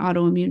between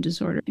autoimmune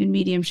disorder and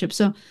mediumship.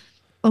 So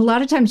a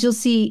lot of times you'll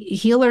see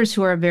healers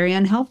who are very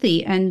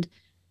unhealthy. And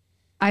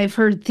I've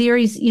heard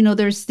theories,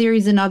 there's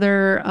theories in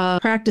other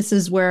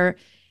practices where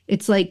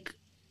it's like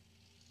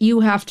you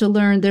have to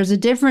learn there's a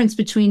difference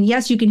between,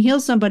 yes, you can heal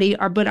somebody,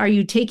 but are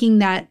you taking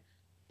that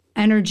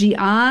energy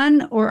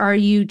on or are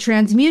you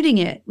transmuting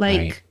it? Like,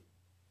 right.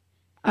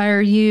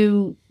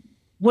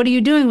 What are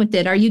you doing with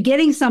it? Are you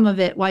getting some of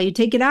it while you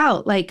take it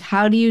out? Like,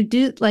 how do you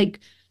do,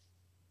 like,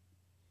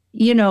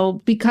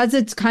 because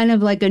it's kind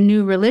of like a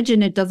new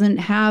religion, it doesn't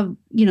have,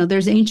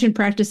 there's ancient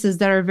practices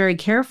that are very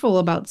careful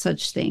about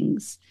such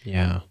things.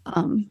 Yeah.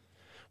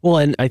 Well,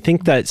 and I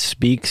think that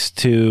speaks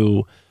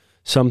to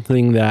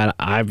something that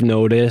I've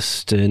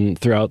noticed, and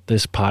throughout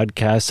this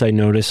podcast, I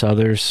notice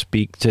others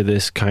speak to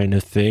this kind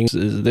of thing.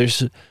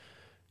 There's,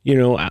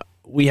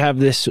 we have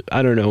this,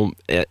 I don't know,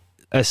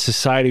 as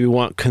society, we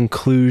want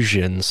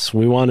conclusions.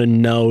 We want to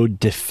know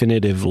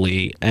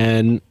definitively.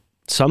 And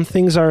some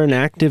things are an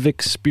active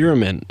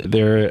experiment.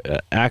 They're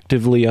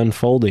actively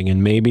unfolding.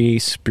 And maybe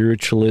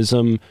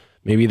spiritualism,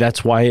 maybe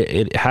that's why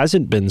it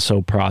hasn't been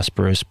so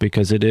prosperous,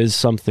 because it is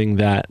something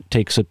that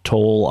takes a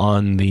toll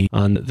on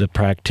the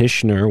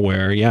practitioner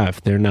where,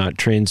 if they're not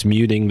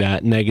transmuting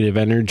that negative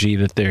energy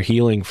that they're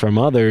healing from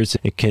others,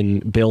 it can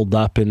build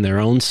up in their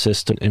own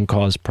system and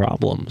cause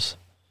problems.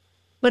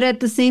 But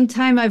at the same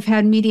time, I've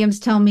had mediums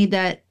tell me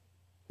that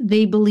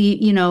they believe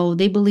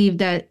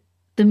that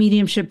the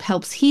mediumship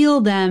helps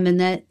heal them and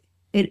that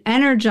it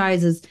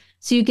energizes.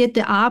 So you get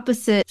the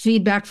opposite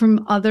feedback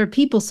from other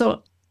people.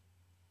 So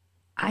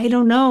I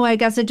don't know. I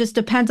guess it just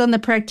depends on the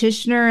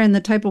practitioner and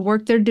the type of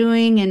work they're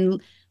doing and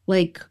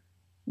like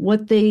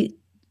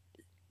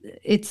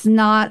it's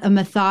not a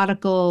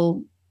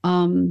methodical,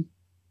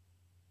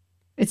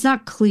 it's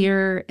not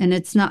clear, and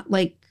it's not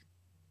like,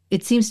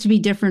 it seems to be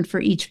different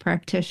for each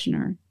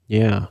practitioner.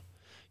 Yeah.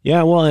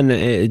 Yeah, well, and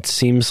it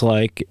seems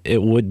like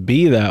it would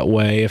be that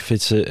way if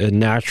it's a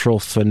natural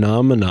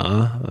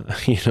phenomena.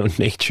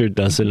 Nature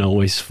doesn't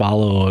always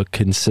follow a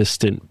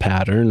consistent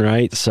pattern,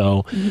 right?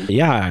 So,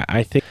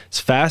 I think it's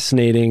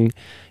fascinating,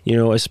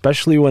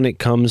 especially when it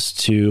comes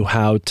to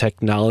how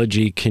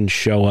technology can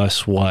show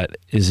us what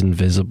is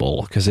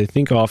invisible. Because I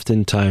think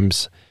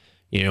oftentimes,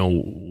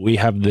 we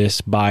have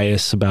this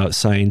bias about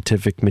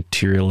scientific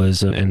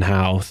materialism and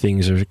how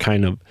things are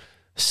kind of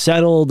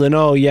settled and,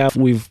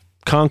 we've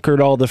conquered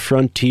all the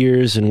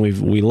frontiers and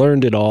we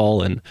learned it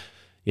all. And,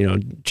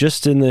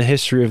 just in the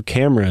history of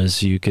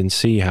cameras, you can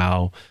see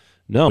how,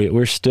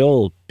 we're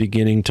still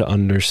beginning to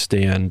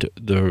understand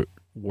the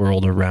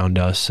world around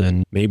us.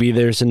 And maybe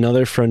there's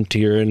another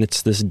frontier, and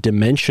it's this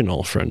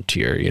dimensional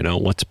frontier,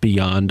 what's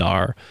beyond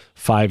our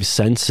five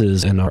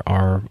senses and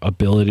our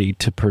ability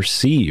to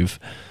perceive.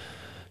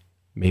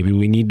 Maybe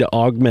we need to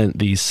augment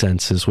these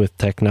senses with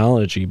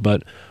technology.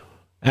 But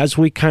as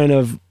we kind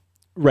of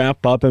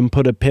wrap up and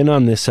put a pin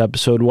on this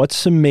episode,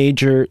 what's the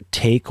major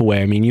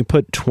takeaway? I mean, you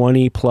put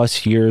 20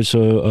 plus years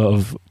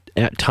of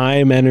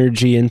time,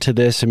 energy into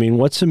this. I mean,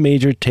 what's the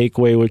major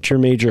takeaway? What's your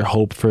major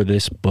hope for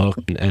this book,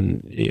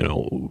 and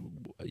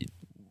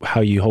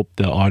how you hope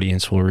the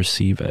audience will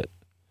receive it?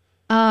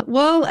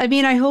 Well, I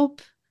mean, I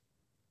hope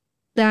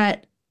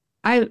that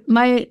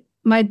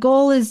my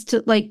goal is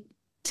to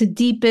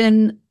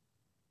deepen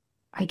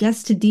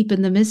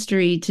the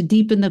mystery, to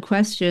deepen the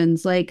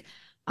questions. Like,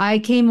 I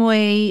came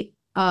away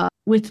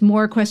with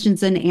more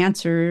questions than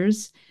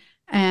answers.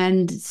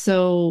 And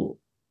so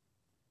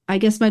I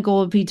guess my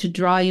goal would be to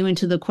draw you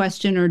into the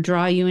question or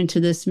draw you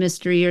into this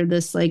mystery or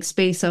this like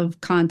space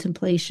of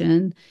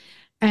contemplation.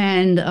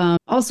 And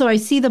also, I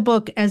see the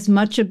book as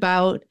much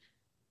about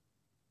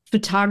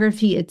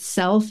photography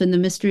itself and the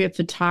mystery of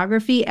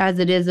photography as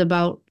it is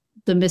about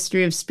the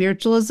mystery of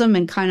spiritualism,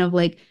 and kind of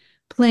like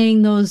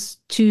playing those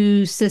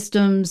two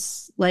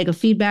systems like a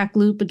feedback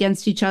loop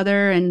against each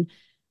other and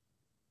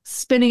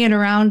spinning it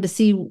around to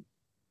see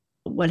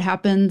what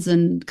happens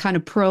and kind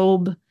of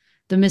probe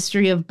the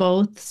mystery of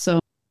both. So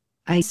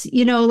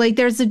like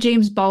there's a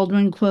James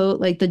Baldwin quote,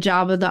 like the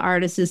job of the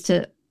artist is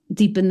to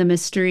deepen the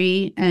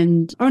mystery.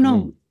 And,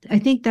 I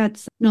think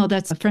that's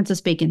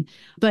Francis Bacon.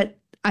 But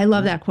I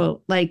love that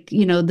quote. Like,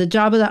 the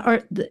job of the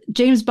art,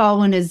 James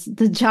Baldwin is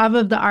the job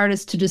of the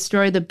artist to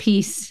disturb the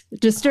peace.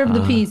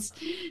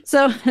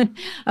 So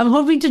I'm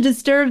hoping to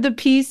disturb the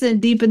peace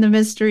and deepen the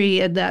mystery.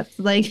 And that's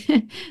like,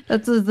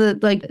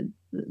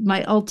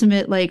 my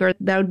ultimate, or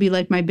that would be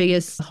like my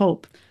biggest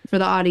hope for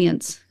the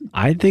audience.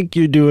 I think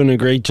you're doing a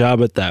great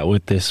job at that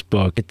with this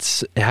book.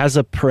 It has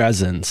a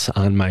presence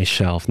on my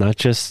shelf, not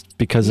just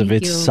because of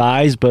its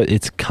size, but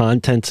its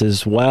contents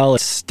as well.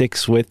 It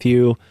sticks with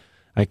you.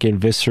 I can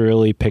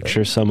viscerally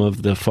picture some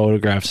of the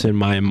photographs in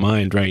my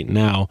mind right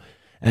now.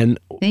 And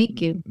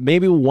thank you.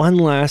 Maybe one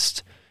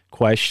last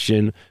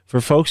question for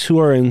folks who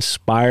are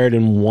inspired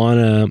and want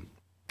to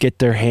get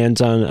their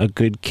hands on a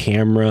good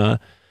camera.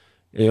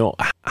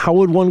 How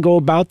would one go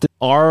about this?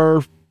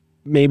 Are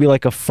maybe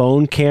like a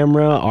phone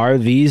camera, are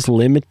these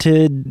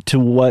limited to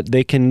what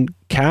they can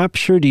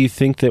capture? Do you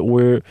think that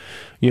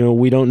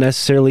we don't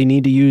necessarily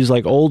need to use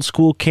like old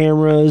school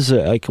cameras?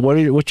 Like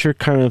what's your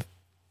kind of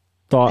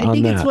thought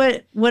on that? I think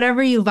it's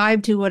whatever you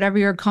vibe to, whatever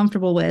you're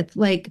comfortable with.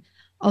 Like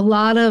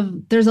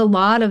there's a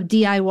lot of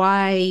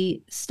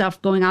DIY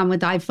stuff going on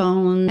with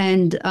iPhone.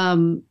 And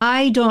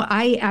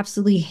I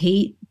absolutely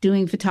hate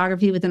doing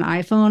photography with an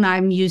iPhone.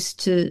 I'm used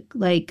to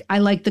I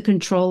like the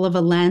control of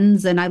a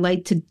lens, and I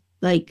like to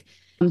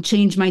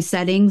change my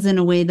settings in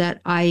a way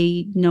that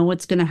I know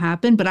what's going to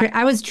happen. But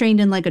I was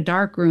trained in like a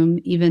dark room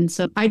even.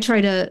 So I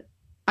do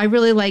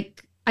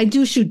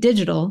shoot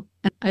digital.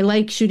 And I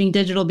like shooting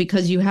digital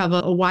because you have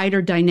a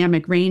wider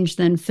dynamic range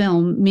than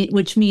film,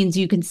 which means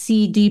you can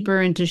see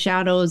deeper into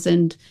shadows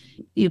and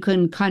you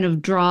can kind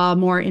of draw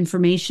more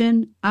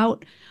information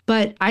out.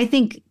 But I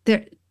think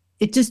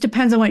it just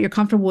depends on what you're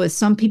comfortable with.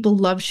 Some people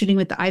love shooting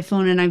with the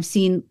iPhone, and I've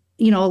seen,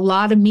 a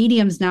lot of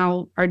mediums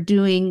now are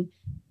doing.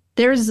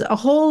 There's a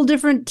whole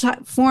different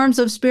forms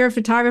of spirit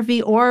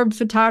photography, orb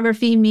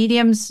photography,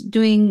 mediums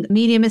doing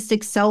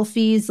mediumistic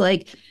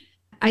selfies.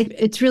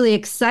 It's really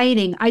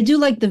exciting. I do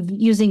like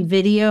using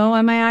video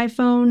on my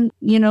iPhone,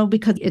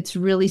 because it's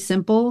really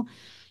simple.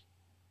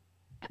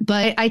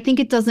 But I think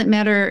it doesn't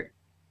matter.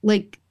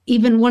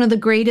 Even one of the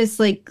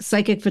greatest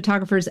psychic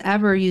photographers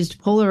ever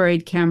used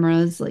Polaroid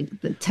cameras,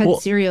 like the Ted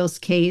Serios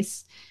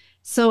case.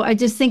 So I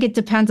just think it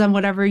depends on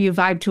whatever you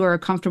vibe to or are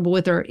comfortable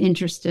with or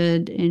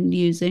interested in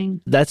using.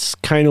 That's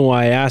kind of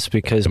why I asked,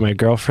 because my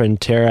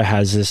girlfriend Tara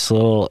has this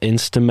little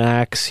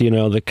Instamax,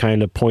 the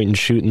kind of point and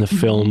shoot in the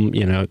film,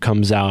 it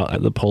comes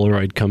out, the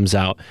Polaroid comes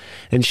out.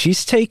 And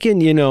she's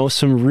taken,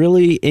 some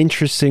really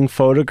interesting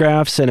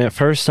photographs. And at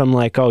first I'm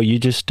like, oh, you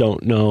just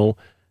don't know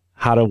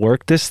how to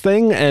work this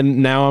thing.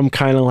 And now I'm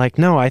kind of like,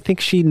 no, I think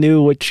she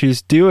knew what she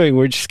was doing.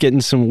 We're just getting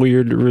some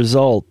weird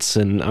results.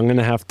 And I'm going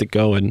to have to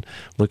go and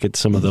look at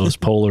some of those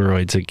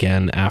Polaroids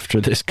again after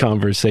this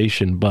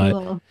conversation.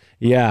 But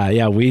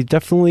yeah, we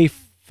definitely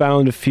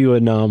found a few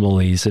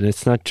anomalies, and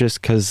it's not just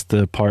because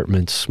the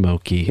apartment's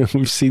smoky.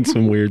 We've seen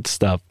some weird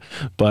stuff.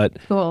 But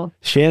cool.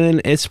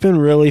 Shannon, it's been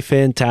really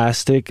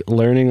fantastic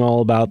learning all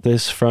about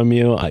this from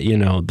you.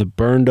 The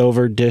burned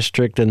over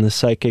district and the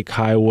psychic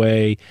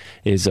highway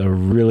is a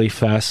really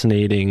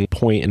fascinating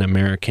point in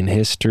American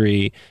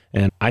history.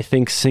 And I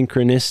think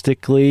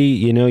synchronistically,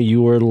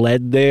 you were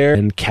led there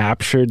and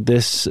captured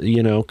this,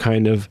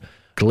 kind of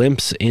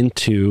glimpse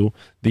into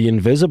the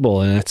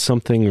invisible, and that's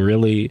something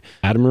really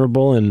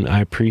admirable. And I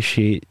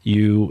appreciate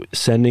you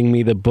sending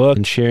me the book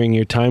and sharing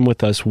your time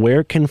with us.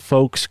 Where can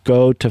folks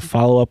go to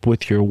follow up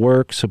with your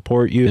work,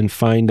 support you, and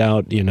find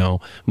out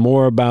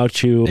more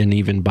about you, and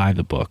even buy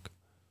the book?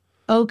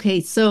 Okay,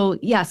 so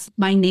yes,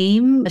 my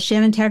name,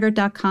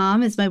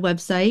 shannontaggart.com, is my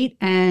website,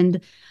 and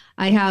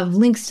I have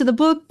links to the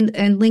book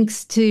and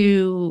links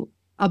to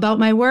about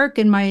my work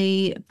and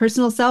my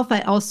personal self.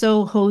 I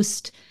also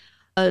host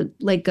a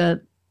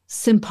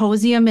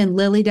symposium in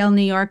Lilydale,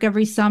 New York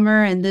every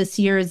summer. And this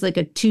year is a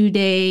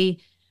 2-day,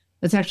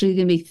 it's actually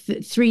going to be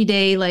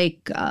 3-day,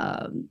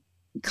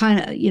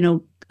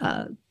 kind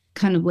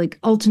of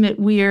ultimate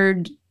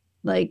weird,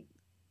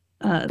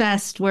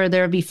 fest where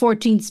there'll be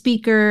 14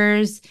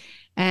 speakers,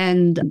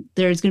 and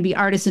there's going to be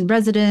artists in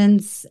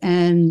residence,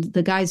 and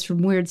the guys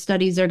from Weird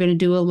Studies are going to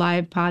do a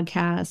live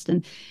podcast.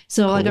 And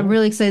so cool. I'm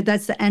really excited.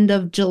 That's the end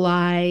of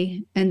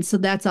July. And so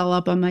that's all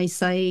up on my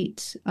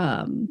site.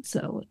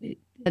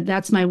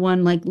 That's my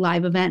one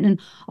live event. And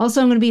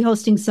also I'm going to be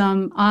hosting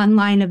some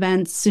online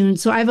events soon.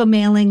 So I have a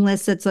mailing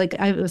list that's I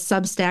have a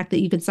Substack that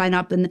you can sign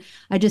up. And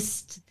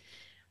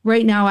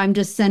right now I'm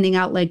just sending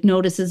out like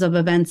notices of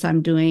events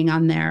I'm doing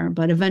on there,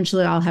 but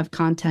eventually I'll have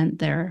content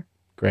there.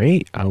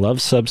 Great. I love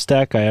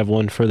Substack. I have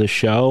one for the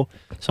show,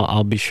 so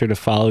I'll be sure to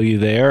follow you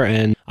there.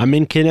 And I'm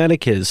in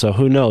Connecticut, so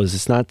who knows?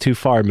 It's not too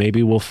far.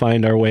 Maybe we'll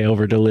find our way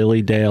over to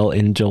Lilydale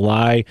in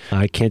July.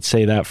 I can't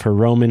say that for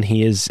Roman.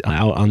 He is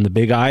out on the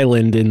big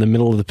island in the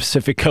middle of the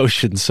Pacific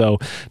Ocean, so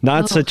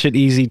not such an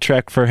easy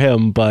trek for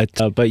him. But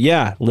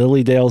yeah,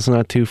 Lilydale's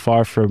not too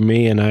far from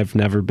me, and I've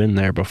never been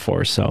there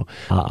before, so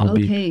I'll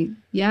be... Okay.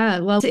 Yeah.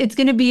 Well, it's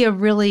going to be a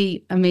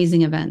really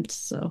amazing event,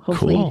 so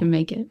hopefully you can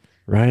make it.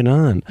 Right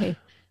on. Okay.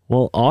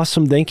 Well,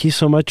 awesome. Thank you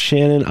so much,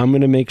 Shannon. I'm going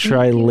to make sure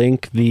I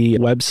link the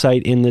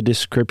website in the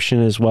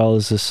description as well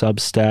as the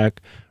Substack.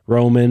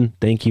 Roman,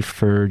 thank you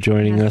for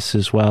joining us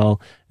as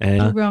well. And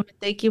Thank you, Roman.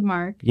 Thank you,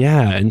 Mark.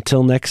 yeah,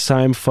 until next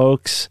time,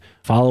 folks,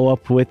 follow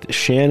up with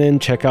Shannon.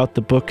 Check out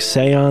the book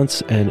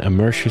Seance and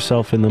immerse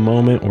yourself in the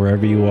moment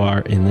wherever you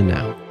are in the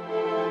now.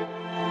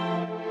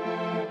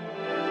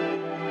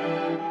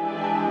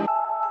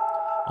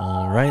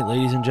 All right,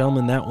 ladies and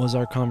gentlemen, that was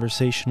our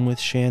conversation with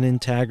Shannon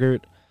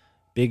Taggart.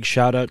 Big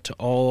shout out to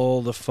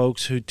all the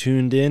folks who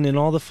tuned in and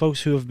all the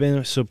folks who have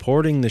been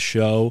supporting the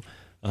show.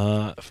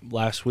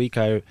 Last week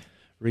I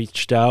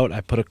reached out.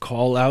 I put a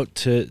call out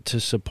to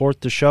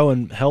support the show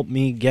and help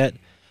me get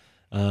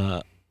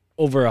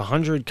over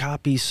 100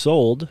 copies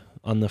sold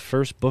on the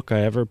first book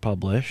I ever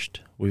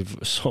published. We've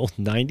sold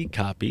 90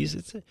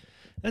 copies.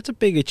 That's a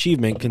big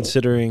achievement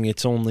considering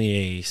it's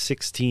only a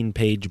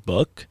 16-page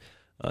book.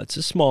 It's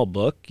a small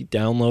book. You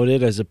download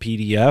it as a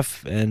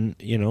PDF and,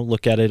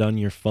 look at it on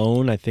your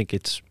phone. I think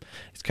it's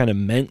kind of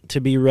meant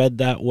to be read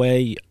that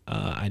way.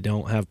 I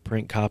don't have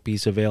print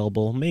copies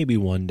available, maybe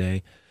one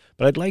day,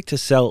 but I'd like to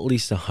sell at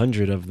least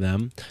 100 of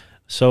them.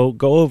 So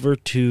go over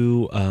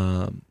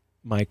to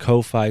my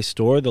Ko-Fi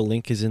store. The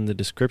link is in the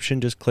description.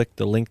 Just click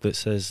the link that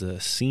says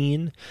the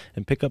Scene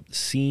and pick up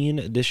Scene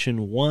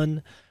Edition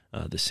 1,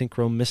 the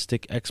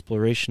Synchro-Mystic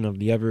Exploration of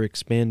the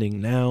Ever-Expanding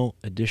Now,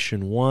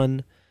 Edition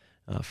 1.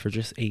 For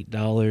just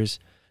 $8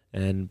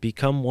 and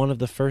become one of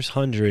the first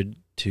 100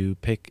 to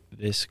pick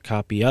this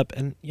copy up.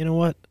 And you know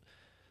what?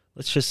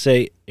 Let's just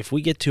say if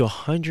we get to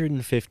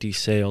 150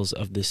 sales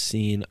of this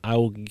Scene, I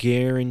will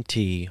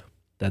guarantee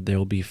that there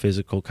will be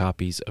physical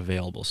copies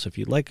available. So if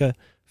you'd like a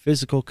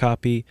physical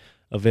copy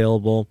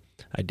available,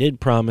 I did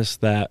promise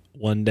that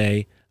one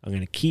day. I'm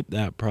going to keep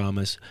that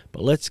promise,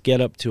 but let's get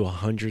up to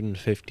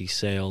 150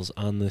 sales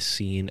on the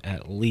Scene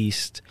at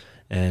least.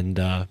 And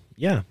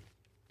yeah.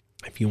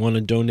 If you want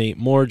to donate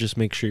more, just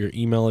make sure your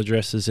email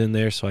address is in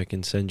there so I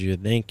can send you a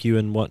thank you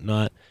and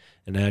whatnot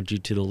and add you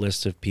to the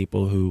list of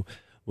people who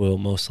will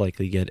most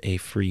likely get a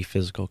free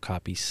physical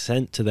copy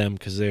sent to them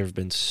because there have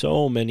been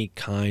so many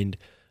kind,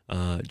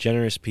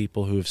 generous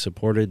people who have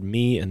supported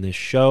me and this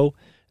show.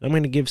 And I'm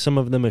going to give some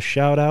of them a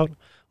shout out.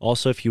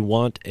 Also, if you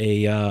want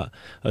a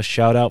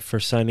shout out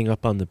for signing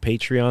up on the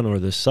Patreon or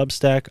the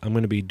Substack, I'm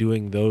going to be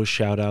doing those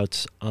shout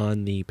outs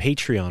on the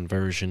Patreon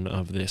version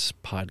of this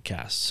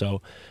podcast.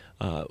 So,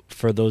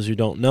 for those who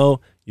don't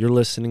know, you're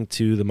listening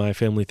to the My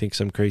Family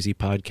Thinks I'm Crazy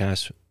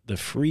podcast, the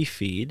free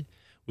feed,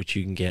 which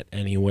you can get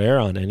anywhere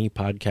on any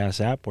podcast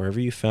app. Wherever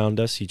you found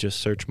us, you just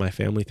search My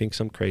Family Thinks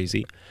I'm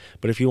Crazy.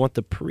 But if you want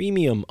the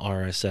premium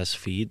RSS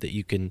feed that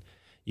you can,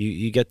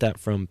 you get that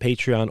from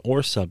Patreon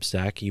or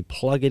Substack. You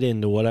plug it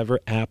into whatever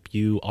app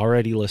you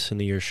already listen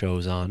to your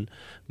shows on.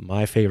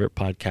 My favorite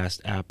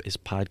podcast app is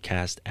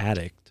Podcast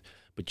Addict.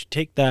 But you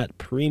take that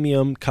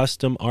premium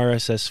custom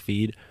RSS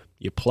feed,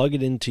 you plug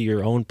it into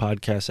your own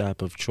podcast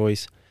app of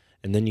choice,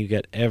 and then you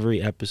get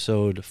every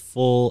episode,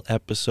 full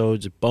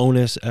episodes,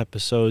 bonus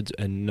episodes,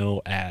 and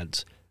no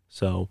ads.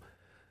 So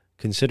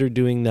consider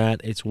doing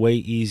that. It's way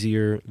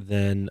easier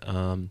than,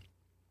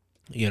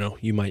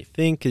 you might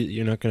think.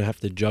 You're not going to have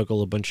to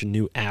juggle a bunch of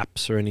new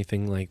apps or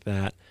anything like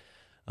that.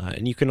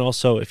 And you can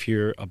also, if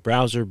you're a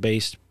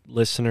browser-based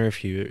listener,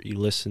 if you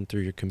listen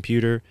through your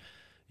computer,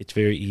 it's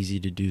very easy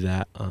to do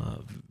that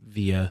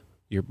via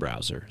your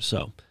browser.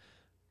 So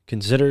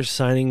consider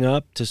signing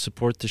up to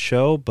support the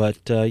show, but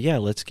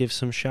let's give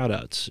some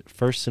shout-outs.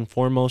 First and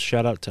foremost,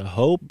 shout-out to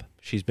Hope.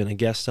 She's been a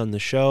guest on the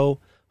show.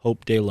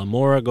 Hope De La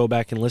Mora. Go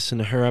back and listen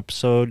to her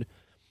episode.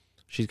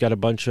 She's got a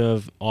bunch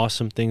of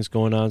awesome things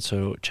going on,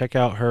 so check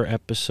out her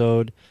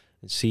episode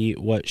and see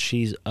what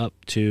she's up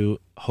to.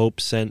 Hope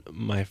sent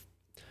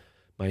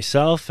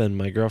myself and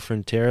my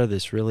girlfriend Tara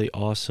this really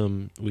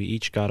awesome, we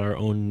each got our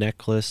own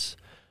necklace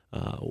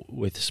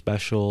with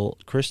special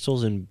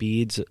crystals and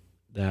beads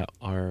that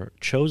are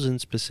chosen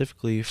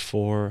specifically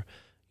for,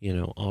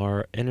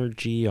 our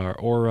energy, our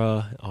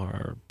aura,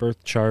 our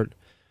birth chart.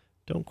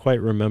 Don't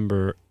quite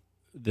remember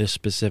the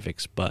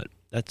specifics, but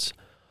that's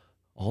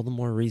all the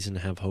more reason to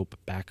have Hope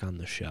back on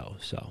the show.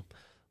 So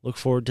look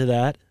forward to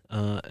that.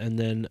 And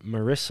then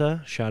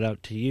Marissa, shout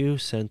out to you,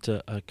 sent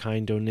a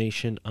kind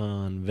donation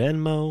on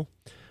Venmo.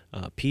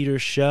 Peter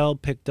Shell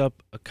picked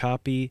up a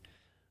copy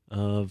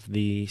of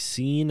the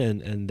Scene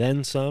and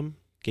then some.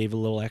 Gave a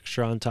little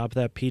extra on top of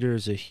that. Peter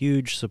is a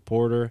huge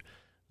supporter,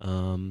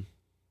 and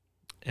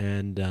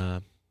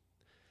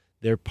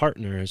their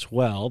partner as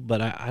well,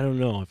 but I don't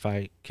know if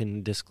I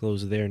can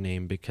disclose their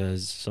name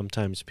because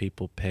sometimes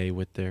people pay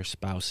with their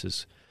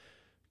spouse's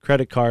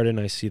credit card and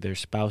I see their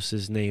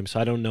spouse's name, so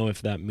I don't know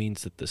if that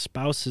means that the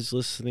spouse is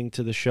listening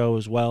to the show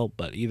as well,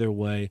 but either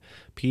way,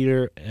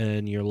 Peter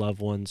and your loved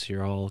ones,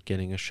 you're all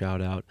getting a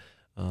shout out.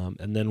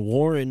 And then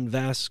Warren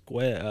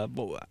Vasquez,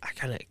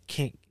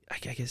 I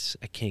guess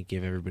I can't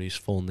give everybody's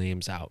full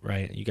names out,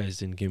 right? You guys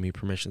didn't give me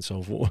permission,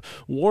 so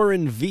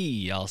Warren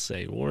V, I'll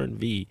say. Warren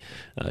V.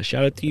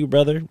 Shout out to you,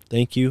 brother.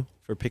 Thank you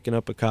for picking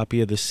up a copy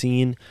of The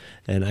Scene.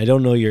 And I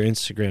don't know your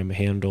Instagram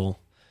handle,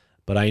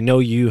 but I know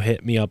you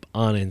hit me up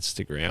on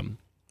Instagram.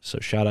 So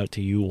shout out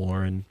to you,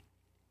 Warren.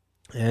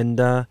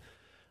 And I've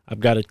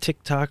got a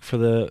TikTok for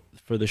the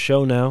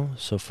show now,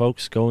 so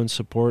folks, go and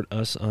support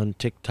us on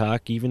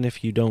TikTok. Even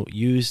if you don't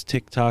use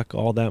TikTok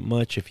all that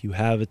much, if you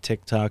have a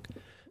TikTok,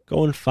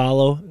 go and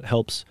follow. It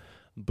helps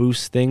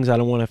boost things. I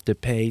don't want to have to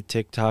pay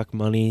TikTok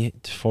money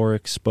for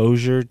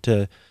exposure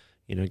to,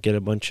 get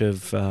a bunch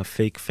of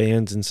fake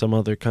fans in some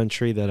other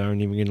country that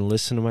aren't even going to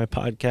listen to my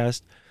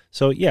podcast.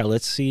 So yeah,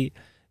 let's see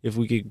if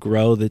we could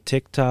grow the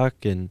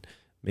TikTok and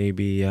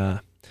maybe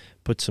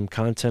put some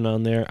content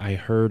on there. I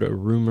heard a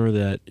rumor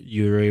that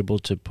you're able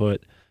to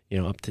put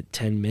up to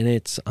 10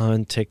 minutes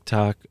on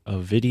TikTok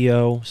of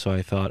video. So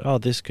I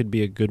thought, this could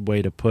be a good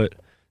way to put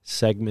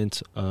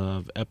segments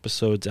of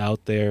episodes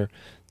out there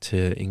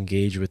to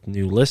engage with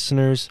new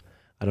listeners.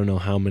 I don't know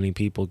how many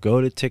people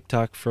go to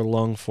TikTok for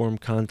long form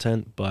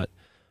content, but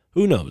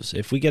who knows?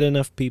 If we get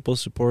enough people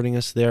supporting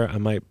us there, I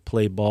might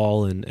play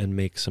ball and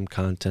make some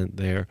content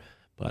there.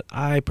 But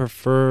I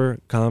prefer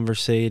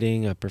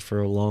conversating. I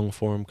prefer long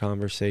form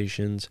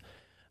conversations.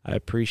 I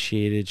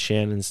appreciated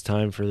Shannon's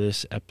time for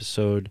this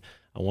episode.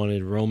 I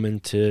wanted Roman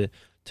to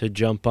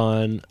jump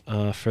on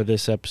for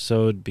this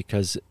episode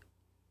because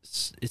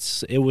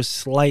it was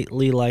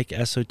slightly like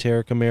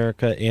Esoteric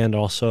America, and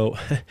also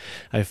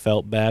I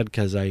felt bad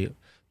because I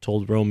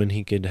told Roman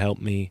he could help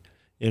me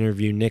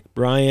interview Nick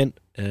Bryant,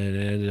 and it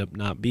ended up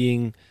not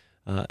being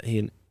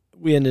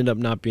we ended up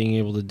not being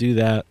able to do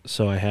that,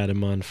 so I had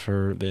him on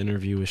for the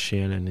interview with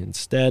Shannon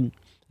instead,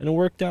 and it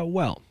worked out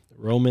well.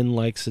 Roman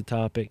likes the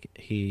topic.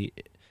 He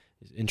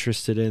is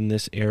interested in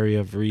this area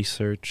of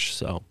research,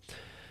 so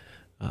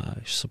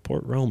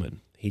support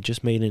Roman. He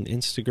just made an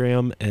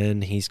Instagram,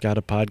 and he's got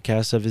a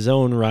podcast of his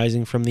own,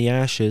 Rising from the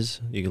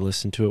Ashes. You can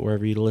listen to it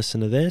wherever you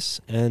listen to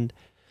this. And,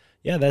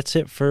 yeah, that's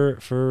it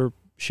for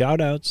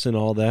shout-outs and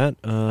all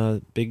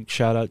that. Big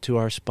shout-out to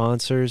our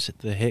sponsors,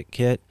 The Hit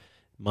Kit,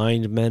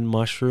 Mind Men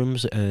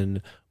Mushrooms,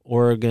 and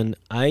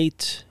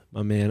Oregonite.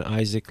 My man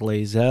Isaac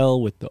Lazell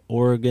with the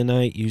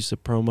Oregonite. Use the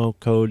promo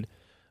code,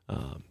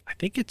 I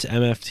think it's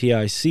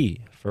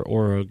MFTIC for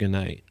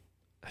Oregonite.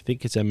 I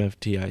think it's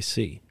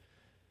MFTIC.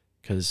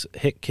 Because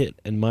Hit Kit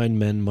and Mind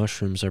Men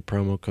Mushrooms are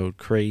promo code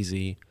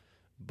crazy,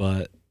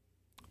 but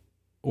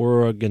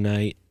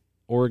Oregonite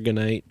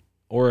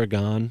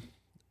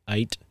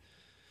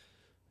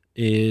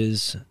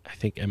is, I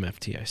think,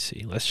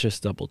 MFTIC. Let's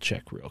just double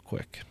check real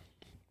quick.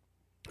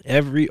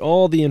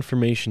 All the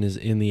information is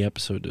in the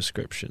episode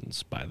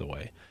descriptions, by the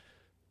way.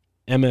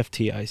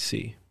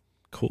 MFTIC.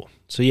 Cool.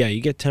 So yeah,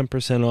 you get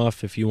 10%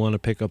 off if you want to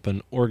pick up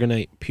an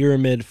Oregonite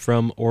Pyramid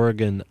from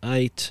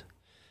Oregonite.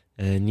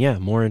 And yeah,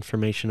 more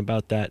information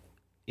about that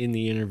in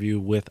the interview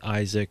with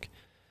Isaac.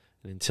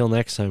 And until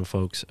next time,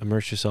 folks,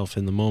 immerse yourself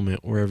in the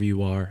moment wherever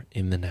you are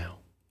in the now.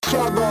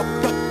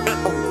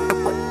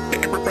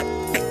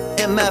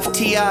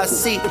 MFTIC.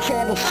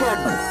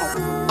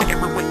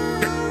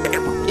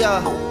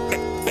 Yeah.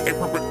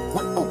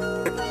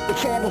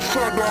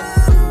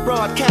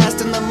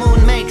 Broadcasting the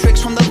moon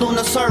matrix from the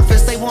lunar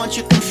surface. They want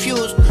you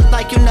confused,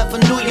 like you never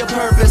knew your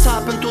purpose.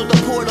 Hopping through the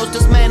portals,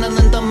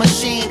 dismantling the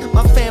machine.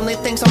 My family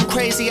thinks I'm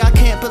crazy, I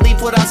can't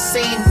believe what I've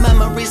seen.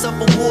 Memories of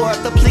a war,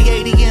 the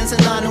Pleiadians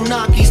and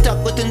Anunnaki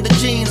stuck within the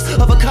genes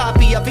of a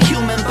copy of a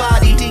human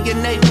body.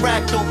 DNA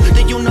fractal,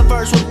 the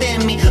universe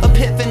within me.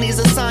 Epiphanies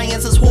of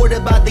science is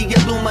hoarded by the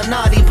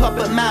Illuminati.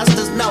 Puppet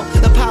masters know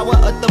the power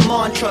of the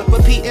mantra.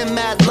 Repeating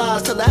mad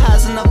lies till it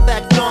has an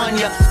effect on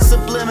ya.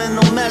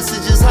 Subliminal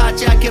messages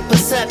hijack your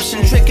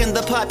perception, tricking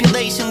the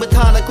population with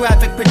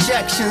holographic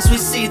projections. We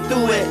see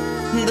through it.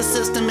 The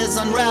system is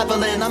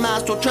unraveling. I'm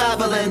astral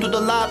traveling through the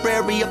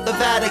library of the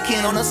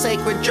Vatican on a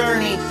sacred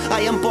journey.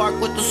 I embark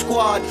with the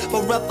squad,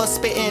 forever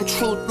spitting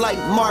truth like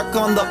Mark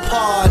on the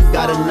pod.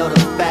 Gotta know the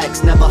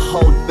facts, never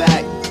hold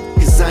back,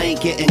 cause I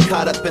ain't getting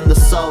caught up in the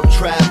soul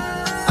trap.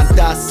 I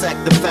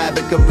dissect the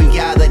fabric of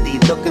reality,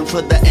 looking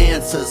for the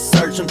answers,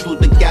 searching through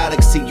the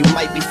galaxy. You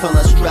might be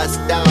feeling stressed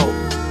out.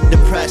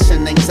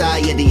 Depression,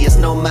 anxiety is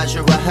no measure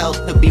of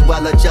health. To be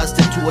well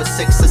adjusted to a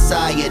sick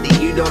society.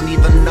 You don't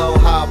even know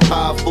how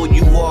powerful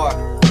you are.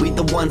 We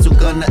the ones who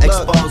gonna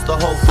expose the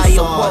whole facade. I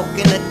awoke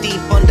in a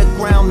deep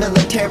underground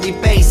military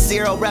military base.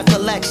 Zero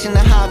recollection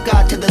of how I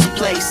got to this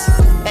place.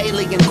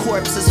 Alien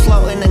corpses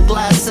floating in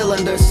glass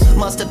cylinders.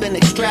 Must have been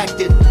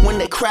extracted when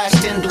they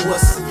crashed into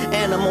us.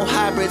 Animal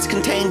hybrids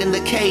contained in the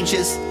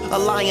cages. A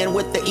lion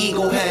with the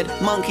eagle head.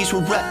 Monkeys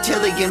with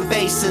reptilian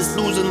faces.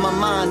 Losing my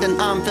mind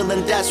and I'm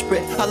feeling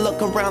desperate. I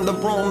look around the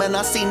room and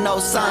I see no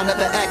sign of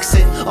an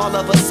exit. All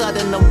of a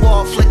sudden the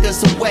wall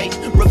flickers away,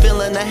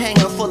 revealing a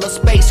hangar full of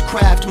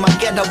spacecraft. My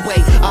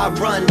getaway, I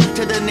run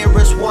to the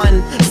nearest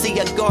one. See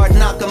a guard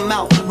knock him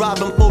out, rob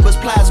him for his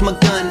plasma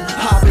gun.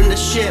 Hop in the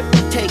ship,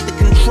 take the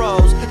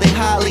controls. They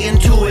highly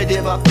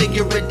intuitive, I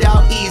figure it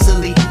out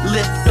easily.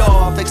 Lift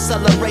off,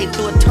 accelerate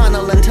through a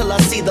tunnel until I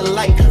see the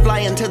light. Fly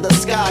into the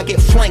sky,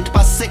 get flanked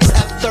by 6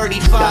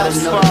 F-35s.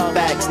 Gotta know the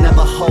facts,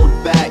 never hold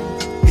back,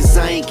 cause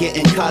I ain't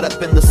getting caught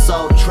up in the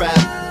soul trap.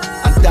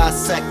 I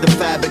dissect the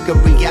fabric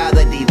of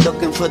reality,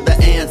 looking for the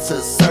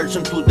answers,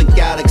 searching through the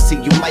galaxy.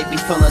 You might be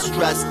feeling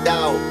stressed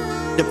out.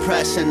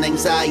 Depression,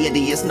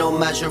 anxiety is no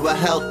measure of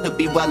health to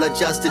be well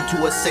adjusted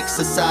to a sick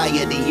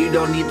society. You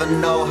don't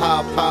even know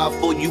how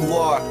powerful you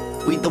are.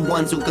 We the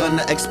ones who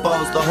gonna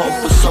expose the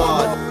whole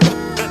facade.